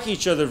like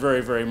each other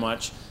very, very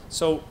much.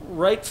 So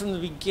right from the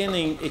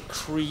beginning, it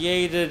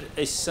created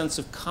a sense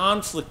of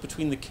conflict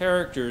between the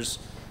characters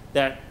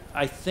that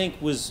I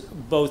think was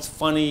both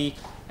funny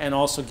and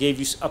also gave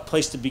you a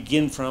place to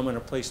begin from and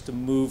a place to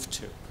move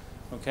to.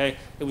 Okay?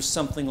 It was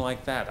something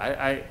like that.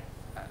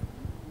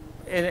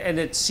 And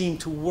it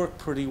seemed to work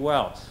pretty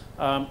well.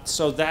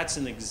 So that's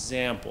an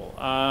example.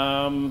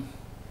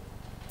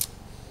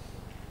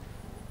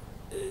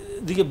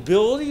 The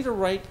ability to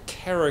write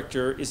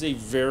character is a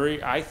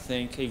very, I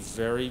think, a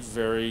very,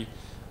 very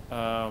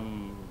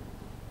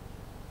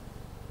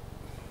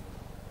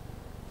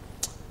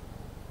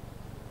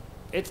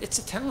it's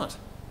a talent.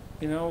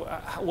 You know,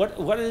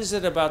 what is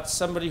it about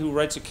somebody who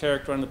writes a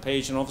character on the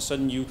page and all of a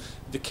sudden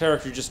the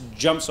character just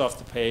jumps off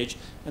the page,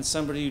 and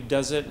somebody who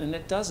does it and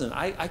it doesn't?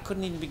 I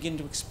couldn't even begin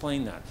to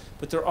explain that.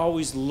 But they're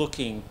always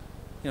looking,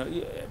 you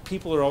know,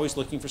 people are always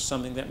looking for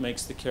something that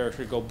makes the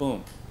character go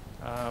boom.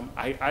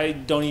 I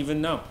don't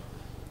even know,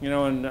 you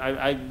know, and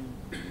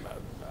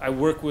I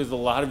work with a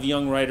lot of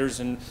young writers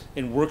in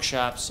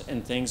workshops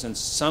and things, and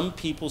some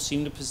people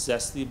seem to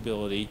possess the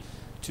ability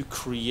to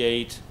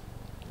create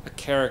a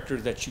character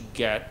that you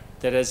get,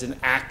 that as an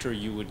actor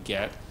you would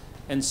get,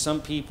 and some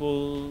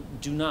people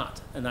do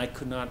not, and I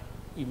could not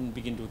even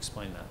begin to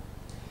explain that.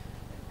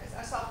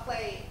 I saw a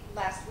play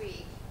last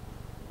week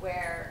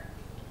where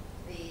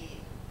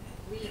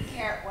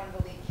one of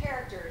the lead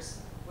characters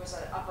was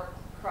an upper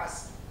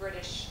crust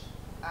British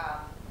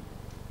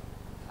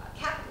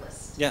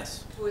capitalist.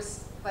 Yes.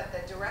 But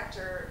the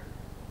director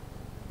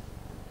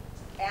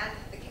and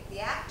the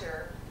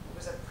actor, it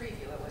was a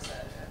preview, it was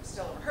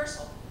still a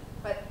rehearsal,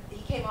 but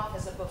he came off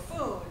as a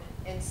buffoon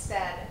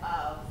instead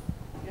of,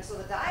 you know, so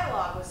the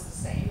dialogue was the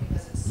same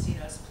because it's, you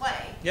know, it's a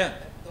play. Yeah.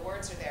 The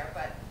words are there,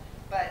 but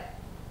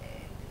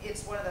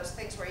it's one of those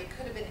things where he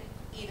could have been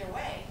either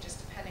way,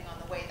 just depending on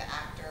the way the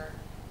actor,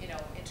 you know,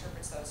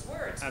 interprets those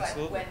words.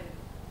 Absolutely.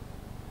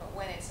 But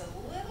when it's a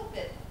little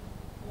bit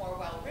more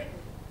well written,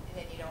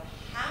 then you don't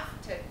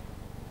have to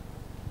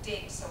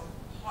dig so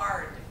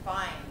hard to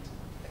find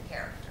the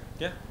character.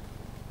 Yeah.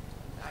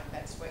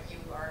 That's what you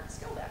are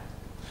skilled at.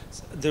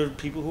 There are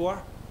people who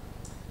are.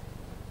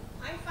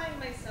 I find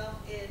myself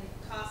in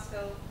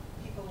Costco,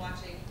 people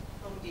watching,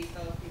 Home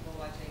Depot, people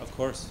watching. Of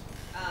course.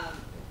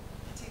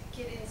 To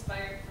get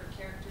inspired for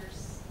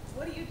characters,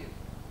 what do you do?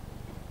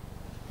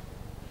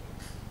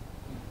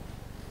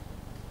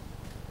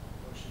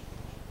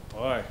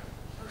 Boy.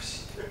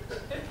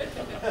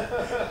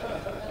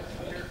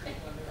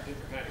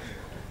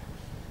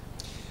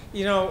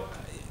 You know,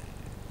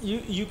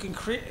 you can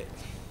create.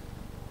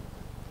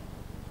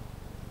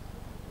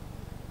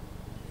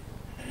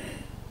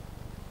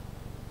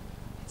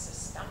 It's a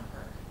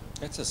stumper.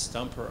 It's a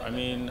stumper. I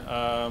mean,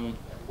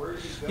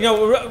 you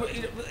know,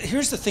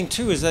 here's the thing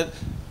too: is that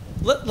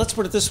let's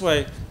put it this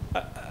way: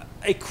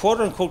 a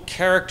quote-unquote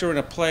character in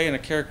a play and a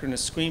character in a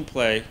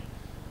screenplay.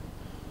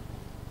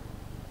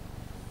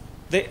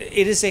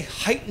 It is a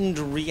heightened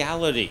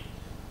reality.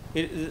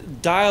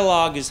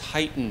 Dialogue is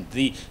heightened.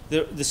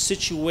 The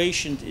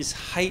situation is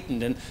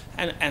heightened,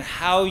 and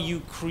how you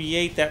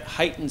create that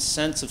heightened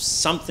sense of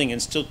something and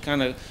still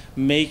kind of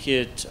make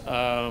it,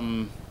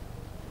 I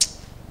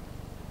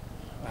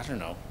don't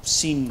know,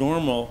 seem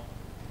normal.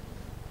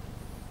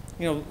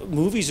 You know,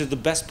 movies are the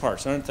best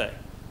parts, aren't they?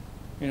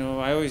 You know,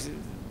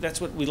 that's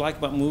what we like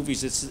about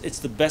movies. It's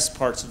the best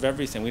parts of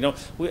everything. We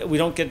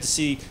don't get to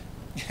see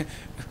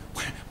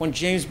when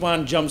James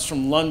Bond jumps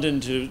from London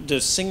to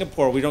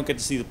Singapore. We don't get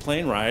to see the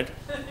plane ride.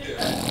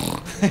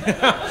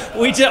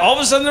 All of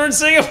a sudden they're in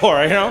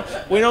Singapore. You know,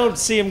 we don't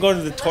see him go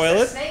to the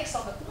toilet. Snakes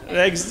on the plane.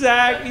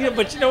 Exactly. Yeah,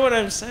 but you know what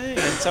I'm saying.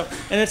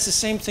 And it's the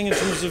same thing in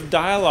terms of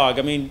dialogue.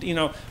 I mean, you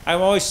know,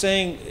 I'm always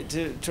saying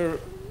to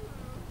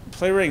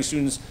playwriting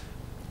students,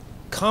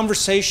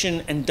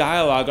 conversation and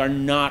dialogue are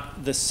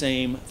not the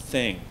same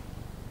thing.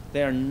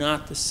 They are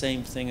not the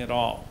same thing at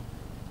all.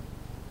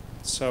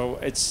 So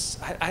I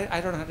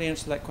don't know how to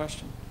answer that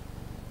question.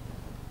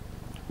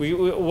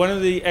 One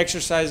of the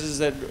exercises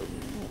that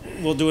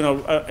we'll do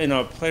in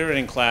a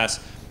playwriting class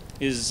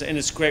is, and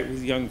it's great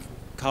with young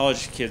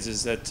college kids,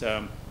 is that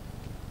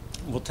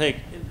we'll take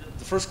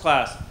the first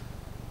class.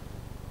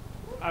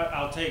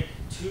 I'll take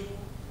two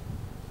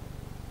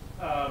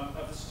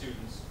of the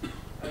students.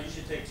 I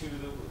usually take two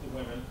of the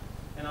women,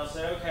 and I'll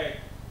say, okay,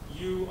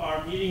 you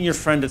are meeting your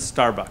friend at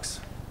Starbucks.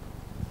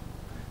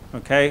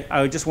 Okay,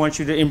 I just want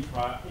you to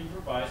improvise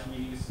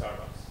meeting at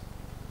Starbucks,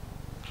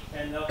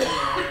 and they'll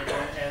come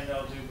there and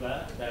they'll do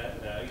blah blah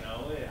blah. You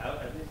know,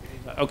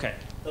 okay,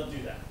 they'll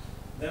do that.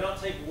 Then I'll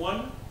take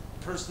one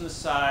person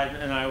aside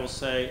and I will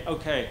say,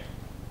 okay,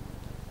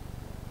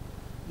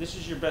 this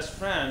is your best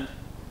friend,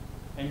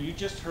 and you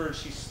just heard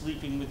she's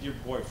sleeping with your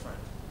boyfriend.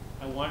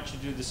 I want you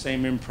to do the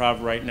same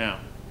improv right now.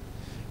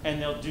 And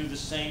they'll do the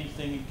same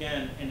thing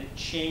again, and it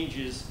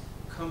changes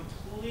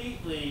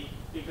completely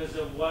because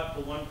of what the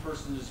one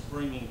person is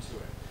bringing to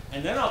it.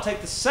 And then I'll take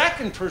the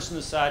second person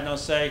aside and I'll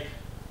say,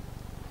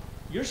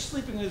 you're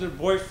sleeping with her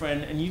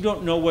boyfriend and you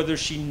don't know whether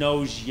she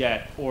knows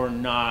yet or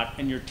not,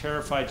 and you're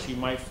terrified she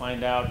might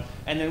find out,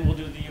 and then we'll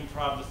do the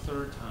improv the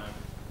third time.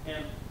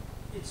 And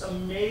it's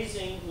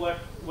amazing what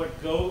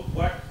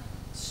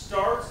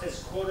starts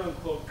as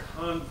quote-unquote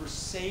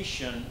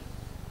conversation,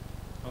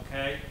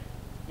 okay?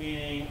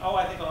 Meaning, oh,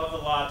 I think I'll have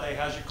a latte,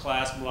 how's your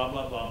class, blah,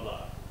 blah, blah,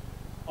 blah.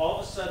 All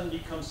of a sudden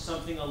becomes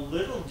something a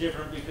little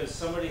different because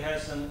somebody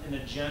has an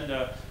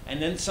agenda,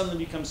 and then something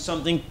becomes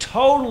something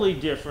totally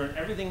different.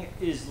 Everything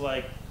is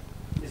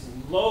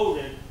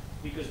loaded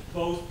because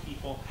both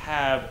people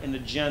have an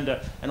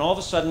agenda, and all of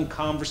a sudden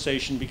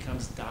conversation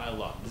becomes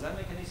dialogue. Does that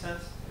make any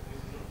sense?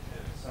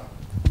 So.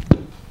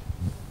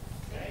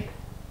 Okay.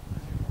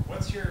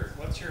 What's your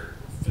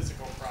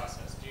physical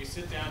process? Do you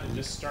sit down and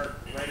just start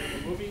writing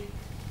a movie?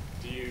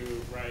 Do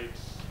you write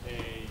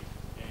an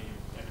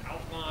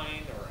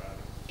outline or a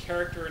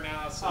character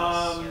analysis?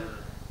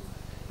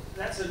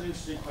 That's an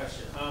interesting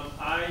question.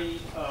 I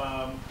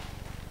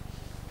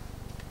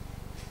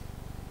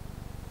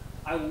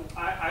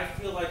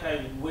feel like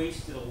I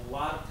wasted a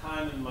lot of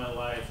time in my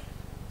life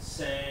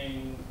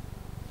saying,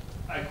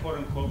 I quote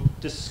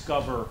unquote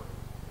discover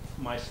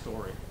my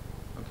story,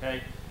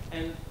 okay?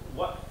 And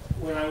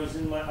when I was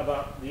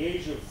about the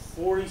age of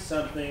 40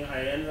 something,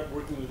 I ended up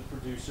working with a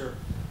producer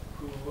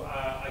who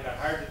I got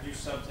hired to do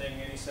something,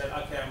 and he said,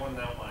 okay, I want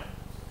an outline.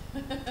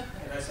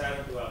 And I said, I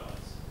don't do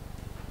outlines.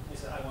 He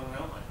said, I want an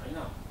outline. I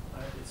know.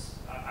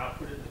 I'll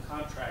put it in the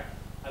contract.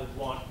 I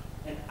want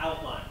an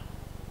outline.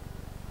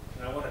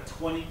 And I want a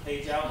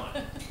 20-page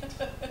outline.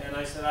 And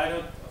I said, I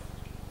don't.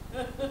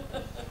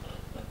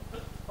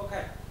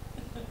 Okay.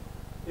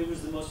 It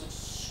was the most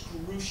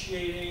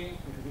excruciating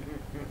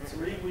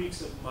 3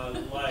 weeks of my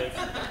life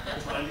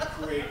trying to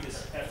create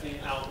this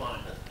effing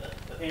outline.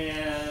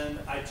 And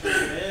I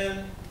turned it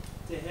in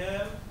to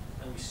him,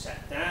 and we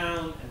sat down,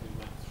 and we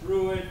went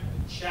through it,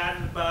 and we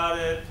chatted about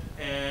it,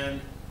 and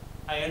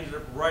I ended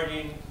up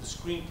writing the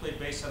screenplay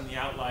based on the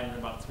outline in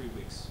about 3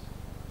 weeks.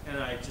 And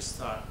I just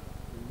thought,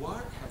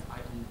 what have I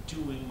been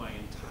doing my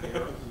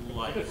entire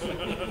life?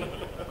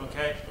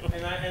 Okay?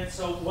 And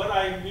so what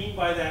I mean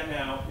by that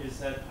now is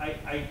that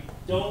I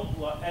don't,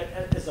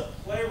 as a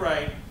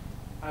playwright,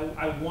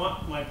 I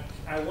want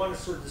to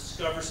sort of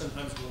discover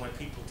sometimes where my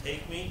people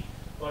take me,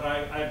 but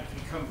I've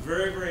become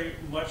very, very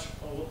much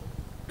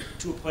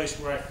to a place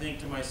where I think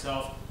to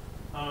myself,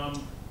 I'm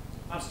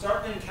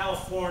starting in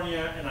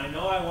California, and I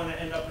know I want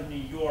to end up in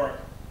New York.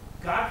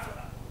 God,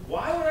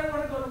 why would I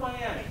want to go to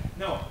Miami?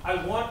 No,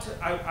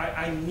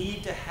 I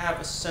need to have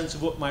a sense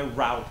of what my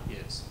route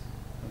is.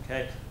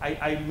 Okay?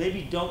 I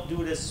maybe don't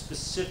do it as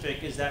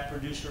specific as that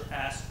producer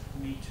asked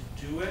me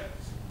to do it,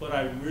 but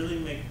I really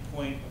make a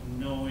point of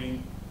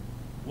knowing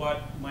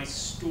what my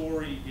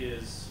story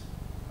is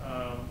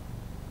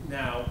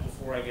now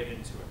before I get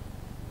into it.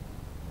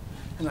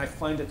 And I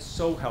find it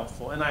so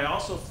helpful. And I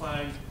also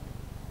find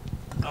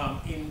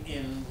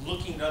in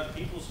looking at other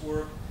people's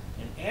work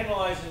and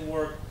analyzing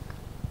work,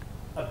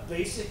 a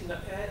basic,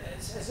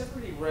 has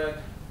everybody read,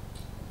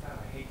 God,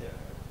 I hate that,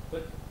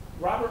 but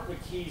Robert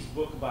McKee's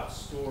book about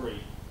story,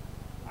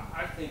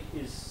 I think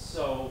is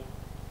so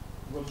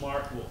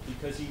remarkable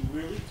because he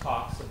really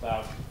talks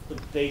about the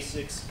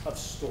basics of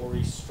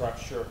story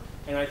structure.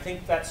 And I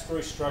think that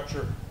story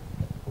structure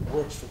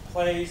works for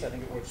plays, I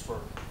think it works for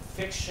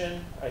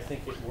fiction, I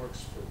think it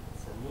works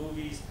for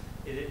movies,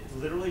 It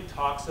literally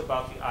talks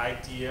about the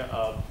idea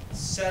of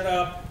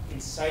setup,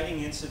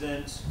 inciting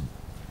incident,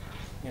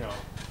 you know,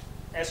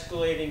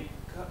 escalating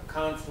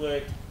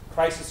conflict,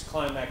 crisis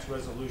climax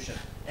resolution.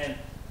 And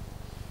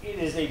it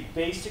is a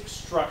basic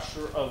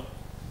structure of,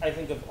 I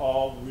think, of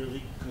all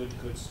really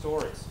good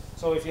stories.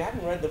 So if you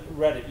haven't read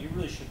it, you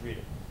really should read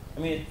it. I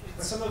mean,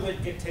 some of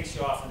it takes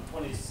you off in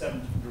 27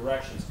 different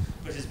directions,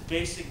 but his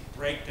basic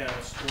breakdown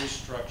of story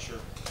structure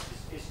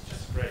is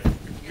just great. It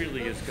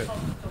really is good.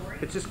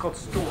 It's just called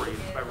Story.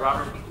 It's by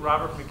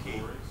Robert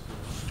McKee.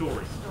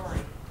 Story.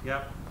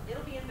 Yep.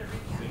 It'll be in the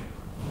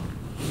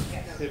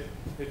recap.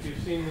 If you've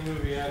seen the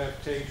movie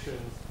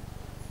adaptations,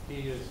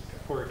 he is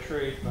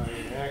portrayed by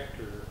an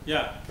actor.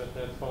 Yeah. But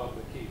that's Bob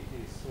McKee.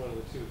 He's one of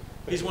the two.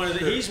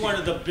 He's one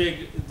of the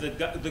big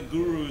the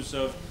gurus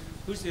of,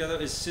 who's the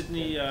other? Is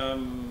Sidney? I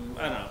don't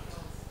know.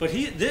 But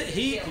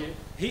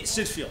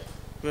Sid Field.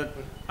 But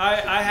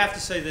I have to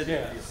say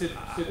that Sid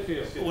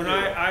Field. When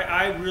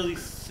I really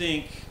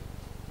think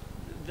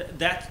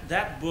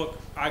that book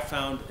I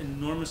found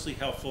enormously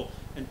helpful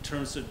in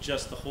terms of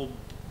just the whole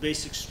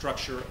basic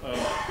structure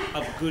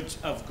of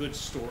good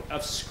story,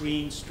 of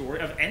screen story,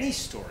 of any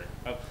story.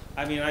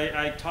 I mean,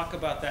 I talk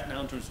about that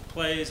now in terms of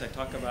plays. I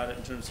talk about it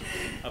in terms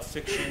of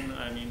fiction.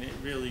 I mean,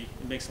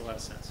 it makes a lot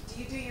of sense. Do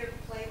you do your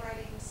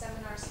playwriting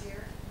seminars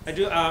here? I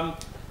do.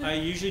 I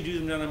usually do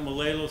them down at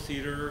Malelo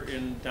Theater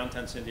in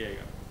downtown San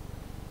Diego.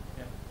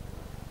 Yeah.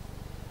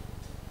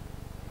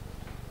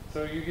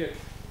 So you get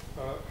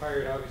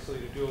hired, obviously,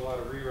 to do a lot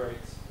of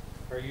rewrites.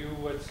 Are you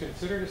what's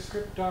considered a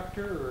script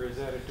doctor, or is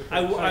that a different?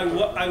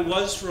 I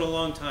was for a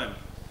long time,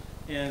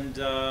 and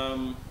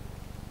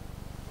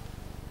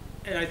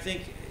I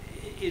think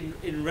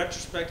in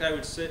retrospect, I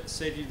would say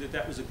to you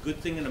that was a good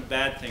thing and a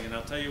bad thing, and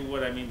I'll tell you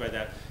what I mean by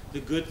that. The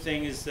good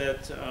thing is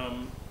that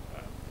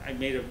I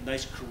made a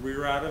nice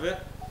career out of it,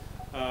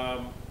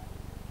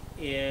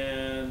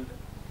 and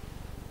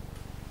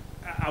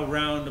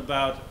around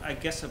about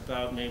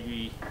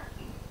maybe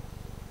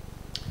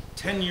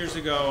 10 years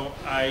ago,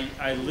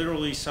 I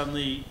literally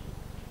suddenly,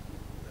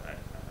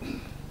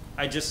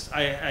 I just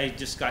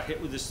got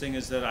hit with this thing,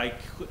 is that I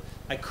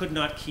could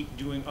not keep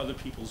doing other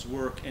people's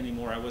work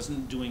anymore. I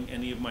wasn't doing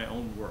any of my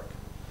own work.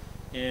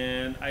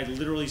 And I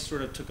literally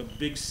sort of took a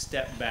big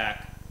step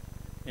back,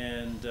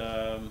 and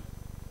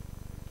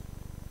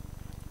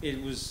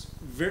it was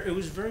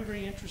very,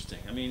 very interesting.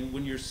 I mean,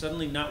 when you're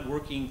suddenly not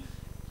working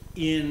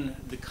in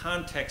the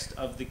context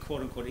of the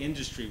quote-unquote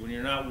industry, when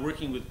you're not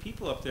working with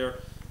people up there,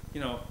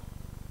 you know,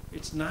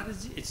 it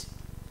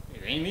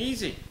ain't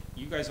easy.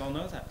 You guys all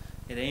know that.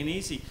 It ain't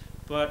easy.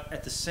 But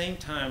at the same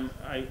time,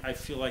 I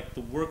feel like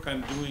the work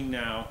I'm doing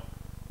now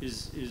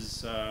is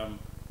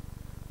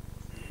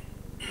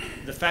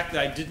the fact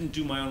that I didn't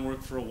do my own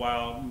work for a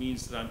while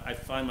means that I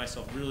find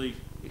myself really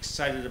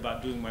excited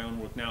about doing my own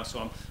work now.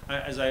 So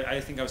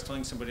I think I was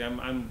telling somebody,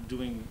 I'm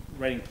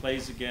writing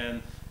plays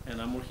again, and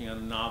I'm working on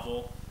a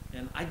novel.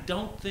 And I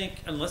don't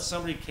think, unless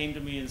somebody came to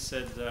me and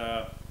said,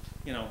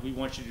 you know, we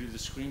want you to do the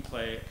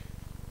screenplay,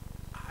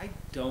 I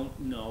don't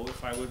know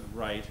if I would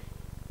write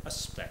a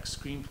spec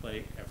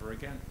screenplay ever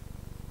again.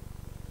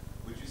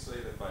 Would you say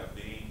that by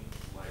being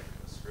like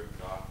a script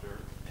doctor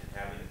and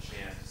having a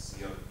chance to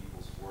see other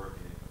people's work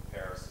and in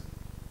comparison,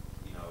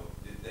 you know,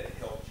 did that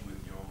help you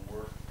with your own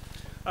work?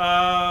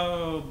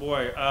 Oh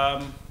boy.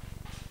 I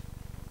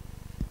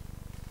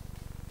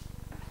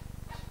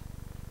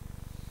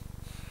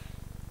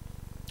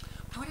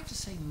would have to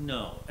say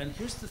no. And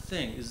here's the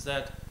thing: is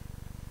that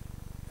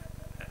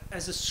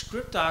as a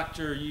script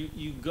doctor,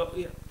 you go.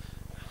 You know,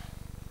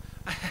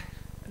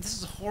 this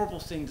is a horrible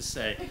thing to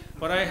say,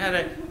 but I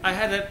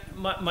had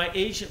my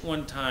agent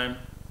one time,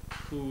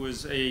 who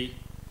was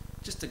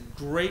just a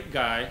great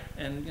guy,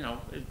 and you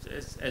know,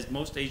 as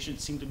most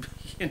agents seem to be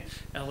in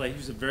LA, he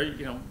was a very,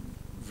 you know,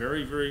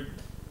 very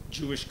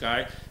Jewish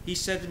guy. He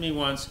said to me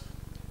once,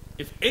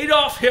 if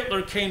Adolf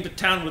Hitler came to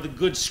town with a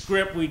good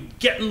script, we'd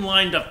get in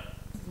line to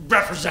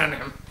represent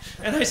him.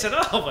 And I said,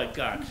 oh my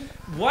God.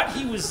 What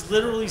he was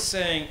literally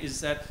saying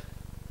is that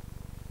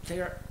they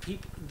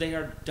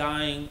are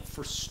dying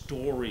for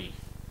story.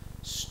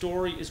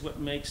 Story is what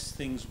makes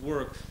things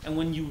work. And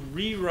when you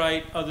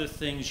rewrite other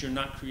things, you're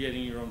not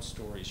creating your own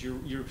stories.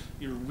 You're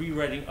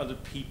rewriting other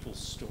people's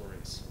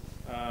stories.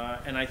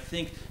 And I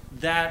think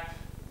that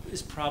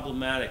is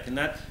problematic. And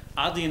that,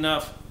 oddly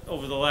enough,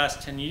 over the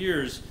last 10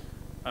 years,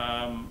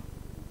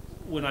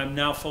 when I'm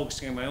now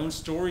focusing on my own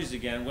stories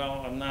again,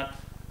 well, I'm not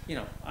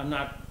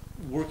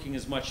working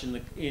as much in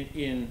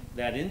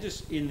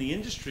the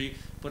industry,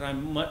 but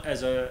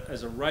as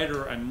a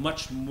writer, I'm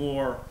much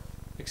more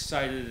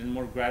excited and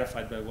more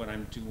gratified by what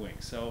I'm doing.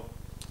 So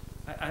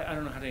I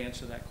don't know how to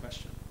answer that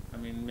question. I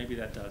mean, maybe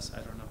that does. I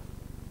don't know.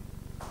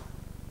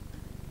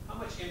 How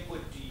much input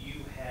do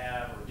you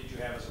have, or did you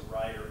have as a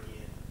writer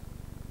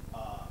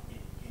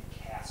in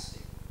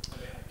casting?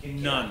 I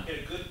mean, None. Can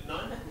a good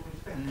none?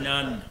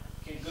 None.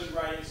 Can good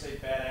writing say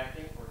bad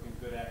acting, or can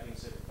good acting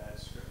say bad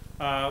script?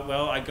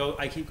 Well,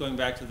 I keep going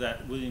back to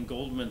that William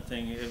Goldman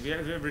thing. Have you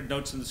ever read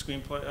Notes in the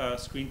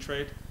Screen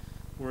Trade,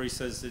 where he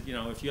says that, you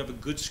know, if you have a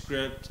good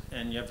script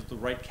and you have the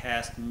right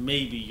cast,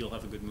 maybe you'll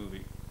have a good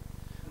movie.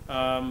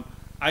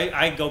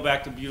 I go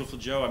back to Beautiful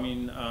Joe. I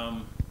mean,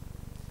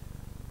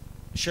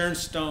 Sharon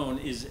Stone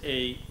is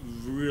a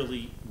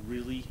really,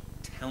 really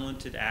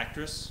talented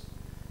actress.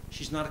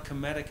 She's not a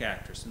comedic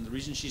actress, and the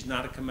reason she's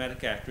not a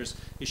comedic actress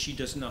is she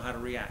doesn't know how to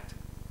react.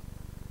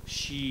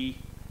 She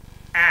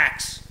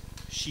acts,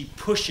 she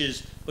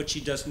pushes, but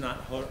she does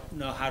not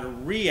know how to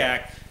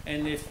react.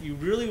 And if you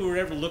really were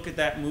to ever look at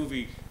that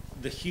movie,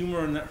 the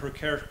humor in her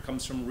character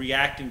comes from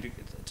reacting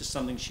to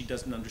something she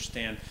doesn't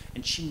understand,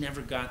 and she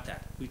never got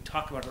that. We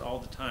talk about it all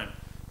the time.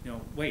 You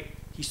know, wait,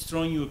 he's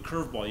throwing you a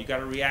curveball. You got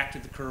to react to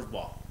the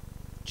curveball.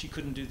 She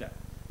couldn't do that.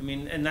 I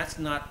mean, and that's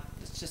not.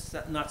 It's just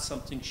not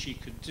something she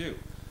could do.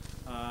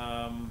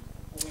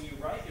 When you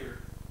write your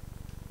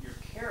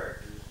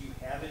characters, do you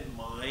have in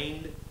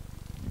mind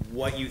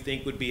what you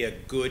think would be a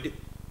good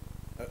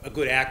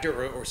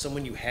actor or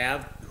someone you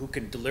have who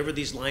can deliver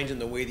these lines in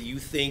the way that you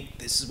think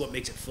this is what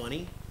makes it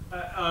funny?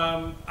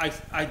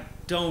 I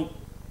don't.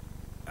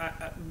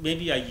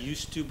 Maybe I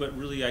used to, but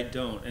really I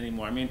don't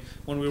anymore. I mean,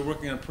 when we were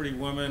working on Pretty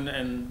Woman,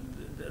 and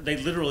they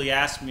literally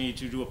asked me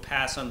to do a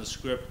pass on the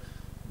script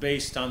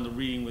based on the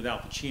reading with Al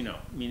Pacino,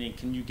 meaning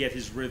can you get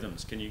his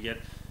rhythms? Can you get,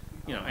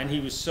 you know, and he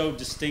was so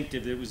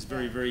distinctive that it was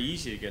very, very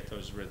easy to get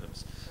those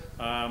rhythms.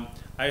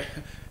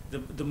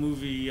 The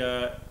movie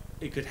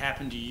It Could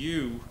Happen to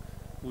You,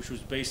 which was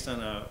based on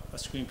a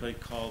screenplay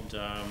called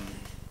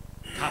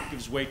Cop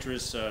Gives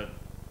Waitress, I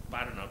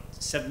don't know,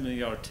 $7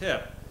 million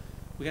tip.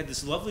 We had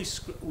this lovely,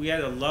 we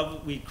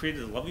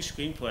created a lovely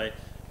screenplay,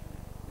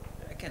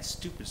 again,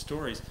 stupid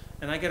stories,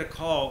 and I get a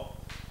call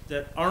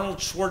that Arnold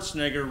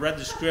Schwarzenegger read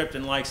the script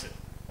and likes it.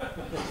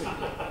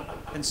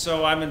 And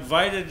so I'm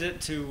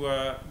invited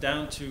to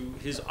down to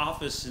his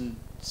office in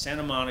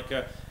Santa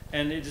Monica,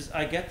 and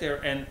I get there,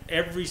 and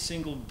every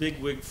single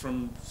bigwig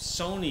from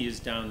Sony is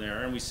down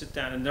there, and we sit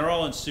down, and they're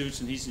all in suits,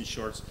 and he's in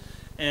shorts,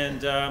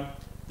 and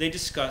they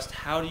discussed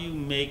how do you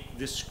make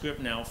this script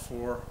now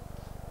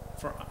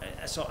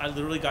so I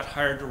literally got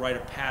hired to write a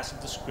pass of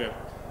the script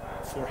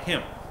for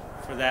him,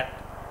 for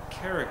that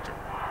character,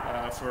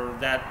 for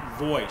that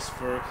voice,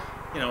 for,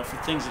 you know, for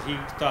things that he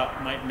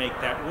thought might make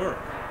that work.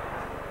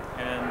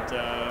 And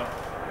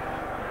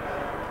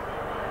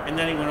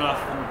then he went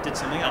off and did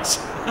something else.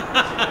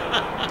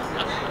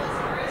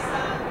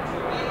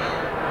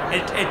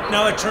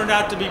 It turned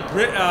out to be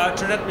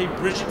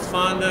Bridget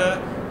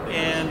Fonda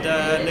and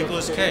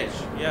Nicolas Cage.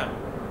 Yeah.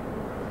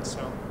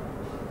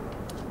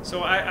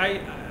 So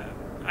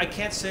I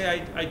can't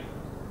say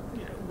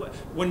you know,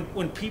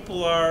 when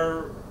people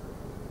are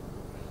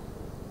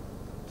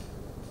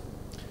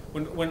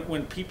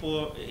when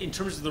people, in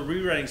terms of the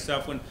rewriting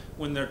stuff,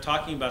 when they're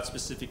talking about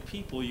specific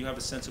people, you have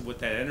a sense of what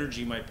that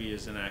energy might be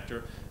as an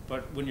actor.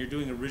 But when you're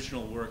doing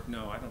original work,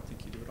 no, I don't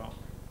think you do at all.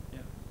 Yeah.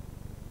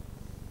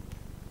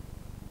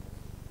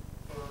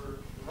 For the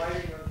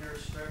writing of your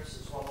scripts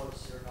as well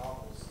as your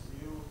novels,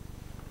 do you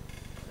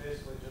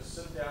basically just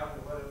sit down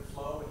and let it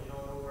flow and you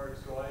don't know where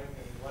it's going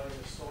and letting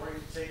the story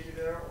take you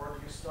there, or do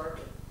you start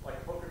with like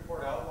a book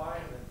report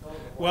outline and then fill in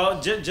the blanks? Well,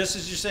 just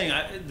as you're saying,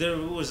 there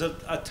was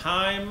a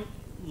time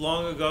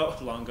long ago,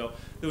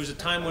 there was a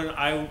time when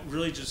I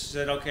really just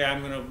said, okay,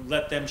 I'm going to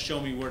let them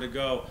show me where to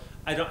go.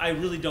 I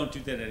really don't do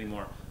that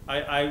anymore.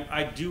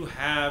 I do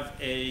have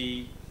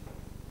a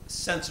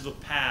sense of a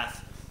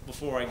path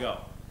before I go.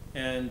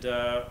 And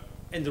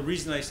the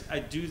reason I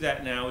do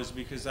that now is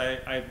because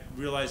I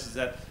realize is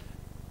that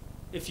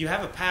if you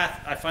have a path,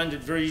 I find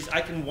it very easy.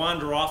 I can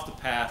wander off the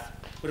path,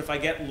 but if I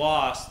get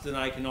lost, then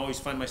I can always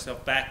find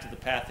myself back to the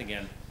path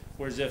again.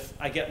 Whereas if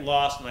I get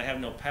lost and I have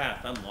no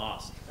path, I'm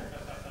lost.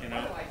 You know?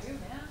 What do I do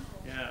now?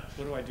 Yeah,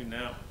 what do I do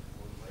now?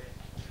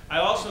 I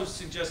also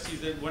suggest to you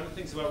that one of the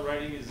things about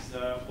writing is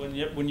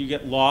when you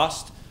get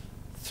lost,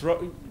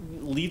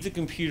 leave the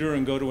computer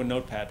and go to a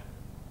notepad.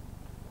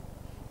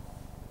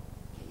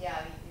 Yeah,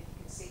 you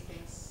can see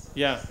things.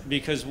 Yeah,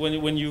 because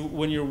when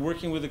you're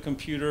working with a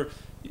computer,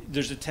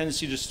 there's a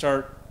tendency to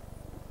start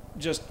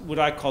just what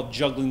I call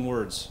juggling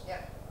words.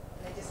 Yep,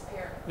 and they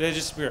disappear. They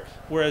disappear.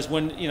 Whereas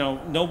when, you know,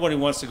 nobody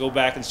wants to go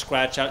back and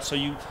scratch out, so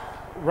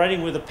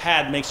writing with a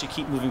pad makes you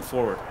keep moving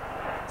forward. Can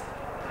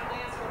I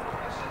ask one more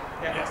question?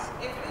 Yes.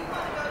 If we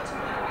want to go to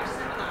one of your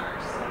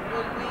seminars,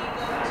 would we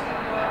go to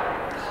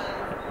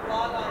your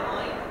blog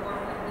online, or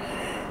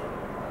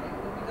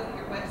would we go to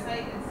your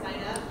website and sign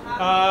up?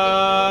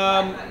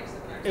 How do we get about your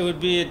seminars? It would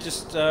be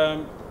just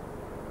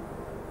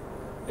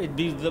it'd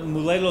be the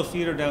Mulelo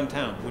Theater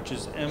downtown, which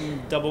is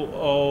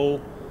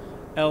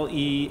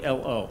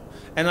MOOLELO.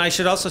 And I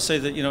should also say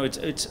that, you know,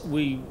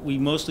 we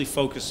mostly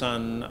focus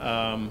on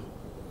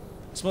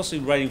it's mostly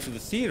writing for the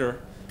theater,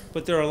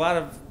 but there are a lot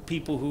of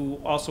people who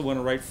also want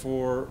to write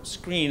for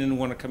screen and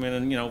want to come in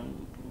and, you know,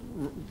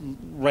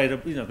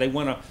 write you know, they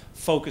want to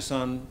focus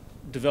on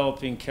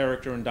developing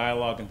character and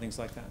dialogue and things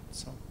like that.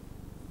 So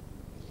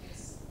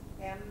It's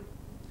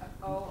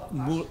M-O.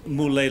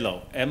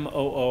 Mulelo,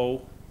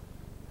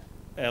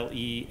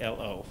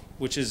 Lelo,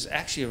 which is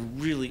actually a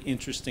really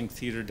interesting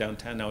theater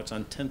downtown now. It's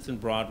on 10th and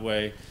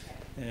Broadway,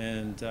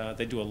 and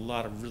they do a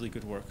lot of really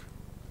good work.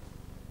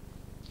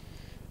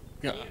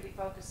 Yeah. Community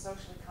focused,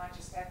 socially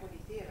conscious equity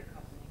theater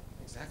company.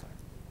 Exactly.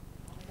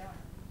 Oh my God,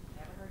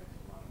 never heard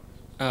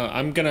of it.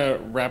 I'm gonna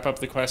wrap up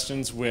the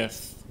questions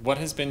with what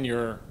has been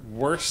your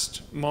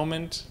worst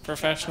moment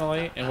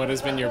professionally, and what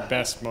has been your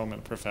best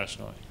moment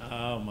professionally?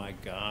 Oh my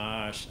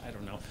gosh, I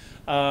don't know.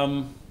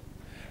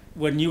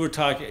 When you were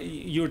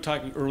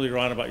talking earlier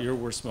on about your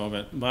worst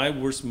moment. My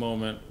worst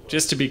moment.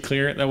 Just to be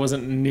clear, that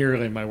wasn't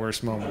nearly my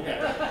worst moment.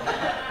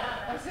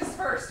 That was his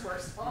first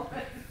worst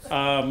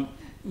moment.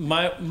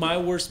 My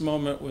worst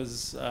moment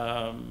was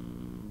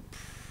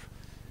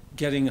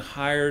getting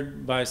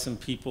hired by some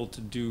people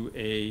to do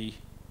a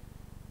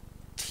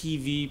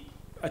TV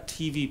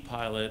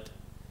pilot.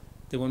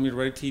 They wanted me to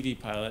write a TV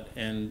pilot,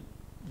 and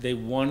they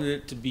wanted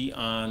it to be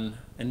on,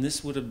 and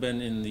this would have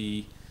been in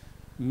the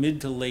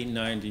mid to late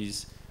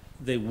 90s,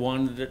 they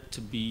wanted it to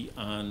be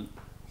on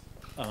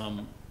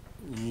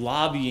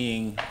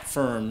lobbying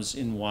firms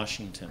in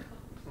Washington.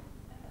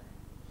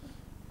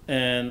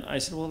 And I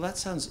said, well, that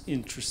sounds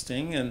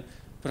interesting,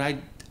 but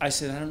I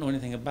said, I don't know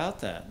anything about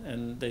that.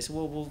 And they said,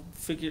 well, we'll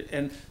figure,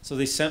 and so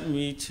they sent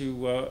me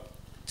to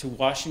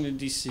Washington,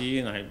 D.C.,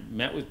 and I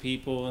met with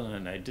people,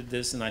 and I did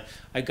this, and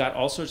I got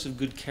all sorts of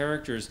good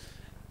characters,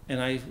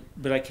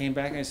 but I came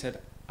back and I said,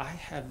 I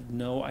have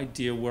no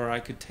idea where I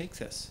could take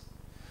this.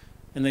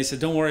 And they said,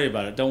 don't worry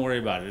about it, don't worry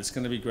about it, it's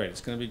going to be great,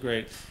 it's going to be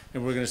great,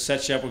 and we're going to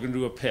set you up, we're going to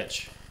do a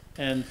pitch.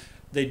 And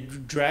they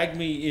dragged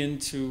me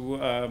into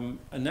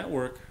a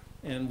network,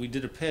 and we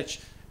did a pitch,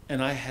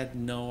 and I had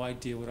no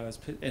idea what I was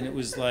pitching, and it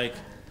was like,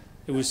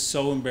 it was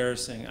so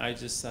embarrassing. I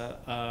just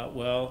thought,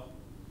 well,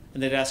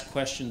 and they'd ask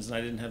questions and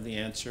I didn't have the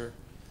answer,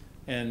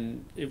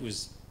 and that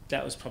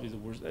was probably the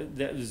worst.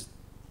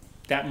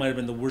 That might have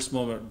been the worst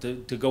moment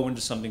to go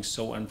into something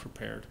so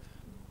unprepared.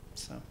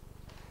 So.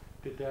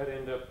 Did that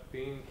end up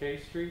being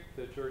K Street,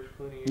 the George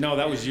Clooney? No,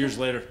 that was years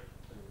later.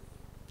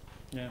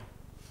 Yeah.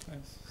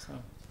 So.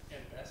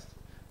 And best?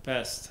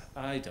 Best,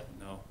 I don't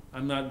know.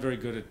 I'm not very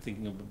good at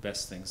thinking of the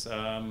best things. There's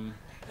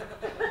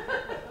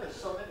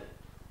so many.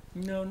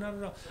 No, not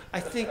at all.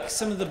 I think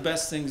some of the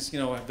best things,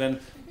 have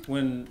been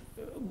when,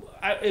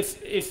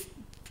 if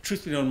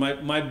truth be known,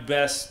 my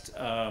best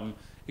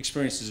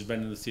experiences have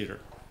been in the theater,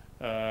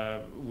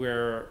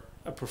 where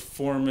a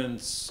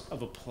performance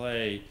of a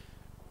play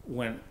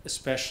went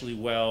especially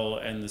well,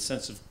 and the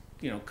sense of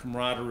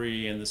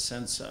camaraderie and the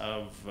sense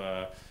of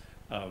a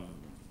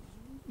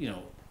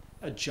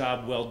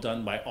job well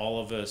done by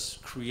all of us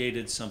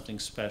created something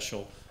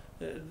special.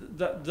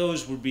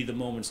 Those would be the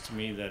moments to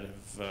me that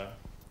have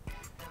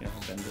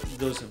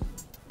those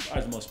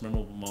are the most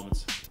memorable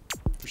moments,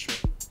 for sure.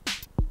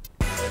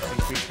 I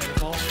think we kind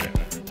of all